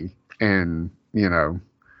crazy, and I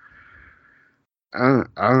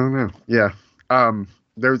don't know. Yeah.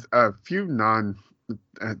 There's a few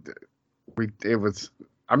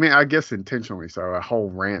I guess intentionally so, a whole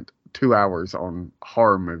rant, 2 hours on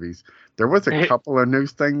horror movies. There was a couple of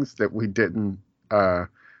news things that we didn't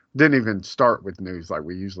even start with news like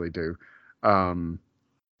we usually do. All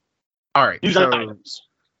right. News items.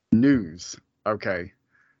 News. Okay.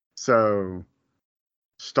 So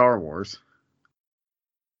Star Wars,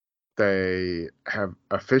 they have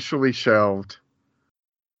officially shelved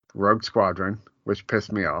Rogue Squadron, which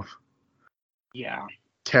pissed me off. Yeah.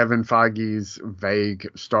 Kevin Feige's vague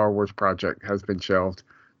Star Wars project has been shelved.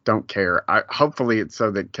 Don't care. Hopefully it's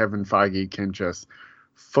so that Kevin Feige can just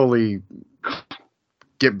fully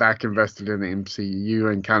get back invested in the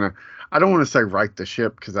MCU and kind of, I don't want to say right the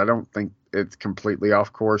ship, because I don't think it's completely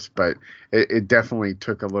off course, but it definitely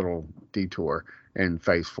took a little detour in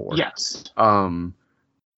Phase 4. Yes.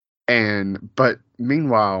 But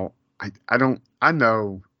meanwhile, I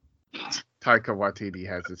know Taika Waititi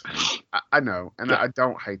has his fans. I know, and I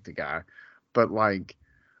don't hate the guy, but like,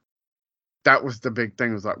 that was the big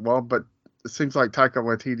thing. It was like, well, but it seems like Taika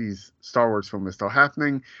Waititi's Star Wars film is still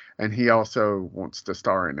happening, and he also wants to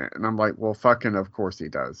star in it. And I'm like, well, fucking of course he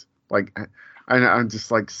does. Like, I'm just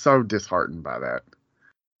like so disheartened by that.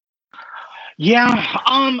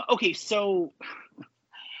 Yeah. Okay. So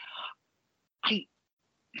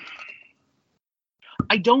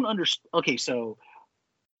I don't understand. Okay. So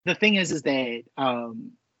the thing is that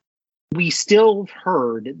we still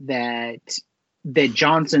heard that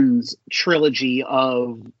Johnson's trilogy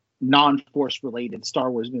of non-Force related Star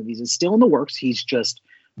Wars movies is still in the works. He's just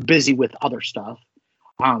busy with other stuff,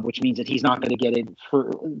 which means that he's not going to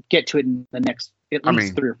get to it in the next at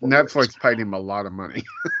least 3 or 4 Netflix years. paid him a lot of money.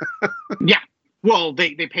 Yeah. Well,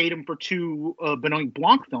 they paid him for 2 Benoit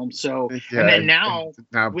Blanc films, so and then now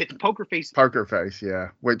with Poker Face, yeah.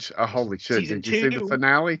 Which holy shit! Did you see the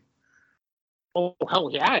finale? Oh hell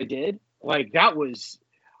yeah, I did. Like I was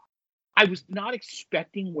not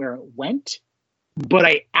expecting where it went, but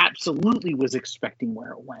I absolutely was expecting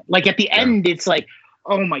where it went. Like at the end, it's like,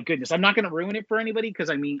 oh my goodness! I'm not going to ruin it for anybody because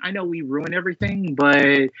I mean I know we ruin everything,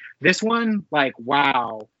 but this one, like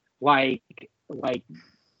wow, like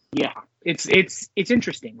yeah. It's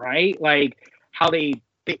interesting, right? Like how they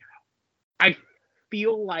I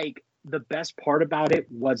feel like the best part about it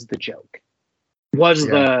was the joke. Was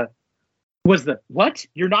the what?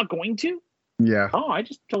 You're not going to? Yeah. Oh, I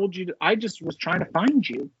just told you. I just was trying to find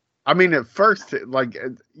you. I mean, at first, like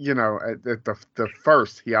at the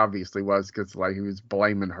first, he obviously was, because like he was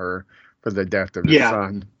blaming her for the death of his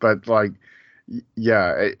son. But like,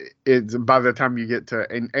 it's by the time you get to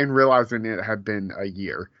and realizing it had been a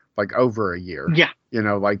year. Like over a year. Yeah.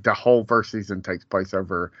 Like the whole first season takes place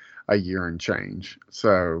over a year and change.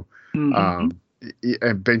 So, and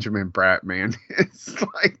Benjamin Bratt, man, it's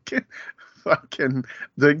like fucking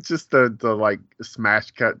the like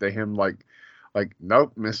smash cut to him, like,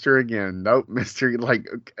 nope, Mr. again. Nope, Mr. Like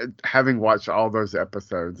having watched all those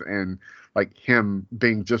episodes and like him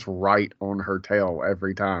being just right on her tail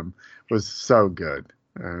every time was so good.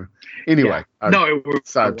 Anyway, no,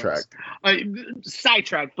 sidetracked.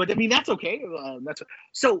 Sidetracked, but I mean that's okay. That's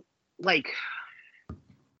so like.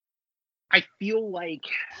 I feel like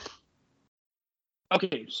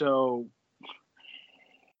okay. So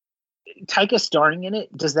Taika starring in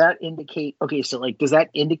it. Does that indicate? Okay, so like, does that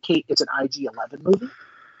indicate it's an IG-11 movie?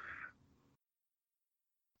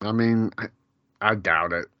 I mean, I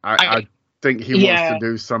doubt it. I think he wants to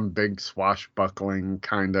do some big swashbuckling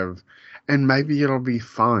kind of, and maybe it'll be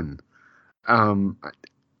fun.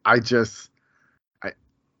 It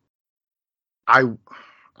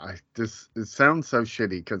sounds so shitty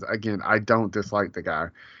because again, I don't dislike the guy.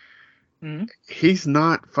 Mm-hmm. He's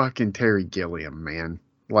not fucking Terry Gilliam, man.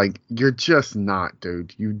 Like you're just not,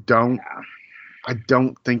 dude. You don't. Yeah. I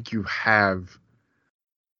don't think you have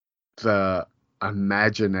the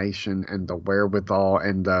imagination and the wherewithal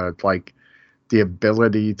and the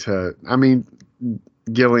ability to, I mean,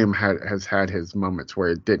 Gilliam has had his moments where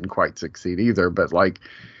it didn't quite succeed either, but like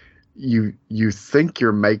you think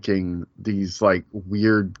you're making these like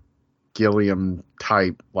weird Gilliam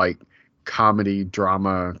type like comedy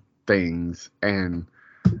drama things, and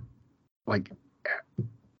like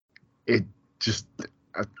it just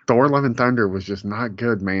Thor: Love and Thunder was just not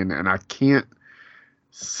good, man, and I can't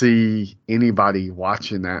see anybody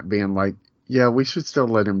watching that being like, yeah, we should still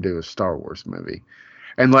let him do a Star Wars movie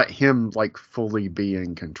and let him like fully be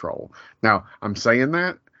in control. Now, I'm saying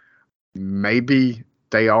that maybe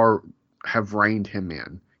they have reined him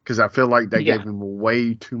in, because I feel like they gave him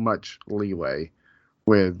way too much leeway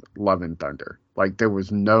with Love and Thunder. Like there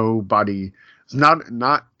was nobody, it's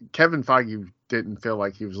not Kevin Feige didn't feel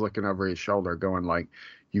like he was looking over his shoulder going like,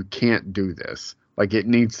 you can't do this. Like it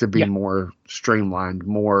needs to be more streamlined,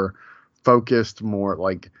 more focused, more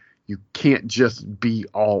like you can't just be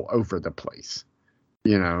all over the place,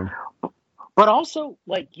 you know? But also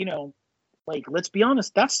like, you know, like, let's be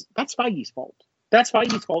honest, that's Feige's fault. That's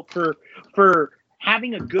Feige's fault for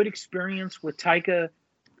having a good experience with Taika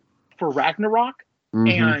for Ragnarok,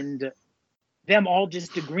 and them all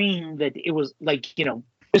just agreeing that it was like, you know,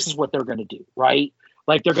 this is what they're going to do, right?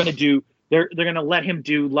 Like they're going to let him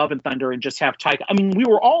do Love and Thunder and just have Taika. I mean, we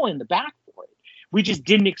were all in the back for it. We just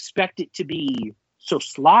didn't expect it to be so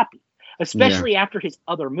sloppy, especially after his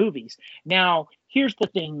other movies. Now, here's the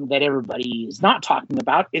thing that everybody is not talking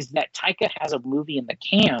about is that Taika has a movie in the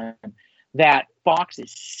can that Fox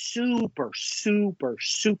is super, super,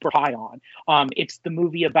 super high on. It's the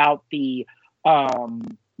movie about the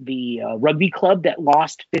rugby club that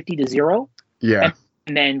lost 50-0. Yeah.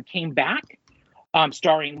 And then came back,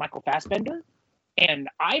 starring Michael Fassbender. And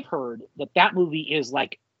I've heard that movie is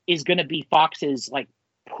going to be Fox's like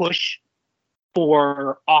push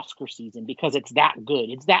for Oscar season, because it's that good.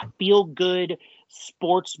 It's that feel good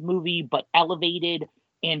sports movie, but elevated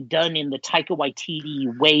and done in the Taika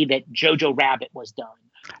Waititi way that Jojo Rabbit was done,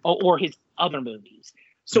 or his other movies.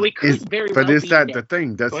 So it could very well be. But is that the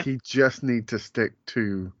thing? Does he just need to stick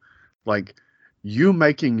to, like, you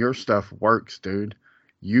making your stuff works, dude.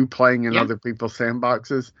 You playing in other people's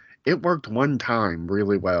sandboxes, it worked one time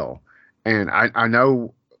really well. And I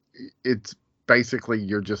know it's basically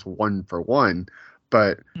you're just 1 for 1,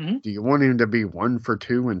 but do you want him to be 1 for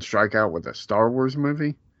 2 and strike out with a Star Wars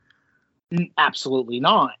movie? Absolutely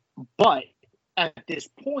not. But at this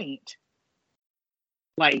point,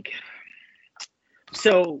 like,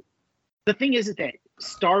 so the thing is that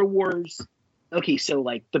Star Wars, okay, so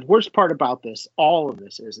like the worst part about this, all of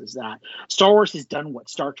this is that Star Wars has done what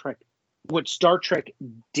Star Trek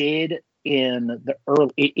did in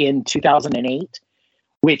 2008,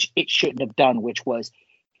 which it shouldn't have done, which was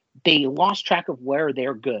they lost track of where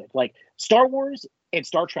they're good. Like Star Wars and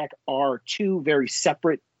Star Trek are two very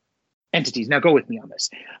separate entities. Now go with me on this.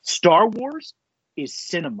 Star Wars is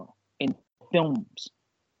cinema and films.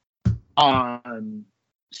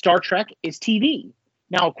 Star Trek is TV.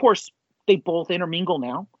 Now, of course, they both intermingle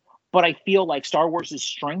now, but I feel like Star Wars'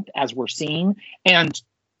 strength, as we're seeing, and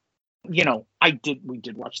you know, we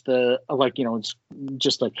did watch the, like, you know, it's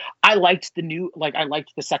just like, I liked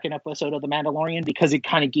the second episode of The Mandalorian because it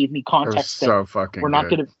kind of gave me context that so fucking we're not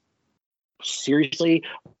going to, seriously,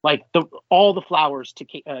 like all the flowers to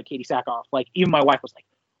Katie Sackhoff. Like even my wife was like,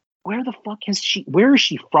 where is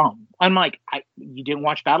she from? I'm like, you didn't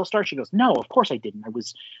watch Battlestar? She goes, no, of course I didn't. I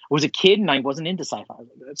was a kid and I wasn't into sci-fi. I was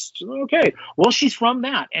like, that's okay. Well, she's from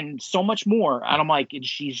that and so much more. And I'm like, and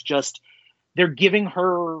she's just, they're giving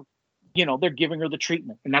her the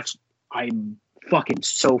treatment. And I'm fucking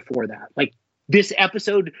so for that. Like this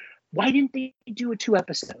episode, why didn't they do a 2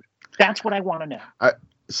 episode? That's what I want to know.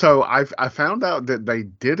 So I found out that they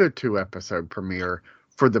did a 2 episode premiere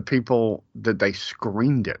for the people that they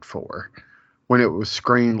screened it for, when it was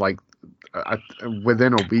screened like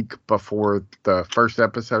within a week before the first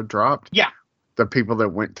episode dropped. Yeah. The people that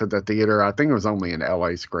went to the theater, I think it was only an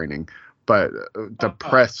LA screening, but the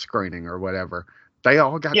press screening or whatever, they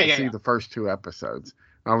all got to see the first 2 episodes.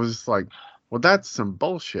 I was just like, well, that's some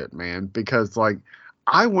bullshit, man, because like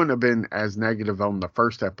I wouldn't have been as negative on the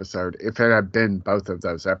first episode if it had been both of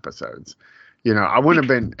those episodes. You know, I wouldn't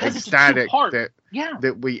have been ecstatic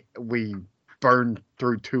that we burned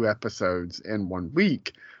through 2 episodes in 1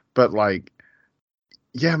 week. But like,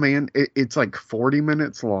 yeah, man, it's like 40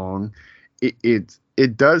 minutes long.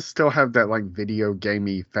 It does still have that like video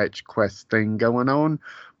gamey fetch quest thing going on,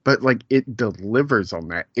 but like it delivers on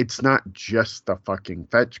that. It's not just the fucking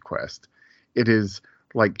fetch quest. It is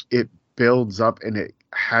like it builds up and it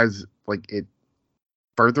has like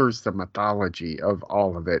furthers the mythology of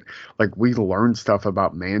all of it. Like, we learn stuff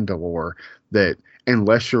about Mandalore that,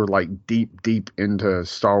 unless you're like deep into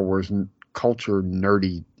Star Wars culture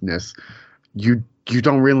nerdiness, you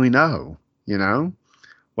don't really know, you know?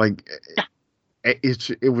 Like,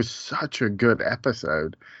 it was such a good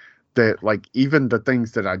episode that, like, even the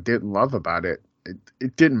things that I didn't love about it,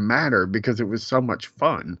 it didn't matter because it was so much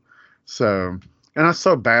fun. So, and I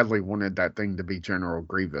so badly wanted that thing to be General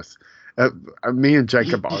Grievous. Me and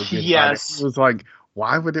Jacob argued about it. It was like,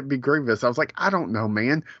 why would it be Grievous? I was like, I don't know,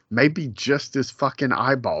 man. Maybe just his fucking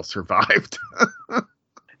eyeball survived.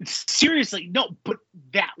 Seriously, no, but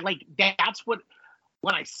that's what,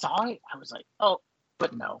 when I saw it, I was like, oh,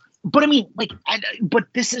 but no. But I mean, like, but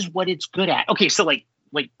this is what it's good at. Okay, so like,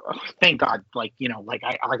 thank God, like, you know, like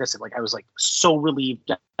I said, like, I was like so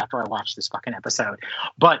relieved after I watched this fucking episode.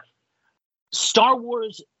 But Star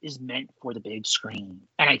Wars is meant for the big screen,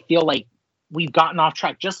 and I feel like we've gotten off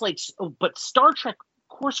track. Just like, but Star Trek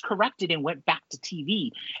course corrected and went back to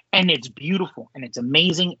TV, and it's beautiful and it's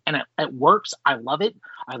amazing and it works. I love it.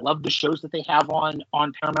 I love the shows that they have on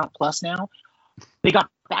Paramount Plus now. They got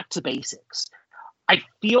back to basics. I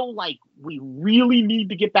feel like we really need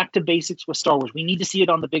to get back to basics with Star Wars. We need to see it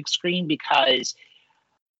on the big screen, because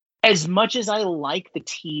as much as I like the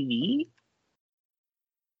TV,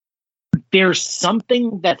 there's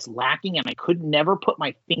something that's lacking, and I could never put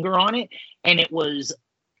my finger on it. And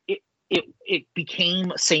it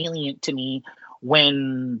became salient to me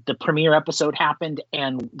when the premiere episode happened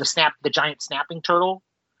and the giant snapping turtle.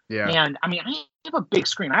 Yeah. And I mean, I have a big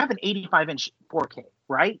screen. I have an 85-inch 4K,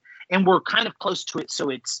 right? And we're kind of close to it, so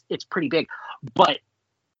it's pretty big. But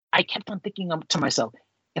I kept on thinking to myself,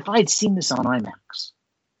 if I had seen this on IMAX,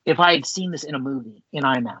 if I had seen this in a movie in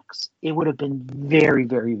IMAX, it would have been very,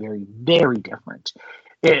 very, very, very different.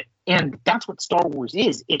 And that's what Star Wars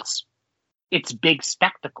is. It's big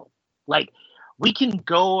spectacle. Like, we can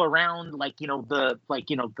go around the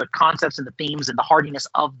concepts and the themes and the hardiness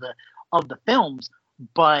of the films,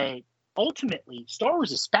 but ultimately Star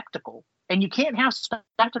Wars is spectacle, and you can't have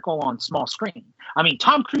spectacle on small screen. I mean,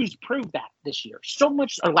 Tom Cruise proved that last year, so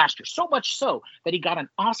much so that he got an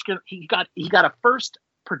Oscar. He got a first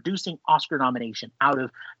producing Oscar nomination out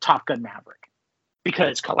of Top Gun Maverick,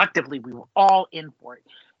 because collectively we were all in for it.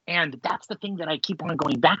 And that's the thing that I keep on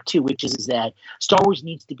going back to, which is that Star Wars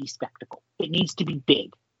needs to be spectacle. It needs to be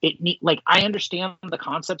big. I understand the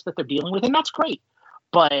concepts that they're dealing with, and that's great.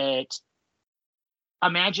 But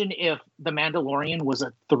imagine if The Mandalorian was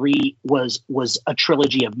a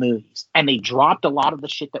trilogy of movies, and they dropped a lot of the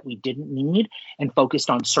shit that we didn't need and focused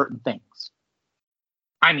on certain things.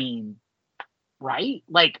 I mean, right?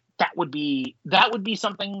 Like, that would be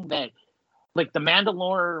something that, like, the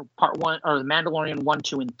Mandalorian Part 1 or the Mandalorian 1,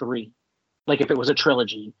 2, and 3, like, if it was a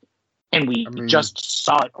trilogy and we just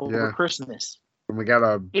saw it over Christmas. And we got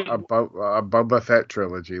a Boba Fett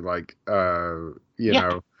trilogy, like, you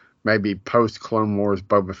know, maybe post Clone Wars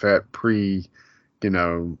Boba Fett, pre,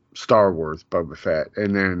 Star Wars Boba Fett,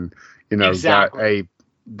 and then, exactly.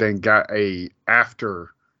 got a after,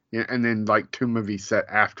 and then like 2 movies set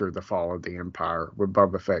after the fall of the Empire with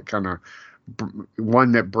Boba Fett, kind of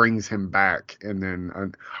one that brings him back, and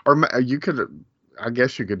then you could, I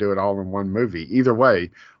guess you could do it all in one movie. Either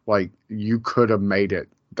way, like, you could have made it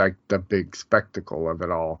like the big spectacle of it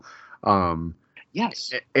all.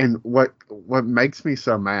 Yes. And what makes me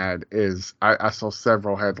so mad is I saw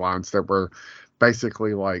several headlines that were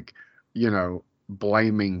basically like,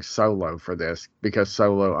 blaming Solo for this because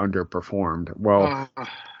Solo underperformed. Well,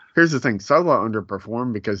 here's the thing. Solo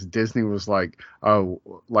underperformed because Disney was like, oh,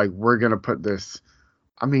 like, we're going to put this.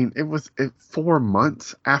 I mean, it was 4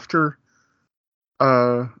 months after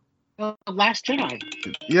Last Jedi.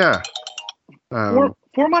 Yeah.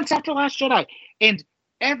 4 months after Last Jedi. And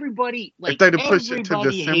everybody, like, if they'd have pushed it to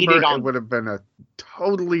December, it would have been a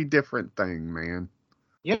totally different thing, man.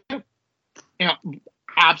 Yeah.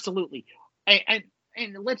 Absolutely.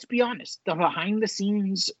 And let's be honest, the behind the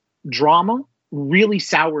scenes drama really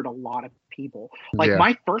soured a lot of people. Like,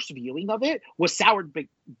 my first viewing of it was soured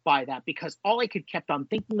by that, because all I kept on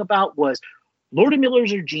thinking about was, Lord and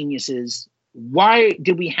Millers are geniuses. Why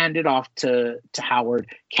did we hand it off to Howard?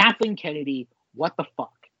 Kathleen Kennedy, what the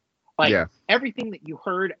fuck? Like, everything that you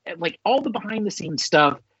heard, like, all the behind the scenes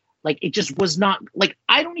stuff, like, it just was not, like,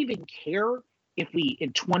 I don't even care if we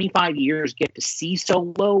in 25 years get to see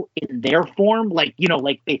Solo in their form, like,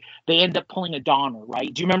 like they end up pulling a Donner,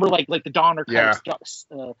 right? Do you remember like the Donner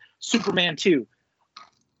Superman 2?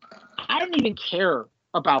 I don't even care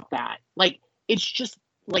about that. Like, it's just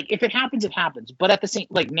like, if it happens, it happens. But at the same,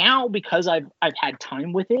 like, now, because I've had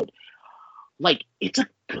time with it, like, it's a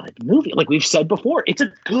good movie. Like we've said before, it's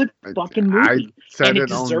a good fucking movie. I said and it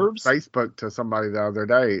deserves... on Facebook to somebody the other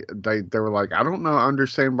day. They were like, I don't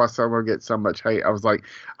understand why someone gets so much hate. I was like,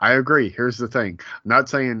 I agree. Here's the thing. I'm not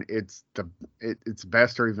saying it's it's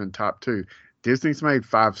best or even top 2. Disney's made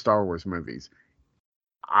 5 Star Wars movies.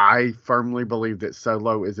 I firmly believe that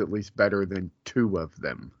Solo is at least better than 2 of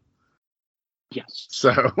them. Yes.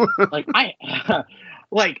 So like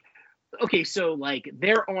like, okay, so like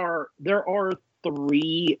there are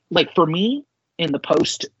 3, like, for me, in the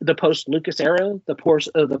post Lucas era,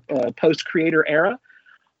 the post creator era.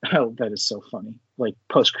 Oh, that is so funny. Like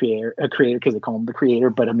post creator because they call him the creator,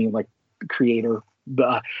 but I mean like creator.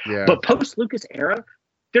 Yeah. But post Lucas era,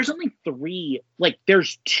 there's only 3. Like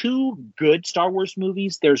there's 2 good Star Wars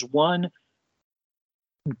movies. There's 1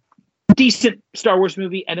 decent Star Wars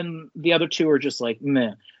movie, and then the other 2 are just like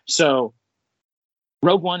meh. So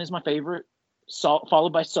Rogue One is my favorite,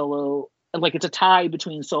 followed by Solo. Like it's a tie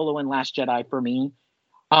between Solo and Last Jedi for me.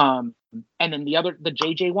 And then the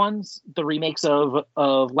JJ ones, the remakes of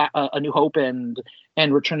A New Hope and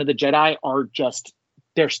Return of the Jedi are just,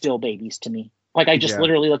 they're still babies to me. Like I just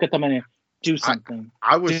literally look at them and do something.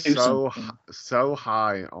 I was so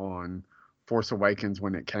high on Force Awakens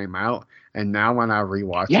when it came out, and now when I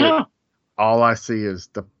rewatch it, all I see is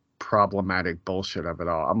the problematic bullshit of it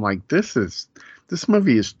all. I'm like, this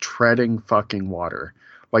movie is treading fucking water.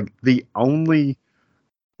 Like the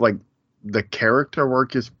character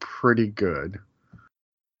work is pretty good,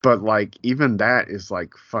 but like even that is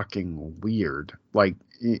like fucking weird. Like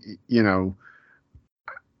you know,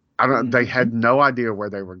 I don't. They had no idea where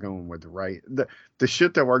they were going with the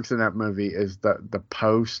shit that works in that movie is the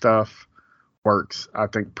Poe stuff works, I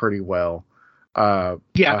think, pretty well.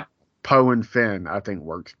 Poe and Finn, I think,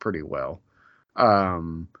 works pretty well.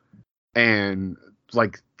 And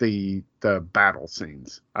like the battle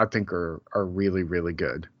scenes, I think are really, really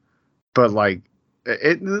good. But like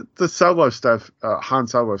the Solo stuff, Han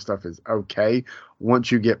Solo stuff is okay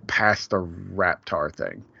once you get past the Raptor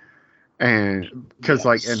thing. And because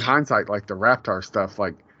like in hindsight, like the Raptor stuff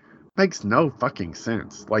like makes no fucking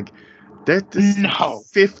sense. Like this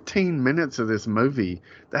 15 minutes of this movie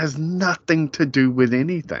that has nothing to do with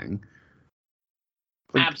anything.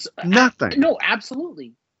 Like, nothing. No,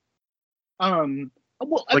 absolutely.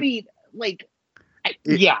 Well, I mean, like,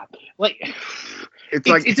 like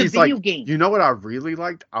it's a video game. You know what I really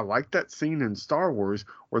liked? I liked that scene in Star Wars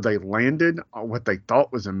where they landed on what they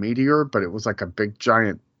thought was a meteor, but it was like a big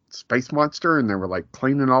giant space monster, and they were like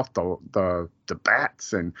cleaning off the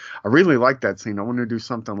bats, and I really liked that scene. I want to do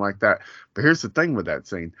something like that. But here's the thing with that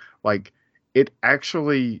scene, like it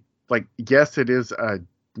actually, like, yes, it is a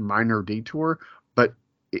minor detour, but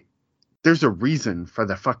there's a reason for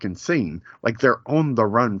the fucking scene. Like they're on the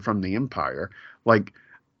run from the Empire. Like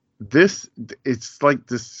it's like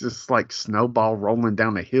this just like snowball rolling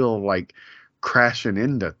down a hill, like crashing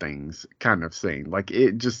into things kind of scene. Like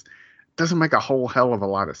it just doesn't make a whole hell of a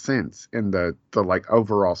lot of sense in the like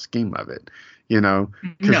overall scheme of it, you know?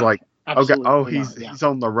 Because he's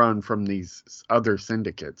on the run from these other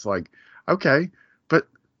syndicates. Like, okay, but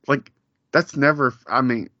like that's never. I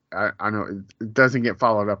mean, I know it doesn't get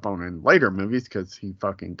followed up on in later movies because he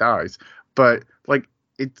fucking dies, but like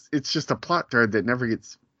it's just a plot thread that never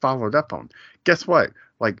gets followed up on. Guess what?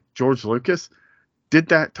 Like George Lucas did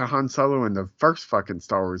that to Han Solo in the first fucking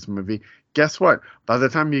Star Wars movie. Guess what? By the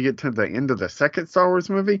time you get to the end of the second Star Wars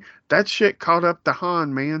movie, that shit caught up to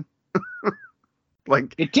Han, man.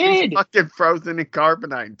 Like it did. He's fucking frozen in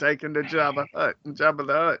carbonite and taken to Jabba the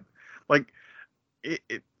Hutt.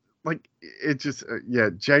 Like it just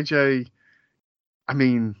JJ. I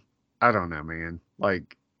mean, I don't know, man.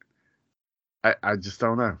 Like I just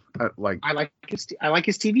don't know. I like his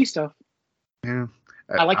TV stuff. Yeah,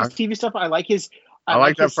 I like his TV stuff. I like his. I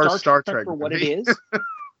like that first Star Trek for what it is.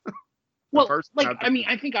 Well, I mean,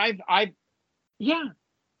 I think I've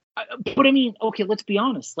but I mean, okay, let's be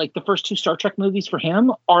honest. Like the first 2 Star Trek movies for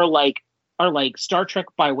him are like Star Trek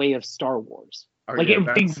by way of Star Wars. They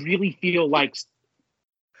really feel like.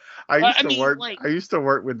 I used to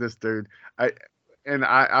work with this dude. I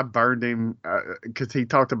burned him because he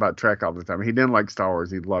talked about Trek all the time. He didn't like Star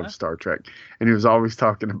Wars. He loved Star Trek, and he was always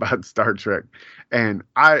talking about Star Trek. And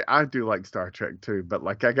I do like Star Trek too, but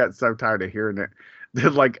like I got so tired of hearing it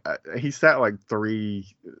that like he sat like 3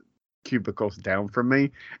 cubicles down from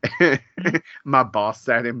me. My boss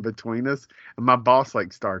sat in between us, and my boss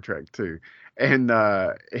liked Star Trek too. And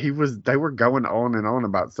they were going on and on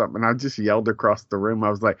about something. And I just yelled across the room. I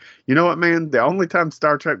was like, you know what, man? The only time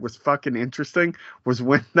Star Trek was fucking interesting was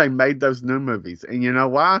when they made those new movies. And you know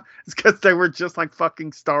why? It's because they were just like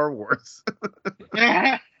fucking Star Wars.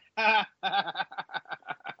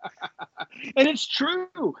 And it's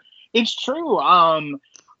true. It's true.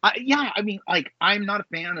 Yeah, I mean, like, I'm not a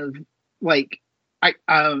fan of, like,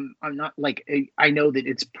 I'm not, like, I know that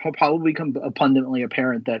it's probably become abundantly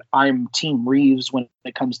apparent that I'm Team Reeves when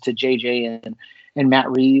it comes to JJ and Matt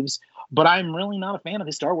Reeves, but I'm really not a fan of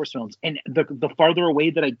his Star Wars films. And the farther away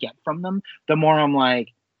that I get from them, the more I'm like,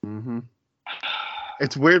 mm-hmm.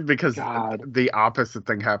 It's weird because God. the opposite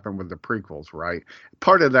thing happened with the prequels, right?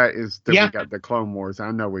 Part of that is that we got the Clone Wars. I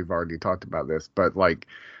know we've already talked about this, but like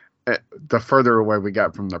the further away we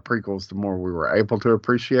got from the prequels, the more we were able to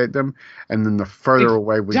appreciate them. And then the further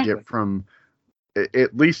away we get from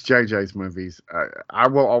at least JJ's movies, I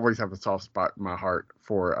will always have a soft spot in my heart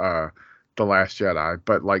for The Last Jedi.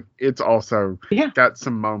 But like, it's also got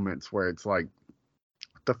some moments where it's like,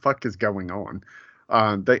 what the fuck is going on?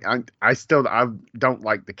 I don't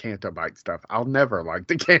like the Canto Bite stuff. I'll never like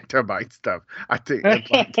the Canto Bite stuff. I think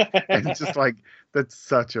it's just like, that's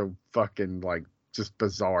such a fucking like just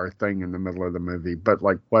bizarre thing in the middle of the movie, but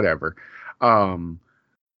like whatever. The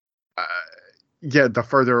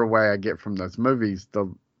further away I get from those movies,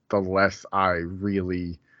 the less I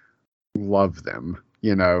really love them,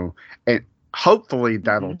 and hopefully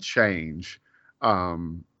that'll change.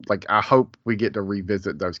 Like, I hope we get to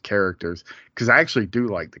revisit those characters, because I actually do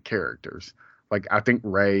like the characters. Like, I think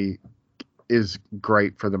Rey is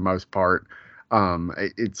great for the most part.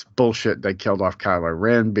 It's bullshit they killed off Kylo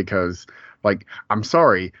Ren, because, like, I'm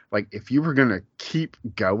sorry, like, if you were gonna keep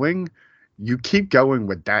going, you keep going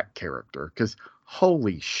with that character, because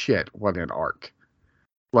holy shit, what an arc.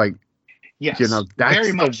 Like, yes, that's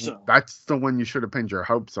very much so. That's the one you should have pinned your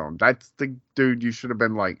hopes on. That's the dude you should have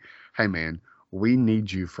been like, hey man, we need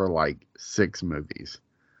you for like 6 movies.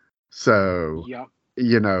 So,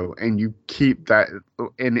 and you keep that,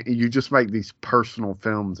 and you just make these personal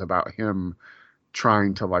films about him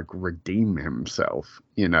trying to like redeem himself,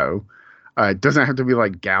 It doesn't have to be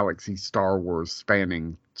like galaxy Star Wars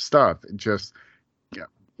spanning stuff. It just,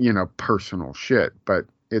 personal shit, but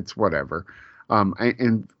it's whatever.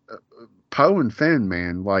 And Poe and Finn,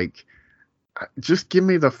 man, like, just give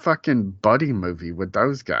me the fucking buddy movie with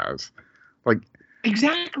those guys. Like,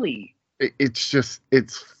 exactly.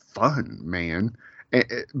 It's fun, man.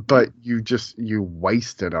 But you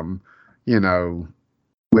wasted them,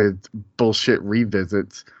 with bullshit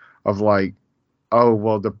revisits of like, oh,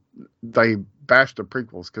 well, they bashed the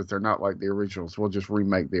prequels because they're not like the originals. We'll just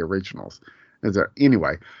remake the originals.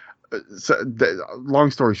 Anyway, so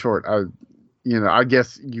long story short, I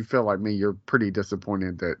guess you feel like me. You're pretty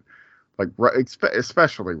disappointed that, like,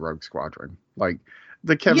 especially Rogue Squadron, like,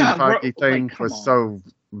 the Kevin Feige thing was so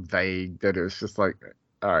vague that it's just like,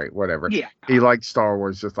 all right, whatever. Yeah. He likes Star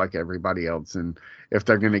Wars just like everybody else, and if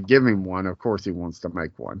they're going to give him one, of course he wants to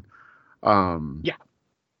make one.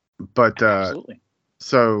 But absolutely.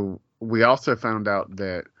 So we also found out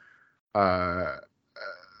that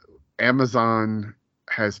Amazon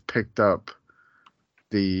has picked up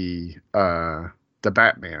the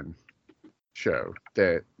Batman show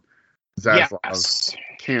that Zaslav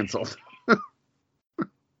canceled.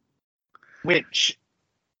 Which,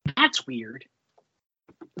 that's weird.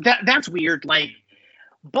 That's weird. Like,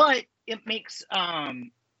 but it makes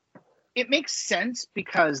sense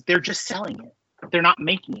because they're just selling it. They're not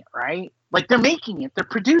making it, right? Like, they're making it, they're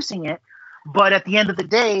producing it, but at the end of the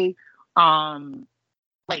day,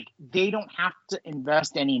 like, they don't have to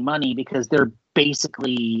invest any money because they're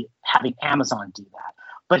basically having Amazon do that.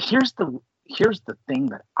 But here's the thing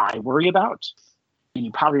that I worry about, and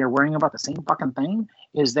you probably are worrying about the same fucking thing,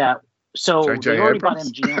 is that they already bought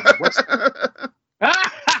MGM.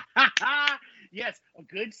 Yes, a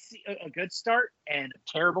good start and a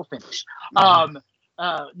terrible finish. No.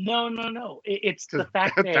 It's the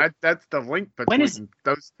fact that that's the link between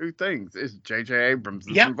those two things. Is J.J. Abrams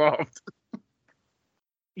is involved?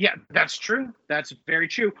 Yeah, that's true. That's very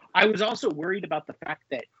true. I was also worried about the fact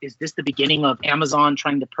that, is this the beginning of Amazon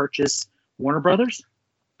trying to purchase Warner Brothers?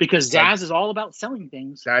 Because Zaz is all about selling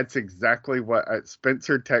things. That's exactly what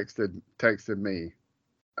Spencer texted me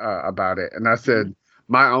about it, and I said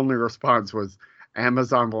my only response was,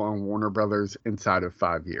 Amazon will own Warner Brothers inside of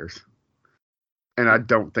 5 years, and I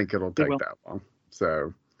don't think it'll take that long.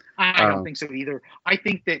 So I don't think so either. I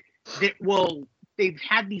think that they've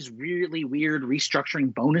had these really weird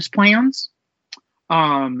restructuring bonus plans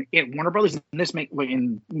at Warner Brothers,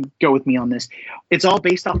 and go with me on this. It's all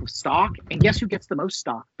based off of stock, and guess who gets the most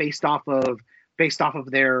stock based off of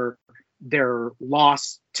their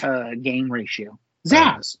loss to gain ratio?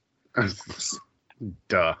 Zaz.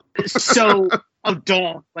 Duh. So,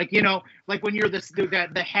 duh. Like, like when you're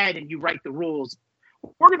the head and you write the rules.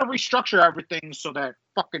 we're going to restructure everything so that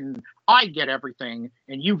fucking I get everything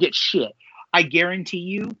and you get shit. I guarantee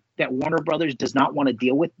you that Warner Brothers does not want to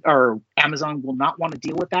deal with, or Amazon will not want to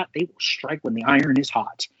deal with that. They will strike when the iron is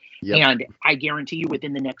hot. Yep. And I guarantee you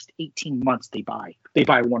within the next 18 months, they buy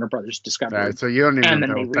Warner Brothers Discovery. So you don't even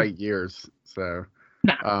know it'll take years. So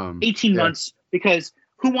 18 months, because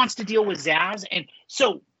who wants to deal with Zaz? And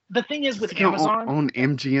so the thing is with Amazon. On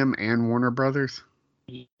MGM and Warner Brothers?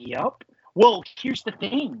 Yep. Well, here's the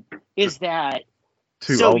thing is that.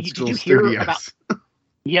 Old school studios.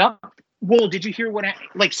 Yep. Well, did you hear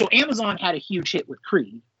so Amazon had a huge hit with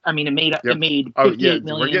Creed. I mean, it made $58 million.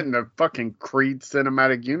 We're getting the fucking Creed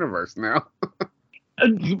cinematic universe now.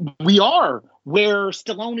 We are, where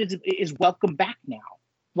Stallone is welcome back now.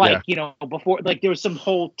 Before, there was some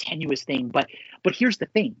whole tenuous thing, but here's the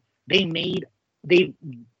thing: in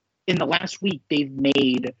the last week they've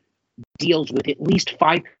made deals with at least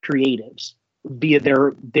 5 creatives via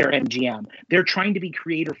their MGM. They're trying to be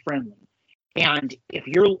creator friendly. And if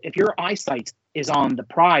your eyesight is on the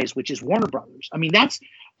prize, which is Warner Brothers, I mean, that's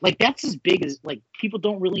as big as, people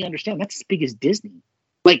don't really understand. That's as big as Disney.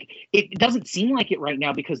 It doesn't seem like it right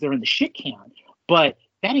now because they're in the shit can, but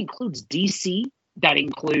that includes DC, that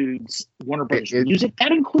includes Warner Brothers Music,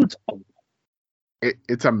 that includes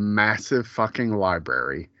it's a massive fucking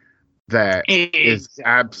library that is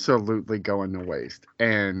absolutely going to waste.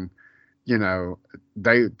 And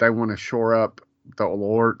they want to shore up the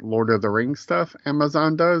Lord of the Rings stuff.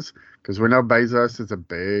 Amazon does, because we know Bezos is a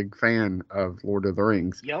big fan of Lord of the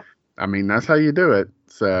Rings. Yep. I mean, that's how you do it.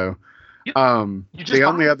 So, the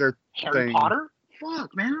only other Harry Potter.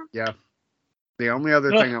 Fuck, man. Yeah. The only other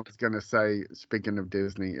thing I was gonna say, speaking of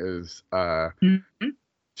Disney, is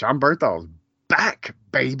John Berthal's back,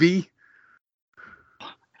 baby.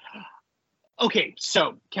 Okay,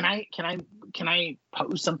 so can I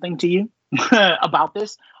pose something to you about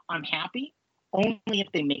this? I'm happy only if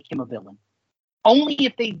they make him a villain. Only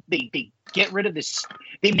if they get rid of this,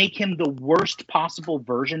 they make him the worst possible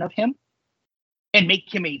version of him and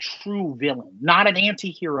make him a true villain, not an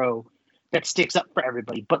anti-hero that sticks up for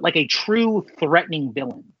everybody, but a true threatening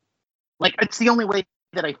villain. It's the only way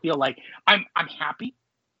that I feel like I'm happy.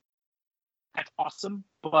 That's awesome,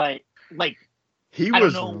 but he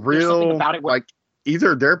was real about it where,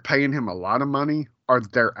 either they're paying him a lot of money or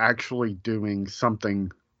they're actually doing something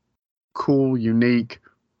cool, unique,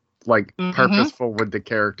 purposeful with the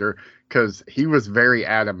character, because he was very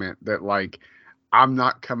adamant that I'm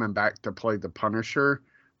not coming back to play the Punisher,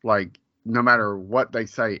 no matter what they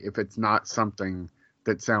say, if it's not something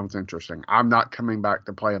that sounds interesting, I'm not coming back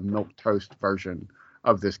to play a milquetoast version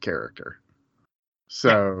of this character.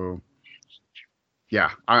 So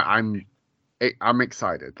I'm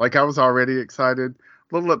excited. I was already excited,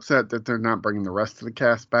 a little upset that they're not bringing the rest of the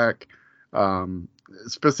cast back,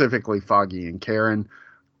 specifically Foggy and Karen.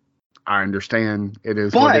 I understand it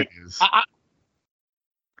is what it is.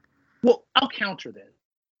 Well, I'll counter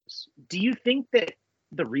this. Do you think that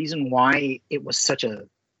the reason why it was such a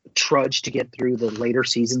trudge to get through the later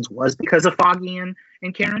seasons was because of Foggy and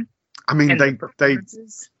Karen? I mean,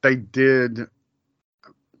 they did.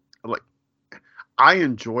 I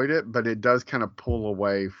enjoyed it, but it does kind of pull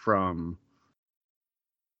away from.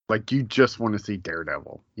 You just want to see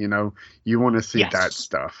Daredevil, you want to see that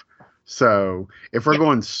stuff. So if we're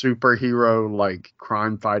going superhero,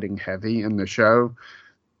 crime fighting heavy in the show,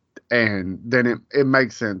 and then it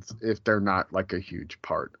makes sense if they're not a huge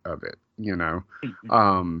part of it,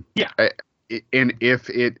 and if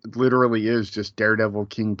it literally is just Daredevil,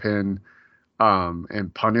 Kingpin,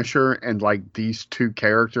 and Punisher, and these two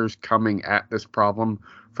characters coming at this problem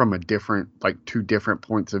from a different, two different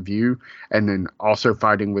points of view, and then also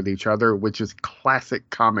fighting with each other, which is classic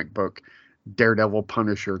comic book Daredevil,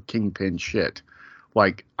 Punisher, Kingpin shit.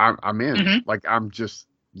 I'm in. I'm just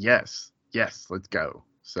yes, let's go.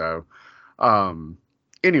 So,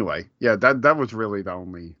 anyway, that was really the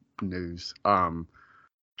only news.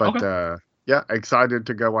 Excited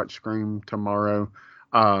to go watch Scream tomorrow.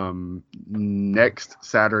 Next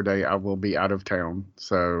Saturday I will be out of town,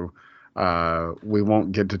 so we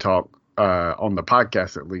won't get to talk on the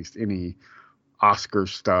podcast, at least, any Oscar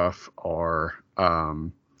stuff or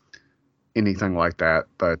anything like that.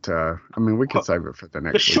 But we could save it for the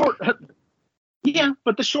next week.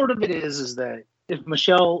 But the short of it is that if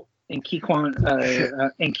Michelle and Kwan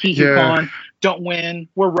don't win,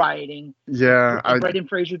 we're rioting. Yeah, if Brendan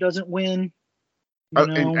Fraser doesn't win.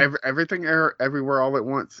 And everything everywhere all at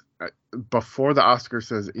once before the Oscars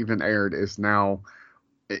has even aired is now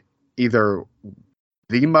either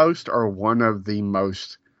the most or one of the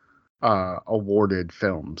most awarded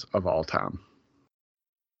films of all time.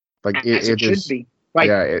 It should be. Like,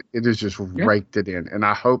 yeah, it is just raked it in, and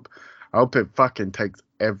I hope it fucking takes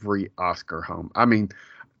every Oscar home. I mean,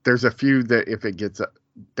 there's a few that if it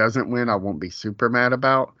doesn't win, I won't be super mad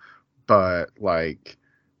about, but like,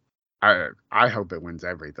 I hope it wins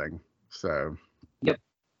everything. So, yep.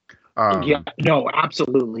 Yeah, no,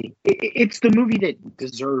 absolutely. It's the movie that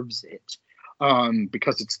deserves it,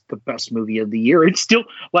 because it's the best movie of the year. It's still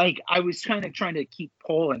like I was kind of trying to keep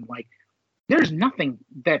polling. Like, there's nothing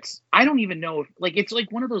I don't even know if like it's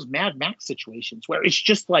like one of those Mad Max situations where it's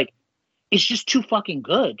just like it's just too fucking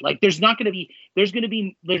good. Like, there's not going to be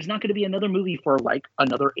another movie for like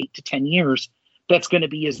another 8 to 10 years that's going to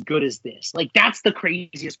be as good as this. Like, that's the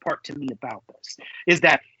craziest part to me about this, is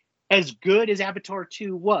that as good as Avatar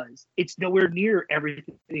 2 was, it's nowhere near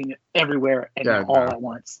everything, everywhere, and all at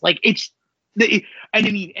once. Like, and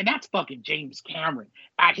that's fucking James Cameron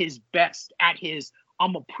at his best, I'm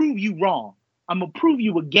gonna prove you wrong. I'm gonna prove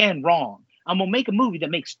you again wrong. I'm gonna make a movie that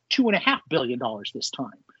makes $2.5 billion this time.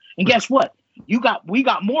 And guess what? We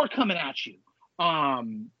got more coming at you.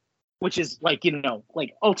 Which is like,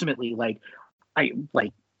 like ultimately,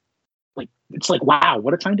 it's like, wow,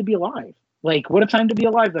 what a time to be alive. Like, what a time to be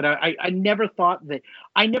alive that I never thought that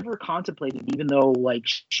I never contemplated, even though like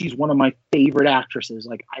she's one of my favorite actresses.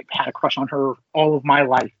 Like, I've had a crush on her all of my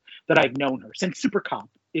life that I've known her since Super Cop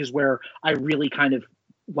is where I really kind of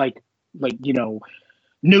knew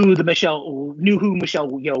who Michelle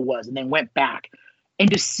Yeoh was, and then went back and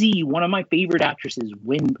to see one of my favorite actresses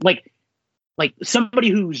win, like somebody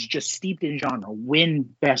who's just steeped in genre win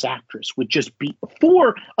Best Actress would just be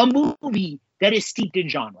for a movie that is steeped in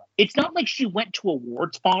genre. It's not like she went to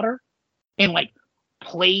awards fodder and like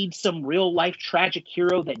played some real life tragic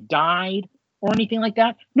hero that died or anything like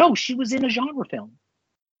that. No, she was in a genre film,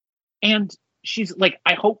 and she's like,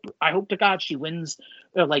 I hope to God she wins.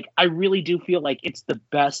 Like, I really do feel like it's the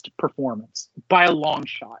best performance by a long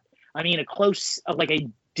shot. I mean, a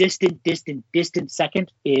distant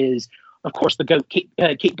second is, of course, the GOAT, Kate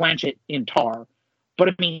Blanchett in Tar. But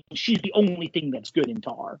I mean, she's the only thing that's good in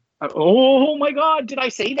Tar. Oh my God, did I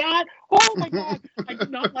say that? Oh my God, I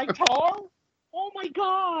did not like Tar. Oh my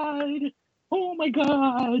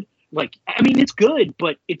God. Like, I mean, it's good,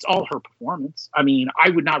 but it's all her performance. I mean, I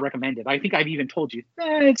would not recommend it. I think I've even told you.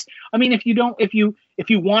 If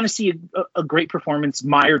you want to see a great performance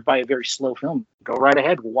mired by a very slow film, go right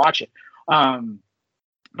ahead, we'll watch it.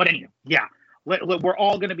 But anyway, yeah, we're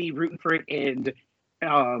all going to be rooting for it, and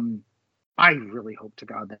I really hope to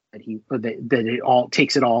God that it all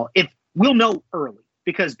takes it all. If we'll know early,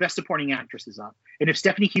 because Best Supporting Actress is up, and if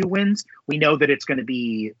Stephanie Hugh wins, we know that it's going to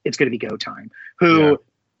be go time. Who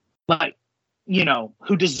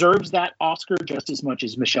deserves that Oscar just as much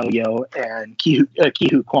as Michelle Yeoh and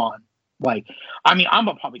Ki-Hu Kwan. Like, I mean, I'm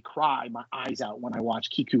gonna probably cry my eyes out when I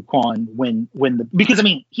watch Ki-Hu Kwan because I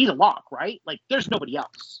mean, he's a lock, right? Like, there's nobody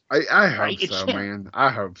else. I hope so, man. I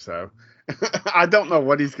hope so. I don't know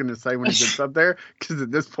what he's gonna say when he gets up there, because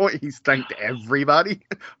at this point he's thanked everybody.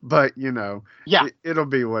 But it'll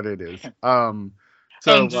be what it is. If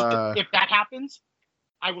that happens,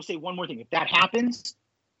 I will say one more thing. If that happens,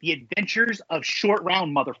 the Adventures of Short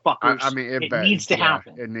Round motherfuckers. I mean, it needs to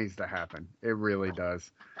happen. It needs to happen. It really does.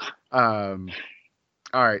 All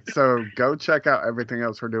right, so go check out everything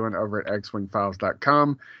else we're doing over at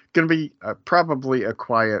xwingfiles.com. Going to be probably a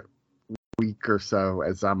quiet week or so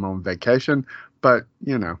as I'm on vacation, but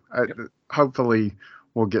hopefully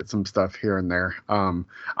we'll get some stuff here and there.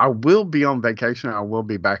 I will be on vacation. I will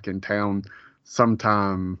be back in town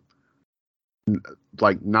sometime,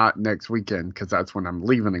 like not next weekend, because that's when I'm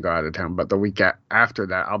leaving to go out of town, but the week after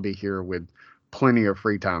that I'll be here with plenty of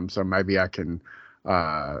free time, so maybe I can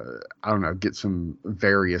get some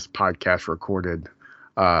various podcasts recorded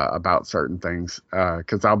about certain things,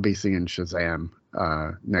 because I'll be seeing Shazam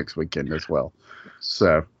next weekend as well.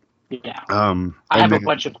 So yeah, I have a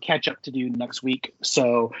bunch of catch up to do next week,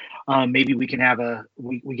 so maybe we can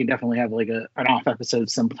we can definitely have like an off episode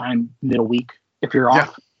sometime middle week if you're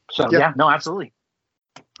off. So yeah, no, absolutely.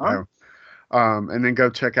 All right. And then go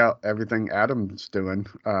check out everything Adam's doing.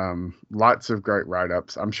 Lots of great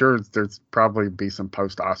write-ups. I'm sure there's probably be some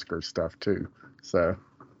post-Oscar stuff too. So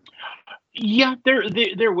yeah,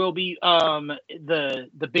 there will be.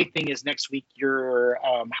 The big thing is next week your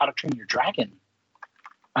How to Train Your Dragon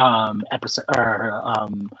episode,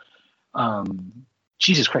 or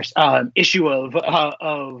Jesus Christ, issue of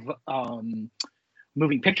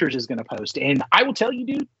Moving Pictures is going to post, and I will tell you,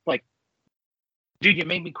 dude, you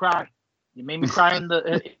made me cry. You made me cry in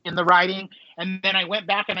the writing, and then I went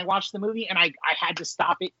back and I watched the movie, and I had to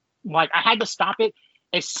stop it. Like, I had to stop it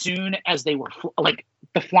as soon as they were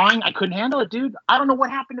The flying, I couldn't handle it, dude. I don't know what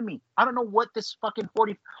happened to me. I don't know what this fucking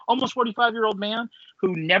almost 45-year-old man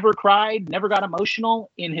who never cried, never got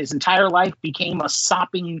emotional in his entire life became a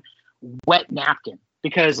sopping wet napkin.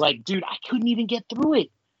 Because, like, dude, I couldn't even get through it.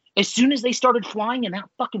 As soon as they started flying and that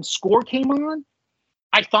fucking score came on,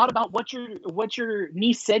 I thought about what your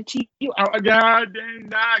niece said to you. I can't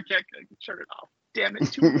turn it off. Damn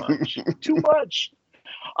it, too much, too much.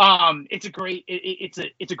 It's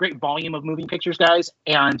a great volume of moving pictures, guys,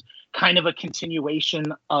 and kind of a continuation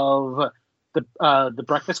of the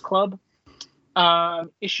Breakfast Club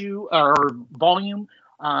issue or volume,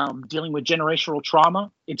 dealing with generational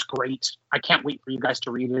trauma. It's great. I can't wait for you guys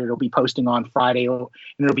to read it. It'll be posting on Friday, and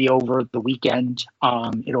it'll be over the weekend.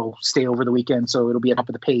 It'll stay over the weekend, so it'll be at the top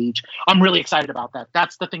of the page. I'm really excited about that.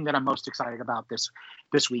 That's the thing that I'm most excited about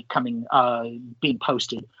this week coming, being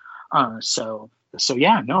posted. So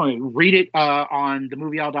yeah, no, read it on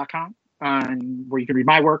themovieowl.com, where you can read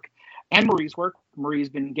my work and Marie's work. Marie's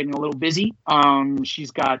been getting a little busy.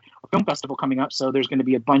 She's got a film festival coming up, so there's going to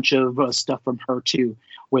be a bunch of stuff from her too.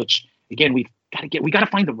 Which again, we got to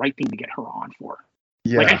find the right thing to get her on for.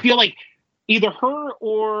 Yeah. Like I feel like either her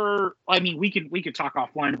or we could talk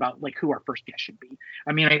offline about like who our first guest should be.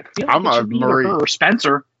 I mean, I feel like it should be either her or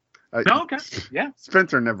Spencer. No, okay, yeah.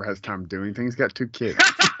 Spencer never has time to do anything. He's got 2 kids.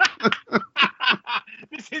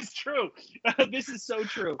 This is true. This is so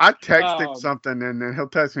true. I text him something, and then he'll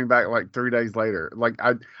text me back like 3 days later. Like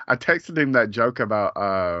I texted him that joke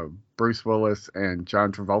about Bruce Willis and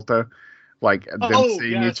John Travolta, like them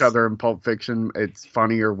seeing each other in Pulp Fiction. It's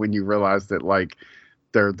funnier when you realize that like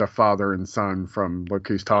they're the father and son from Look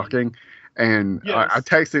Who's Talking. And I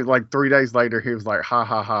texted like 3 days later. He was like, ha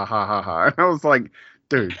ha ha ha ha ha. And I was like,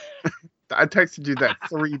 dude. I texted you that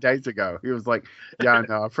 3 days ago. He was like, yeah, I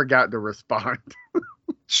know. I forgot to respond.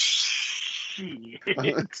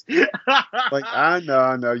 Like, I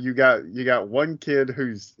know. You got one kid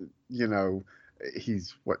who's,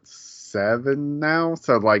 he's 7 now.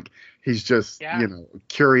 So like, he's just,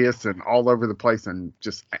 curious and all over the place and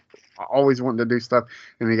just always wanting to do stuff.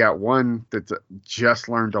 And you got one that's just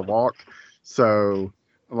learned to walk. So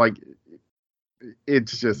like,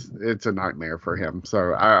 it's a nightmare for him.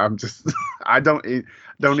 So I'm just, I don't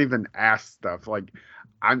even ask stuff. Like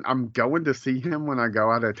I'm going to see him when I go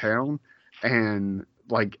out of town. And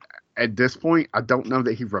like, at this point, I don't know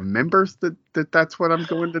that he remembers that's what I'm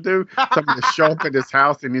going to do. So I'm going to show up at his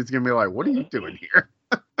house and he's going to be like, what are you doing here?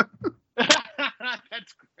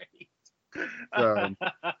 That's great. So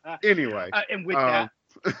anyway, and with that,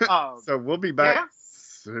 so we'll be back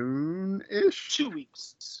soon-ish. 2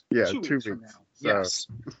 weeks. Yeah, 2 2 weeks from weeks. now. Yes,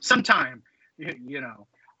 sometime,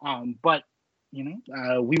 but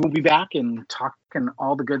we will be back and talking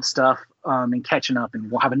all the good stuff and catching up, and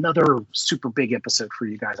we'll have another super big episode for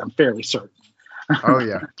you guys. I'm fairly certain. Oh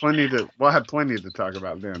yeah, we'll have plenty to talk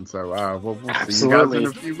about then. So we'll see you guys in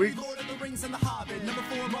a few weeks. Lord of the Rings and the Hobbit. Number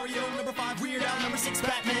 4, Mario. Number 5, Weird Al. Number 6,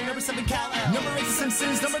 Batman. Number 7, Kal-El. Number 8, The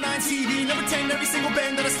Simpsons. Number 9, TV. Number 10, every single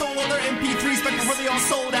band that I stole all their MP3s back before they all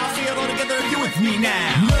sold out. See it all together if you're with me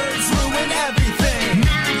now. Nerds ruin everything.